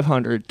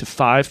 $4,500 to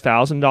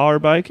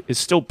 $5,000 bike is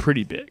still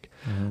pretty big.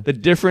 Mm-hmm. The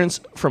difference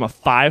from a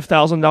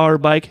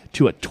 $5,000 bike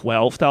to a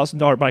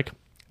 $12,000 bike,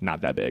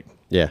 not that big.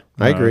 Yeah,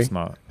 I agree. It's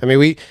not. I mean,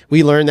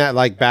 we learned that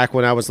like back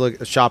when I was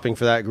shopping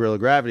for that Gorilla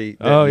Gravity.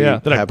 That I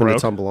happened broke.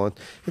 to tumble on.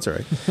 It's all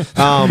right.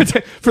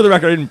 For the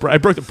record, I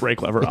broke the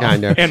brake lever off. I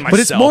know, and myself. but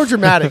it's more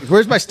dramatic.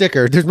 Where's my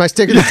sticker? There's my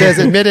sticker that says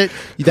 "Admit it."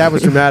 That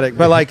was dramatic,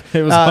 but like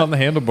It was on the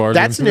handlebars.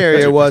 That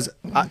scenario was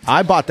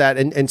I bought that,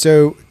 and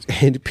so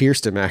it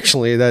pierced him.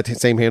 Actually, that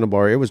same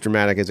handlebar. It was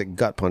dramatic as it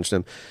gut punched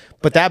him.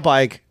 But that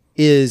bike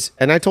is,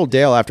 and I told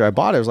Dale after I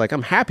bought it, I was like,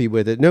 I'm happy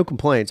with it, no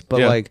complaints.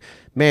 But like,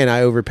 man,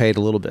 I overpaid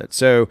a little bit.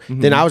 So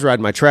then I was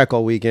riding my Trek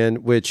all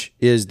weekend, which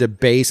is the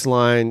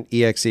baseline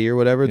EXE or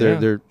whatever,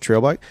 their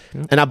trail bike.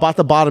 And I bought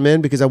the bottom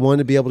end because I wanted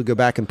to be able to go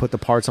back and put the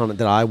parts on it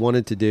that I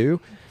wanted to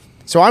do.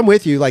 So I'm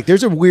with you. Like,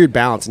 there's a weird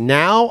balance.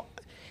 Now,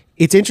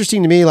 it's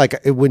interesting to me,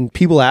 like when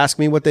people ask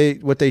me what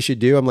they should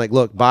do, I'm like,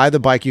 look, buy the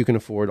bike you can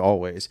afford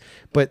always.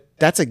 But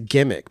that's a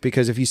gimmick,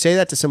 because if you say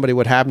that to somebody,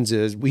 what happens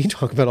is, we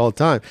talk about it all the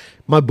time.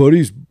 My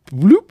buddy's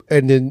bloop,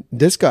 and then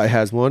this guy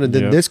has one, and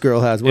then this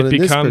girl has one. It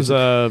becomes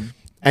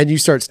and you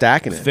start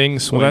stacking it. Thing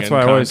swinging. Well, that's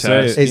why I always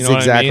say it's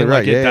exactly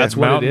right. That's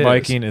what mountain it is.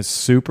 biking is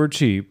super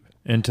cheap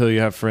until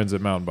you have friends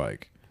that mountain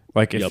bike.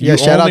 Like if Yeah, you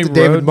shout out only to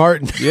David rode-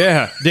 Martin.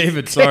 Yeah,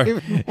 David. Sorry,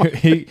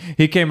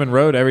 he came and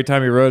rode. Every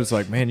time he rode, it's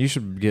like, man, you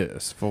should get a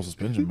full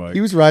suspension bike. He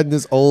was riding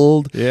this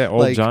old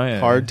old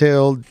giant,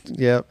 hardtailed,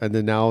 and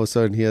then now all of a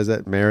sudden he has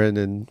that Marin,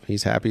 and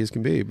he's happy as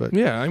can be. But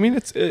yeah, I mean,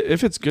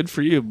 if it's good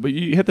for you, but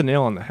you hit the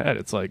nail on the head.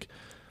 It's like,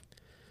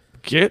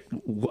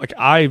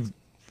 I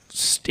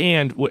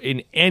stand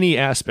in any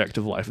aspect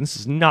of life, and this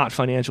is not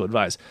financial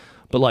advice.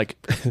 but like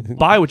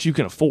buy what you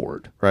can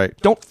afford. Right.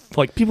 Don't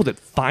like people that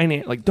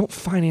don't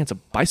finance a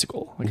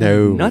bicycle. Like, No.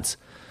 are you nuts.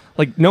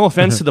 Like, no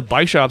offense to the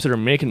bike shops that are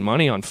making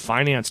money on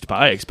financed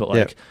bikes, but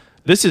like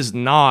this is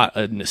not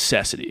a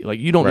necessity. Like,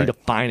 you don't need to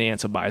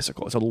finance a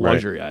bicycle. It's a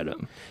luxury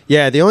item.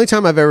 Yeah, the only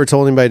time I've ever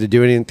told anybody to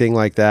do anything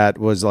like that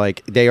was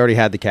like they already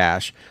had the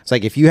cash. It's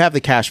like if you have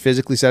the cash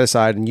physically set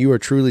aside and you are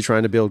truly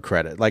trying to build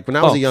credit. Like when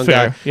I was a young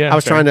guy, I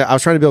was trying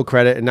to build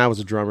credit, and I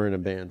was a drummer in a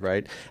band,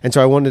 right? And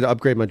so I wanted to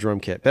upgrade my drum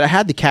kit, but I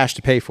had the cash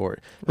to pay for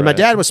it. But my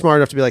dad was smart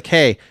enough to be like,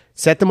 "Hey,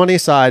 set the money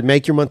aside,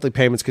 make your monthly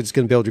payments because it's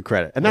going to build your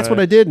credit." And that's what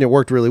I did, and it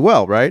worked really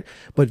well, right?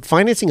 But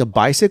financing a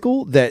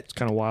bicycle that's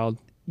kind of wild.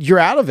 You're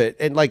out of it.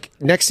 And like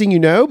next thing you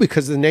know,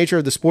 because of the nature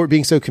of the sport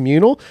being so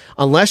communal,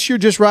 unless you're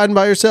just riding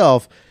by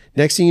yourself,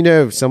 next thing you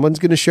know, someone's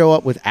going to show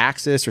up with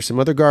Axis or some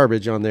other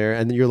garbage on there.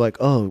 And then you're like,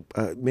 oh,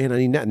 man, I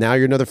need that. Now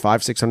you're another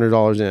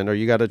 $500-$600 in, or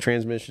you got a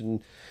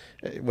transmission,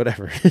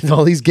 whatever.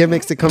 All these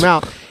gimmicks that come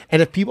out.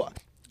 And if people...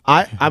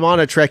 I'm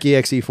on a Trek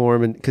EXE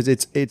forum, and because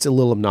it's a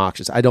little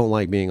obnoxious. I don't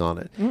like being on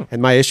it.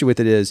 And my issue with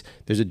it is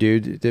there's a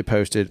dude that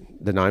posted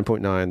the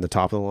 9.9, the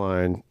top of the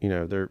line,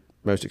 their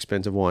most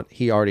expensive one.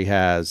 He already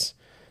has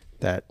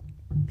that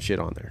shit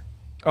on there.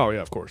 Oh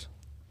yeah, of course.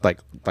 Like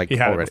he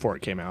had already. it before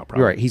it came out.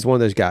 Probably. Right. He's one of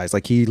those guys.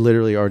 Like he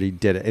literally already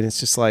did it, and it's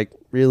just like,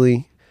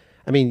 really.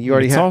 I mean, you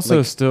already it's have. Also,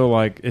 like, still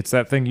like it's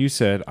that thing you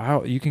said.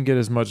 You can get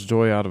as much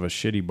joy out of a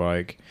shitty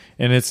bike,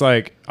 and it's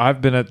like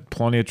I've been at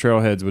plenty of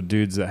trailheads with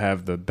dudes that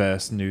have the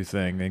best new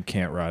thing and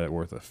can't ride it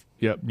worth a.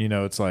 Yep.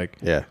 It's like,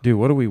 yeah, dude,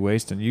 what are we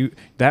wasting?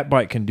 That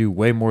bike can do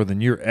way more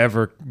than you're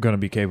ever going to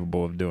be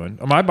capable of doing.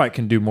 My bike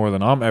can do more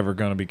than I'm ever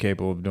going to be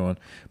capable of doing.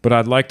 But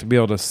I'd like to be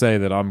able to say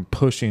that I'm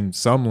pushing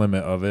some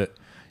limit of it.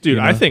 Dude,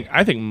 I think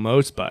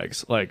most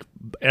bikes, like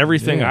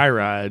everything I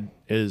ride,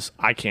 is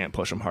I can't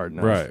push them hard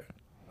enough. Right.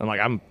 And like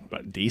I'm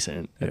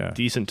decent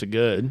to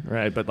good,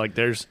 right? But like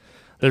there's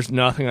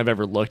nothing I've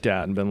ever looked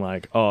at and been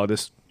like, oh,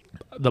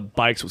 the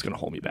bikes was going to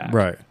hold me back.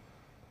 Right.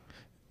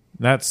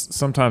 That's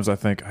sometimes I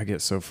think I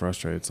get so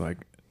frustrated. It's like,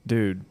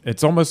 dude,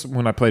 it's almost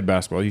when I played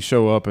basketball. You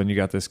show up and you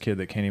got this kid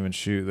that can't even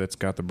shoot that's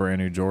got the brand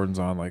new Jordans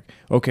on. Like,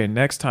 okay,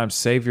 next time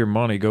save your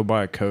money, go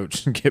buy a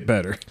coach and get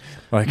better.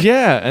 Like,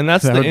 yeah, and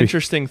that's the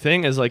interesting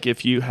thing is like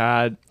if you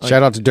had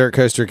shout out to Dirt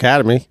Coaster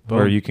Academy,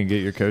 where you can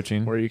get your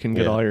coaching, where you can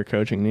get all your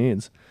coaching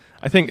needs.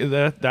 I think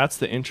that's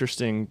the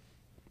interesting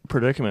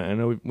predicament. I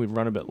know we've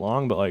run a bit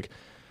long, but like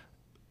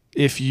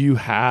if you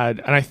had,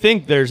 and I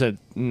think there's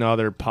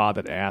another pod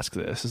that asks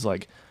this, is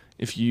like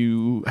if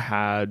you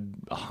had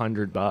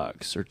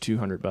 $100 or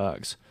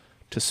 $200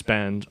 to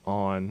spend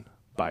on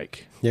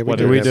bike. Yeah, we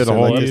did a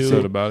whole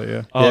episode about it.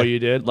 Yeah. Oh, you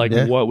did? Like,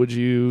 what would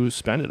you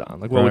spend it on?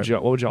 Like, what would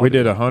y'all? We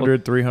did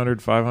 100,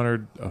 300,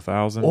 500,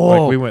 1,000. Oh,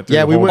 like we went through.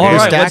 Yeah, we went. All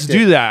right, let's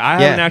do that.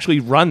 I haven't actually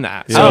run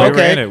that. Yeah, So we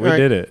ran it. We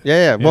did it.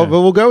 Yeah. Well,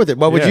 we'll go with it.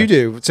 What would you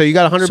do? So you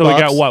got $100. So we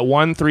got what?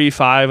 1, 3,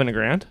 5, and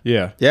 $1,000.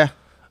 Yeah. Yeah.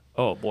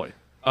 Oh boy,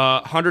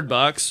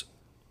 $100.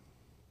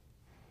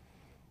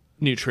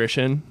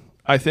 Nutrition.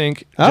 I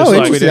think. Oh,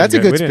 interesting. That's a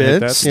good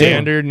spin.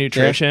 Standard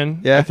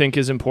nutrition, I think,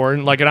 is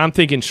important. Like, and I'm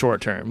thinking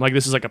short term. Like,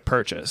 this is like a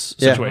purchase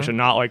situation,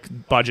 not like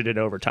budgeted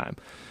over time.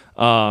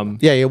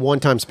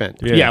 One-time spend.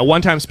 Yeah,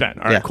 one-time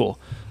spend. All right, cool.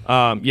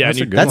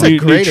 That's a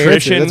great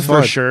nutrition answer.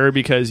 for sure,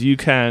 because you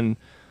can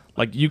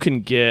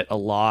get a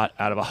lot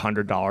out of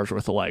 $100 worth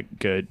of like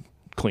good,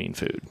 clean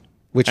food.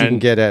 Which you can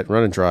get at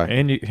Run and Try.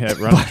 And you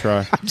Run and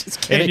Try. I'm just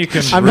kidding. And you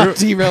can I'm not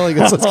derailing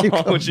this. Let's keep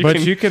going.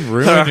 You can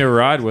ruin your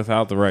ride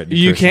without the right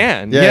nutrition. You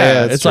can.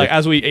 Yeah, it's true. Like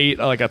as we ate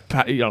like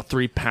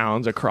 3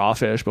 pounds of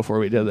crawfish before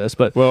we did this.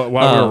 But while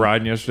we were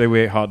riding yesterday,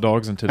 we ate hot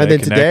dogs, and then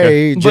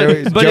today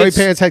Joey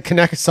Pants had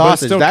Kaneka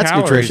sausage. That's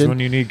nutrition. When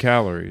you need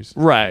calories,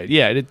 right?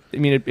 Yeah.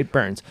 It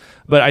burns.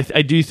 But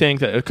I do think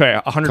that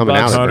 $100,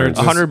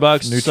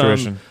 $100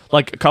 nutrition,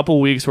 like a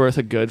couple weeks worth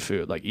of good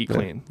food, like eat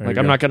clean. Like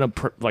I'm not gonna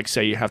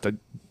say you have to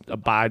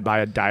abide by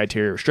a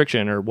dietary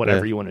restriction or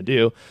whatever you want to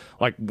do.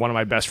 Like one of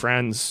my best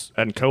friends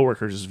and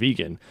coworkers is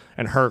vegan,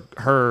 and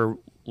her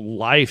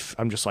life,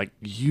 I'm just like,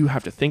 you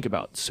have to think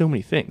about so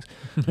many things.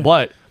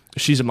 But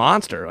she's a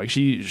monster. Like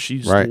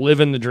she's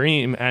living the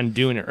dream and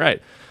doing it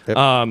right.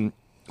 Yep.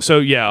 So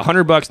yeah,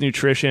 $100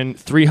 nutrition,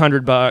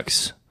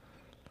 $300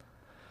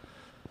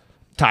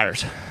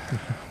 tires.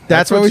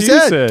 That's what we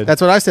said.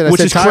 That's what I said. Which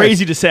is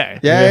crazy to say.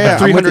 Yeah.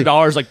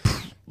 $300 like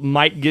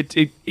might get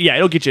it. Yeah,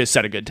 it'll get you a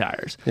set of good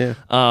tires. Yeah.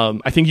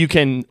 I think you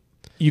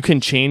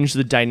can change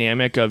the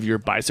dynamic of your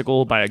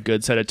bicycle by a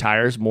good set of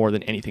tires more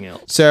than anything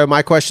else. So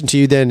my question to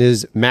you then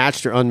is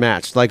matched or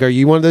unmatched? Like, are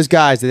you one of those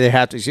guys that they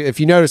have to? If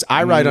you notice,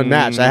 I ride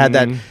unmatched. I had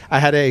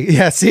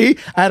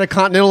a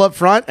Continental up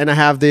front, and I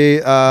have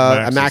the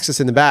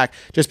Maxxis in the back,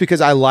 just because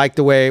I like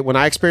the way when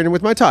I experimented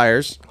with my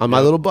tires on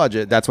my little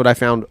budget. That's what I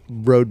found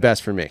rode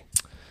best for me.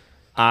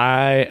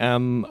 I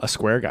am a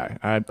square guy.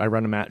 I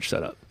run a match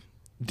setup,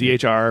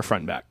 DHR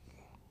front and back.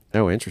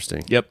 Oh,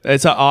 interesting. Yep.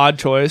 It's an odd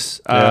choice.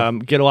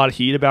 Get a lot of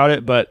heat about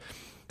it, but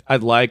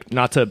I'd like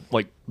not to,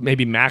 like,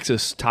 maybe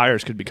Maxxis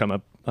tires could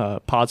become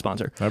pod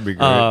sponsor. That'd be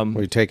great.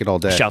 We take it all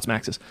day. Shouts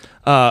Maxis.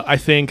 I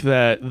think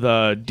that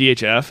the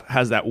DHF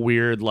has that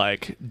weird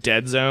like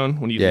dead zone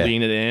when you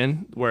lean it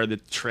in, where the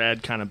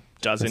tread kind of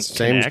doesn't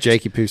Same connect. as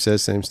Jakey Poo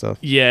says, same stuff.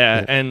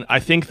 Yeah, and I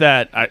think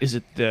that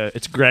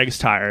it's Greg's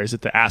tire. Is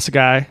it the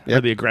Assegai or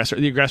the Aggressor?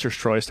 The Aggressor's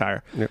Troy's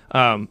tire. Yep.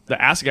 The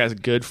Assegai is a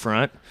good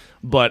front,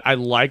 but I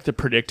like the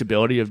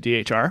predictability of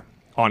DHR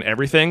on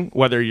everything,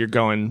 whether you're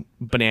going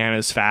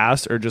bananas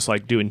fast or just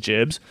like doing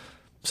jibs.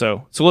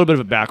 So it's a little bit of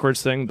a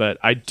backwards thing, but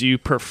I do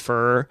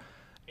prefer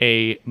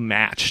a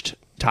matched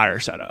tire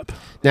setup.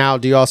 Now,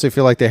 do you also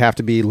feel like they have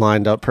to be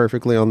lined up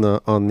perfectly on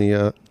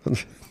the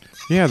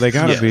Yeah, they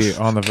got to be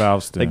on the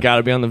valve stem. They got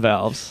to be on the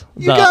valves.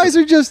 You guys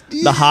are just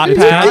the hot you're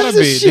patch. pieces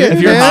of shit,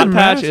 If your man. hot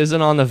patch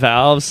isn't on the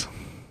valves,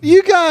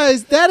 You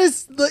guys, that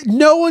is like,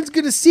 no one's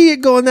gonna see it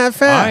going that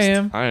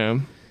fast. I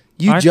am.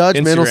 You judgmental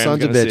Instagram's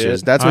sons of gonna see bitches.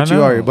 it. That's what I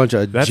you are. know. You're a bunch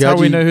of That's judgy how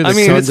we know who the I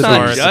mean, sons it's of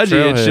not bitches.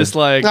 judgy. It's just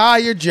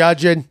like you're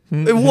judging.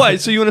 what?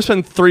 So you want to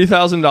spend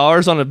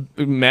 $3,000 on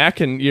a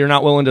Mac and you're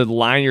not willing to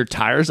line your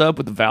tires up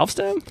with the valve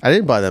stem? I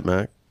didn't buy that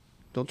Mac.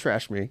 Don't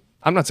trash me.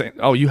 I'm not saying.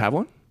 Oh, you have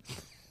one?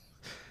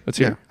 Let's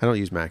hear. I don't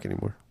use Mac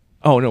anymore.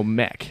 Oh no,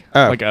 Mac.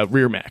 Oh. Like a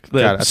rear Mac.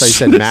 God, I thought you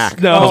said Mac.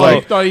 No, I was I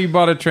like, thought you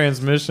bought a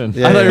transmission.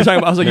 Yeah. I thought you were talking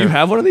about. I was like, you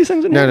have one of these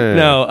things in here?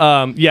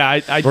 No. Yeah,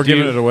 I We're do.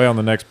 giving it away on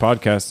the next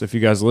podcast. If you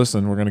guys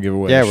listen, we're going to give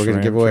away. Yeah, a we're gonna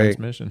Schramm give away-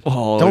 transmission.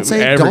 Oh, Don't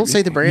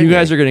say the brand You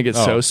guys name. are going to get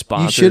so Oh.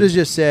 sponsored. you should have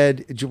just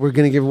said we're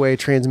going to give away a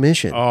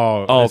transmission.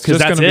 Oh, it's 'cause just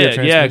that's gonna be a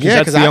it. Yeah, transmission. yeah,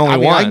 that's because the only I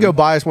one. can go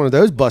buy us one of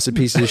those busted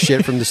pieces of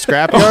shit from the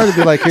scrapyard and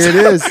be like, here it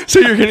is. So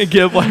you're gonna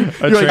give like,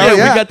 you're like, trans- we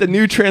got the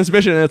new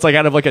transmission, and it's like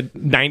out of like a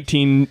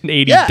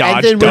 1980 Yeah, Dodge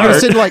and then we're Dart. gonna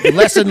send like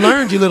lesson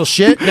learned, you little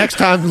shit. Next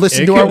time,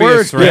 listen It to could our be a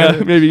words. SRAM.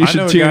 Yeah, maybe you I should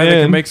know a tune guy that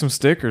in. can make some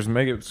stickers,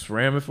 make it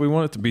SRAM if we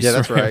want it to be. Yeah,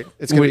 that's SRAM. right.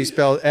 It's gonna be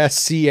spelled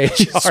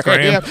SCHR.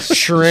 Scram.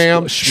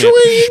 Shram.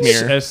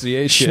 Schmear.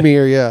 SCH.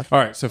 Schmear. Yeah. All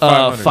right, so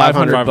 500.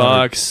 500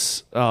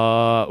 bucks.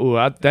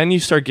 Then you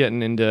start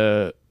getting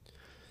into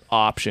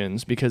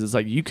options because it's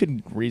like you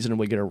could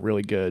reasonably get a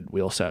really good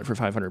wheel set for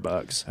 500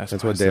 bucks.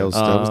 That's what Dale's.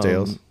 That was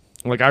Dale's.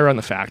 Like I run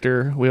the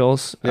Factor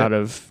wheels out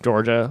of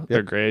Georgia.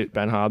 They're great.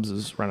 Ben Hobbs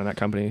is running that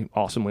company.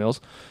 Awesome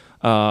wheels.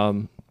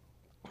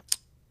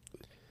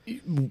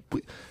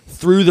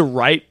 Through the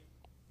right,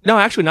 no,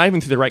 actually not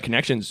even through the right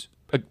connections,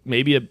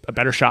 maybe a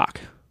better shock.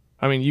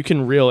 I mean, you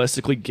can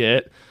realistically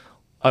get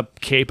a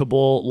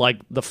capable, like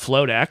the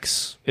Float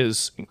X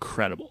is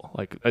incredible.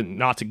 Like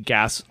not to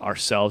gas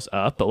ourselves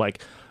up, but like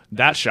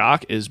that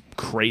shock is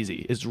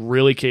crazy. It's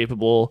really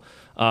capable.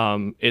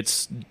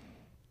 It's,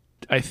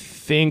 I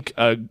think,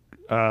 a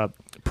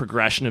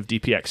progression of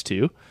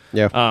DPX2.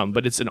 Yeah.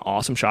 But it's an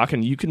awesome shock,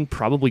 and you can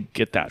probably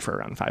get that for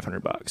around 500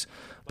 bucks.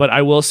 But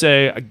I will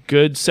say a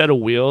good set of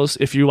wheels.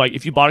 If you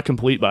bought a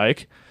complete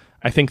bike,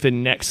 I think the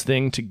next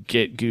thing to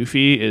get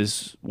goofy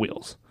is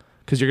wheels,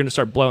 because you're going to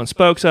start blowing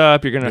spokes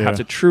up. You're going to have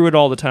to true it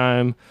all the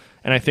time,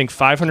 and I think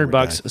 500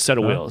 bucks a set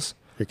of wheels.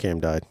 Your cam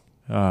died.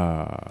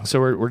 So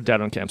we're dead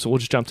on cam. So we'll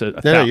just jump to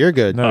No, you're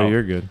good. No,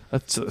 you're good.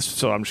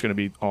 So I'm just going to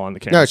be on the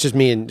camera. No, it's just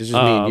me and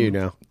you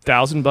now.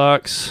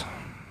 $1,000.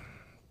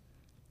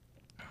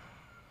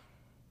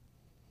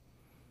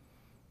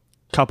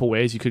 Couple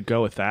ways you could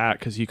go with that,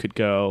 because you could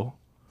go.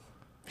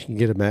 You can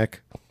get a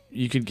Mac.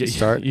 You could get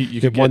Start. You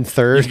Get could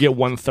 1/3. You could get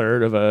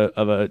 1/3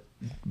 of a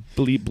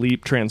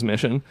bleep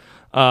transmission.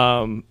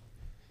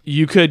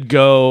 You could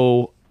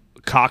go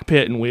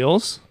cockpit and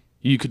wheels.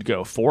 You could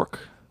go fork.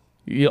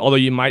 Although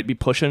you might be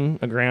pushing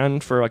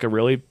 $1,000 for like a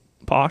really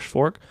posh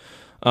fork.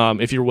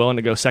 If you're willing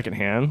to go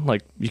secondhand,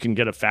 like you can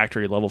get a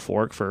factory level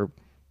fork for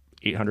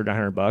 $800,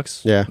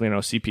 $900. Yeah.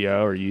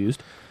 CPO or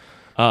used.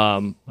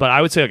 But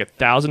I would say like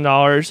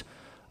 $1,000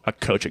 a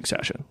coaching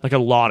session, like a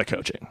lot of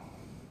coaching.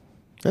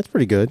 That's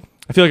pretty good.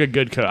 I feel like a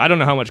good coach. I don't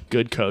know how much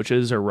good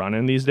coaches are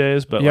running these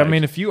days, but Yeah, like, I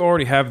mean, if you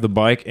already have the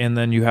bike and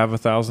then you have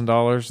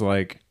 $1,000,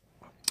 like,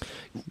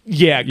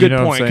 yeah, good know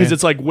what I'm point. Because saying?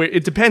 it's like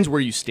it depends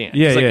where you stand.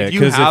 yeah, It's like yeah. if you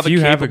 'cause have a you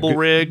capable good-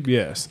 rig,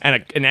 yes, and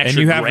an and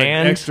extra you have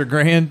grand, an extra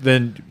grand,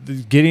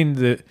 then getting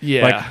the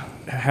Yeah.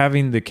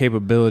 having the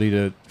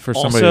capability for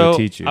somebody also, to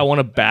teach you. I want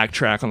to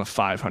backtrack on the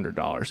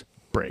 $500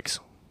 brakes.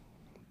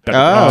 Oh,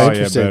 yeah,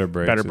 interesting. better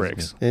brakes. Better is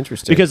brakes. good.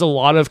 Interesting. Because a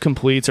lot of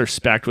completes are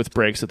spec'd with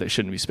brakes that they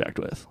shouldn't be spec'd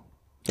with.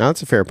 No,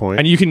 that's a fair point.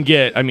 And you can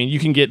get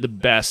the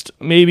best.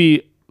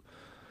 Maybe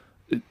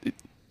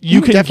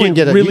you can definitely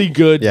get get really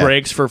good yeah.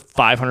 brakes for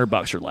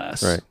 $500 or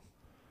less. Right.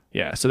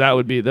 Yeah. So that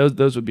would be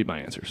those would be my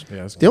answers.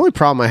 Yeah, that's The only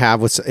problem I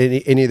have with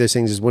any of those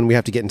things is when we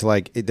have to get into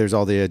like there's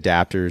all the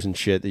adapters and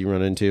shit that you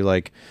run into.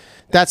 Like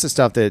that's the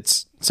stuff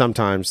that's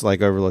sometimes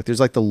like overlooked. There's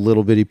like the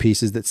little bitty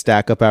pieces that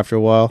stack up after a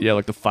while. Yeah,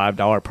 like the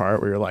 $5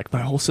 part where you're like,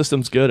 my whole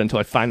system's good until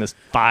I find this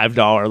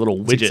 $5 little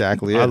widget. That's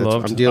exactly. Yeah, I that's,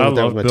 loved, I'm dealing I with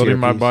that loved with my building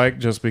my TRPs. bike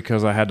just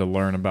because I had to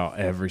learn about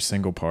every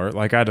single part.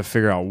 Like I had to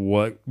figure out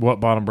what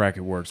bottom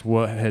bracket works,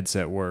 what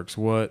headset works,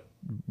 what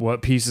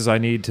pieces I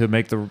need to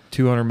make the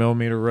 200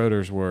 millimeter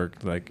rotors work.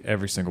 Like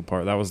every single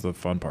part. That was the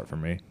fun part for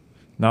me.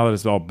 Now that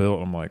it's all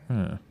built, I'm like,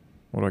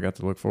 what do I got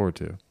to look forward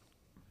to?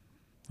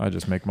 I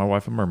just make my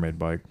wife a mermaid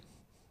bike.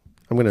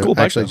 I'm going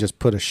to actually just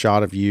put a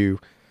shot of you.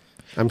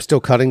 I'm still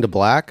cutting to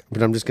black,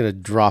 but I'm just going to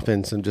drop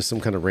in some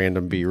kind of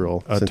random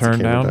B-roll. A turn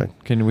down?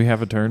 Can we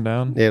have a turn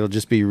down? Yeah, it'll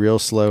just be real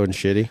slow and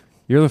shitty.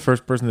 You're the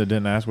first person that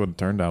didn't ask what a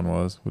turn down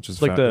was, which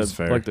is like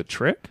fair. Like the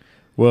trick?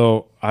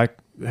 Well,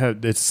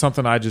 it's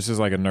something I just is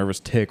like a nervous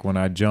tick when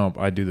I jump.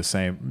 I do the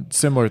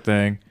similar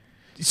thing.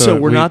 So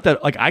we're not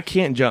that, like, I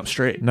can't jump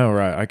straight. No,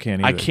 right. I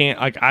can't either. I can't,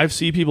 like, I've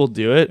seen people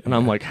do it, and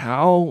I'm like,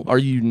 how are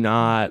you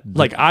not,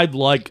 like, I'd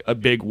like a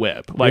big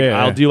whip. Like,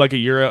 I'll do, like, a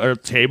Euro or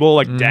table,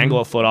 like, dangle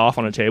a foot off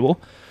on a table.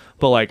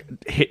 But, like,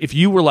 if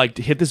you were, like,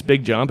 to hit this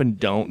big jump and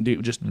don't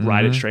just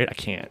ride it straight, I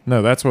can't.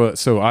 No,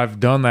 so I've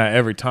done that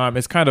every time.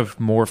 It's kind of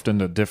morphed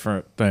into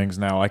different things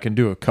now. I can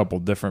do a couple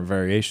different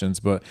variations,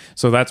 but,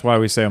 so that's why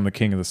we say I'm the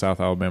king of the South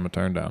Alabama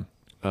turn down.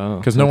 Oh,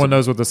 because no one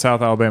knows what the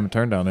South Alabama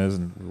turn down is,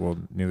 and well,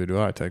 neither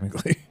do I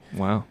technically.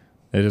 Wow,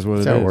 it is what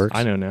That's it how is. It works.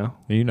 I know now.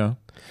 You know,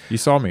 you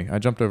saw me. I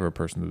jumped over a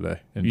person today.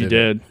 And you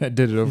did. I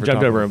did it over.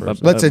 Jumped over a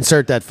person. Let's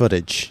insert that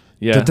footage.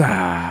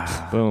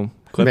 Yeah. Boom.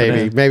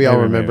 Clip maybe I'll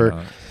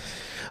remember.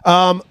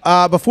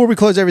 Before we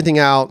close everything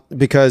out,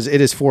 because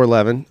it is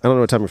 4:11. I don't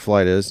know what time your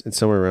flight is. It's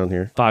somewhere around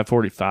here.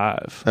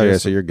 5:45. Okay,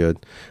 so you're good.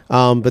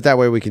 But that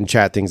way we can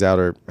chat things out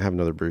or have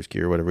another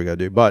brewski or whatever we got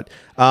to do. But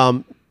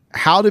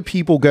how do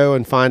people go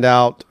and find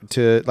out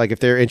to, like, if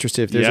they're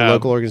interested, if there's a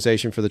local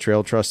organization for the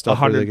Trail Trust stuff?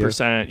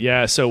 100%.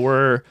 Yeah.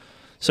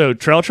 So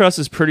Trail Trust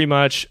is pretty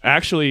much,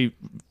 actually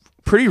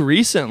pretty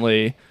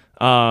recently,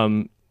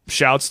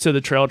 shouts to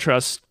the Trail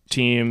Trust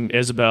team,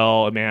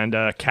 Isabel,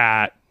 Amanda,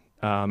 Kat,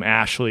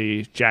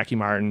 Ashley, Jackie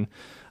Martin.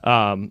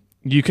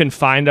 You can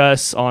find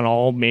us on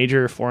all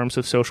major forms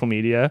of social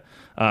media.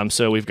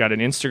 So we've got an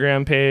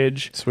Instagram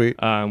page. Sweet.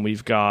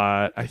 We've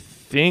got, I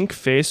think,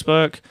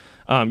 Facebook.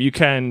 You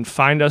can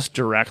find us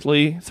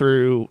directly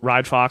through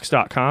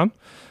ridefox.com.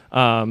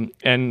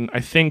 And I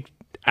think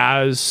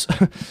as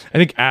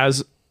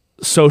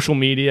social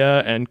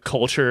media and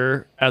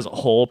culture as a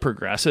whole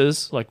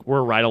progresses, like,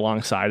 we're right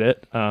alongside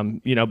it.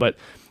 But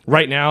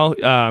right now,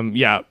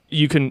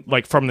 you can,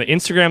 like, from the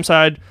Instagram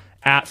side,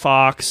 at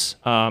Fox,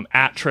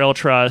 at Trail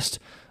Trust.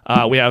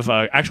 We have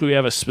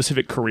a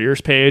specific careers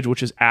page,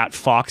 which is at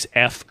Fox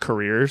F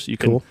Careers. You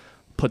can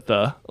put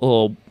the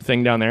little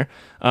thing down there.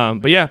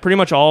 But yeah, pretty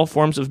much all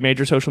forms of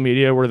major social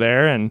media, we're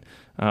there, and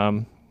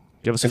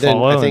give us a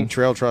follow. I think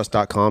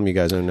trailtrust.com you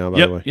guys don't know, by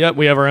the way. Yep,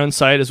 we have our own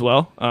site as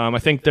well. I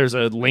think there's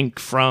a link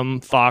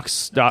from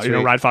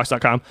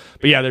ridefox.com.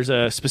 But yeah, there's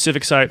a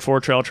specific site for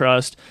Trail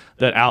Trust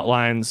that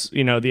outlines,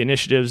 the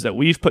initiatives that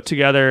we've put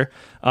together,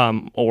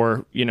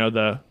 or,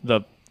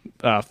 the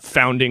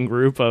founding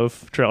group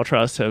of Trail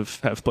Trust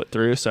have put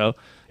through. So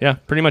yeah,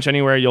 pretty much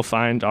anywhere you'll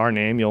find our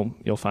name,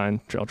 you'll find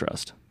Trail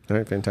Trust. All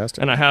right,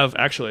 fantastic. And I have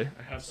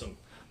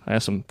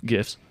some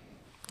gifts.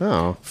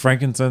 Oh,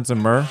 frankincense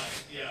and myrrh.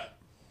 Yeah,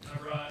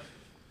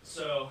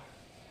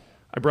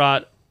 I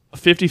brought a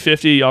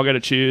 50-50. Y'all got to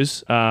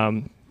choose.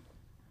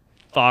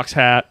 Fox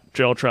hat,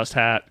 Trail Trust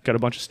hat. Got a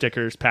bunch of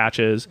stickers,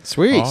 patches.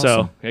 Sweet.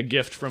 Awesome. So a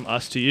gift from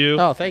us to you.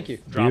 Oh, thank you.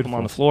 Drop them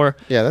on the floor.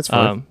 Yeah, that's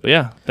fine. But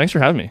yeah, thanks for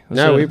having me.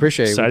 We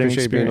appreciate it. We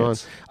appreciate being on.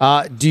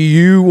 Experience. Do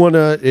you want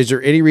to? Is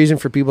there any reason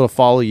for people to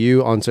follow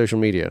you on social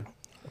media?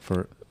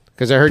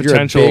 Because I heard you're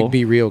a big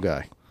Be Real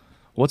guy.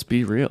 What's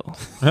Be Real?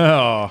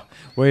 Oh,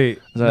 wait.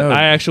 No.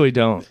 I actually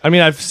don't. I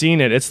mean, I've seen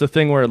it. It's the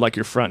thing where, like,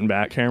 your front and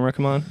back camera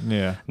come on.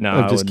 Yeah. No,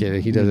 I'm just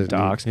kidding. He doesn't.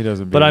 Docs. He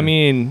doesn't. But I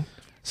mean,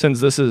 since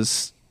this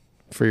is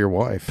for your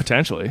wife,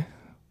 potentially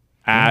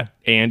at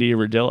Andy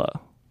Ridilla,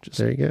 just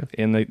there you go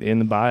in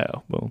the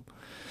bio. Boom.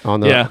 On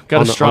the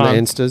got a strong on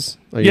the Instas.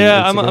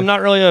 I'm not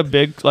really a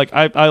big, like,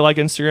 I like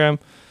Instagram.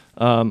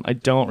 I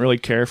don't really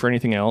care for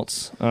anything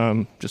else.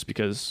 Just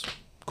because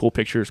cool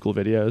pictures, cool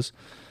videos.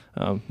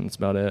 That's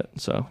about it.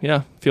 So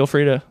yeah, feel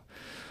free to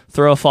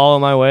throw a follow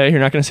my way. You're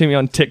not going to see me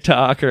on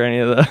TikTok or any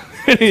of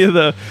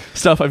the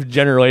stuff I've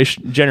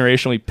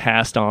generationally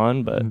passed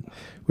on. But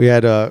we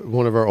had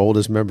one of our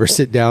oldest members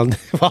sit down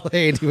while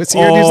Andy was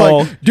here. And he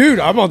was like, "Dude,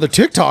 I'm on the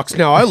TikToks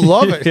now. I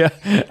love it." Yeah.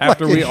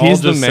 After we all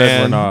just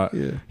said we're not.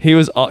 Yeah. He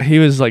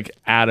was like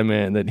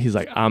adamant that he's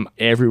like, I'm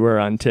everywhere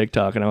on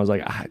TikTok, and I was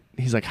like,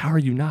 he's like, how are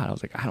you not? I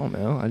was like, I don't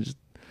know.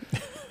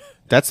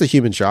 That's the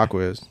human shock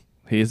whiz.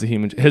 He is the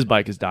human. His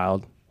bike is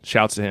dialed.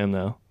 Shouts to him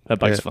though. That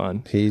bike's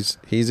fun. He's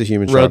a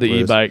human. Rode the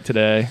e-bike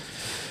today.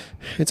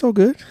 It's all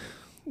good.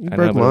 You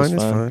broke mine.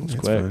 It's fine. It's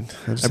fine.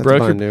 I just I have broke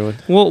to buy a new one.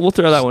 We'll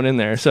throw that one in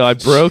there. So I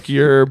broke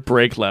your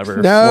brake lever.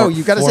 No,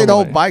 you got to say the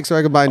whole bike so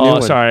I can buy a new one.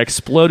 Oh, sorry. I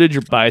exploded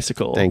your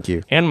bicycle. Thank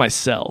you. And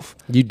myself.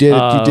 You did.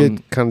 You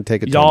did kind of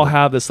take it. Y'all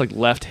have this, like,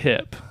 left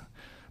hip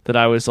that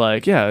I was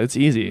like, yeah, it's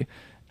easy.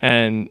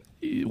 And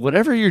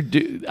whatever you're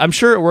I'm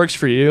sure it works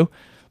for you,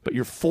 but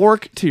your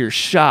fork to your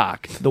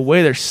shock, the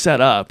way they're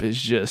set up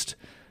is just,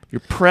 you're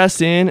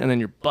pressed in and then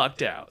you're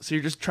bucked out. So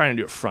you're just trying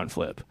to do a front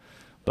flip.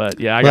 But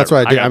yeah, that's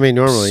what I did. I mean,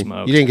 normally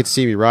smoked. You didn't get to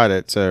see me ride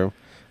it, so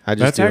I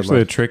just. That's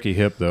actually a tricky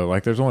hip, though.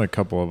 Like, there's only a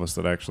couple of us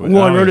that actually.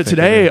 Well, I rode it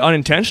today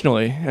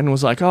unintentionally and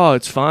was like, oh,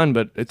 it's fun,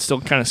 but it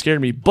still kind of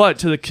scared me. But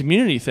to the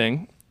community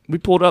thing, we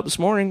pulled up this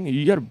morning.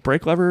 You got a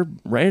brake lever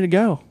ready to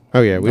go.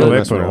 Oh yeah, we No, don't they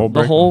mess put a around. whole The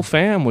brake whole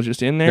fam was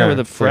just in there Yeah, with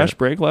a fresh yeah.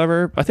 brake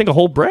lever. I think a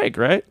whole brake,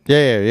 right?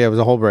 Yeah. It was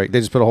a whole brake. They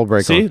just put a whole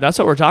brake See, on. that's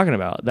what we're talking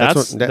about.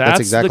 That's exactly how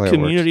the it works.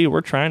 community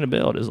we're trying to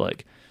build. Is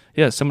like,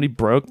 yeah, somebody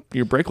broke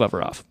your brake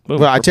lever off. Boom,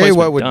 Well, I tell you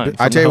what replacement would done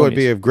I from tell you the what would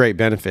be homies. of great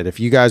benefit if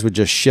you guys would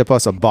just ship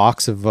us a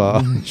box of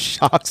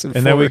shocks and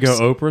And then we go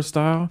forks. Oprah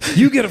style.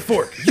 You get a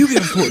fork. You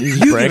get a fork.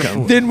 You break get a 'em.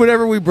 fork. Then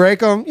whenever we break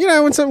them,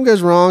 when something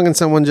goes wrong and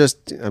someone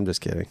I'm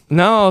just kidding.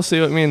 No, see,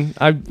 I mean,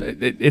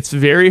 it's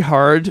very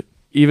hard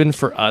even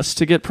for us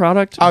to get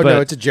product. Oh but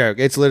no, it's a joke.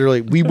 It's literally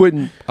we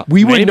wouldn't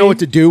know what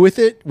to do with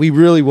it. We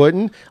really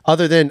wouldn't.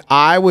 Other than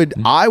I would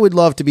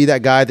love to be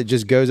that guy that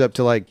just goes up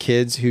to like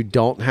kids who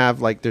don't have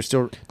like they're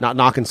still not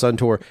knocking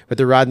Suntour, but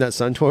they're riding that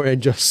Suntour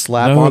and just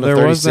slap No, on a there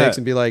was 36 that-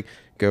 and be like,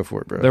 "Go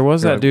for it, bro." There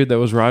was Go. that dude that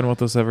was riding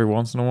with us every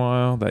once in a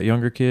while, that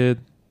younger kid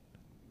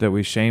that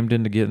we shamed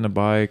into getting a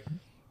bike.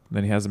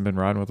 Then he hasn't been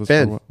riding with us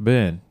Ben. for a while.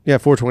 Ben. Yeah,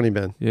 420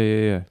 Ben.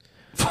 Yeah.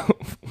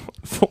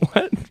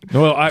 what?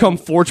 No, well, Come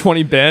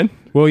 420 Ben.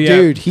 well, yeah.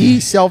 Dude, he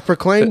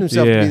self-proclaimed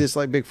himself to Yeah. be this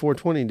like big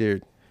 420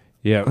 dude.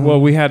 Yeah. Well,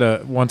 we had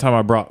one time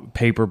I brought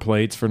paper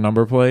plates for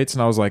number plates,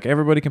 and I was like,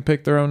 everybody can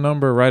pick their own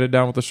number, write it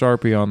down with a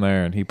Sharpie on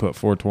there, and he put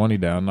 420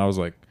 down, and I was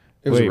like,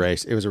 It was wait. a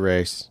race. It was a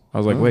race. I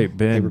was like, wait,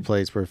 Paper Ben.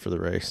 plates were for the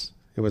race.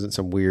 It wasn't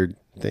some weird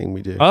thing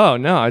we do. Oh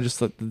no, I just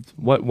thought,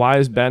 why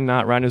is Ben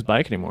not riding his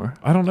bike anymore?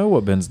 I don't know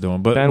what Ben's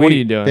doing, but Ben, what are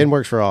you doing? Ben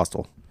works for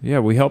Hostel. Yeah,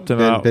 we helped him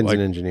out. Ben's like,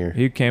 an engineer.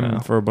 He came Oh.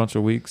 for a bunch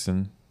of weeks,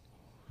 and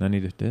then he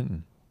just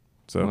didn't.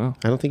 So Well,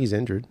 I don't think he's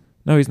injured.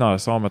 no, he's not. I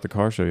saw him at the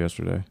car show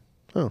yesterday.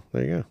 Oh,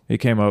 there you go. He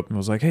came up and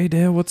was like, "Hey,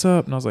 Dale, what's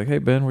up?" And I was like, "Hey,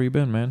 Ben, where you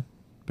been, man?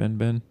 Ben."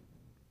 Ben.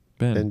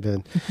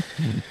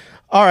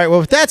 All right. Well,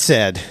 with that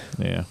said,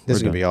 Yeah, this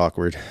is going to be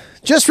awkward.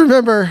 Just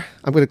remember,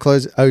 I'm going to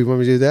close. Oh, you want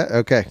me to do that?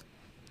 Okay.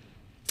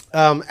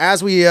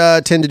 As we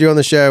tend to do on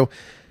the show,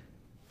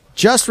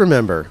 just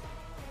remember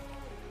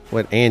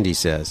what Andy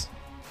says.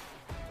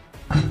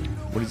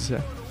 what did you say?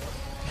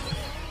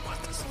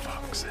 What does the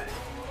fuck say?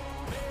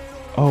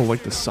 Oh,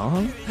 like the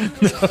song?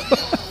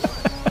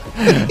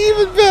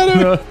 Even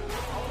better.